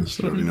 Yeah,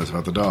 because nobody knows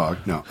about the dog.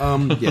 No.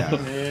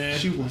 Yeah.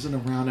 She wasn't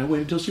around. I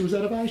waited until she was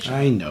out of eye shot.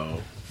 I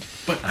know.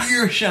 But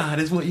ear shot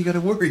is what you got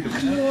to worry about.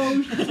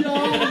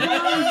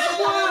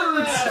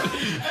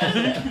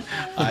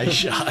 Eye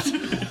shot.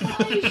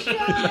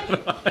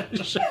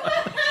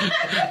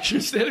 She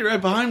was standing right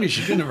behind me.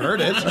 She couldn't have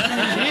heard it.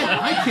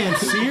 I can't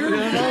see her.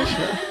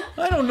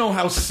 I don't know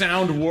how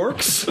sound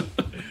works.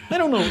 I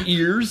don't know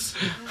ears.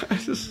 I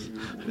just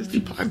do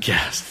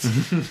podcasts.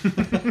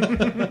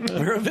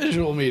 We're a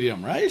visual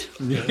medium, right?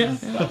 Yeah.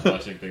 Stop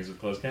watching things with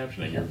closed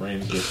captioning. Your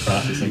brain's just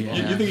processing.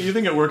 Yeah. You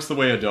think it works the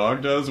way a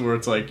dog does, where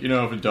it's like,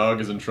 if a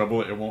dog is in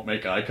trouble, it won't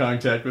make eye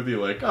contact with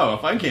you. Like,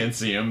 if I can't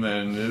see him,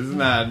 then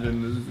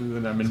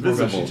then I'm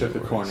invisible. She took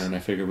the corner, and I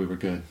figured we were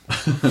good.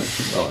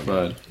 It's all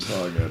good.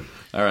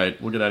 All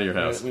right, we'll get out of your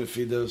house. I'm going to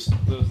feed those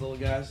little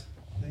guys.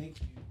 Thank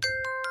you.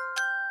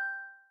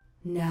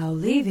 Now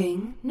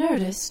leaving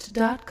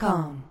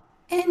Nerdist.com.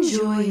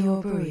 Enjoy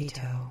your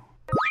burrito.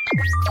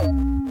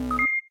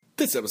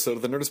 This episode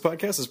of the Nerdist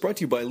Podcast is brought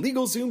to you by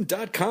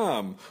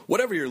LegalZoom.com.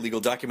 Whatever your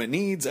legal document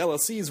needs,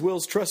 LLCs,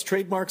 wills, trusts,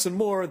 trademarks, and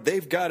more,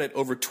 they've got it.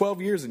 Over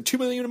 12 years and 2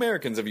 million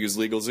Americans have used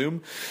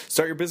LegalZoom.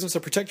 Start your business or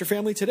protect your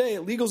family today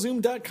at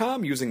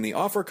LegalZoom.com using the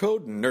offer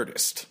code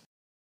NERDIST.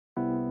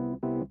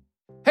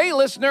 Hey,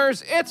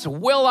 listeners, it's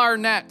Will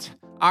Arnett.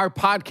 Our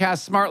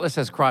podcast, Smartless,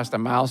 has crossed a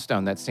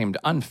milestone that seemed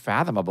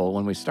unfathomable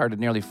when we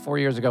started nearly 4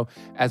 years ago,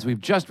 as we've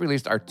just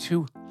released our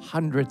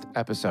 200th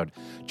episode.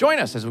 Join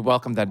us as we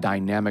welcome the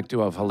dynamic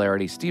duo of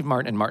hilarity, Steve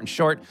Martin and Martin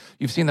Short.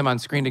 You've seen them on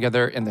screen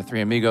together in The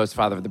Three Amigos,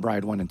 Father of the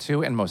Bride 1 and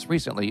 2, and most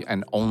recently,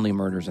 in Only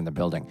Murders in the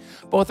Building.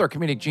 Both are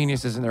comedic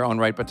geniuses in their own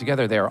right, but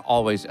together they are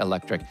always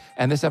electric,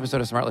 and this episode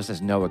of Smartless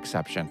is no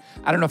exception.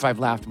 I don't know if I've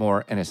laughed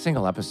more in a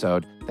single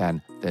episode than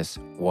this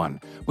one.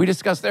 We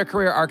discuss their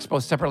career arcs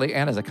both separately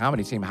and as a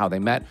comedy team, how they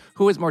met,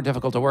 who is more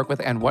difficult to work with,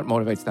 and what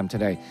motivates them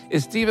today.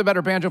 Is Steve a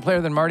better banjo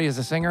player than Marty as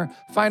a singer?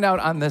 Find out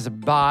on this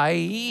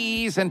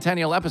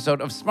bicentennial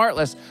episode of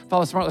Smartless.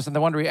 Follow Smartless in the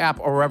Wondery app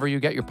or wherever you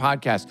get your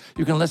podcasts.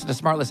 You can listen to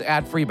Smartless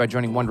ad-free by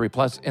joining Wondery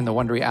Plus in the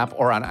Wondery app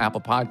or on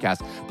Apple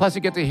Podcasts. Plus,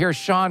 you get to hear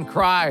Sean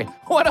cry.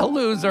 What a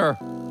loser.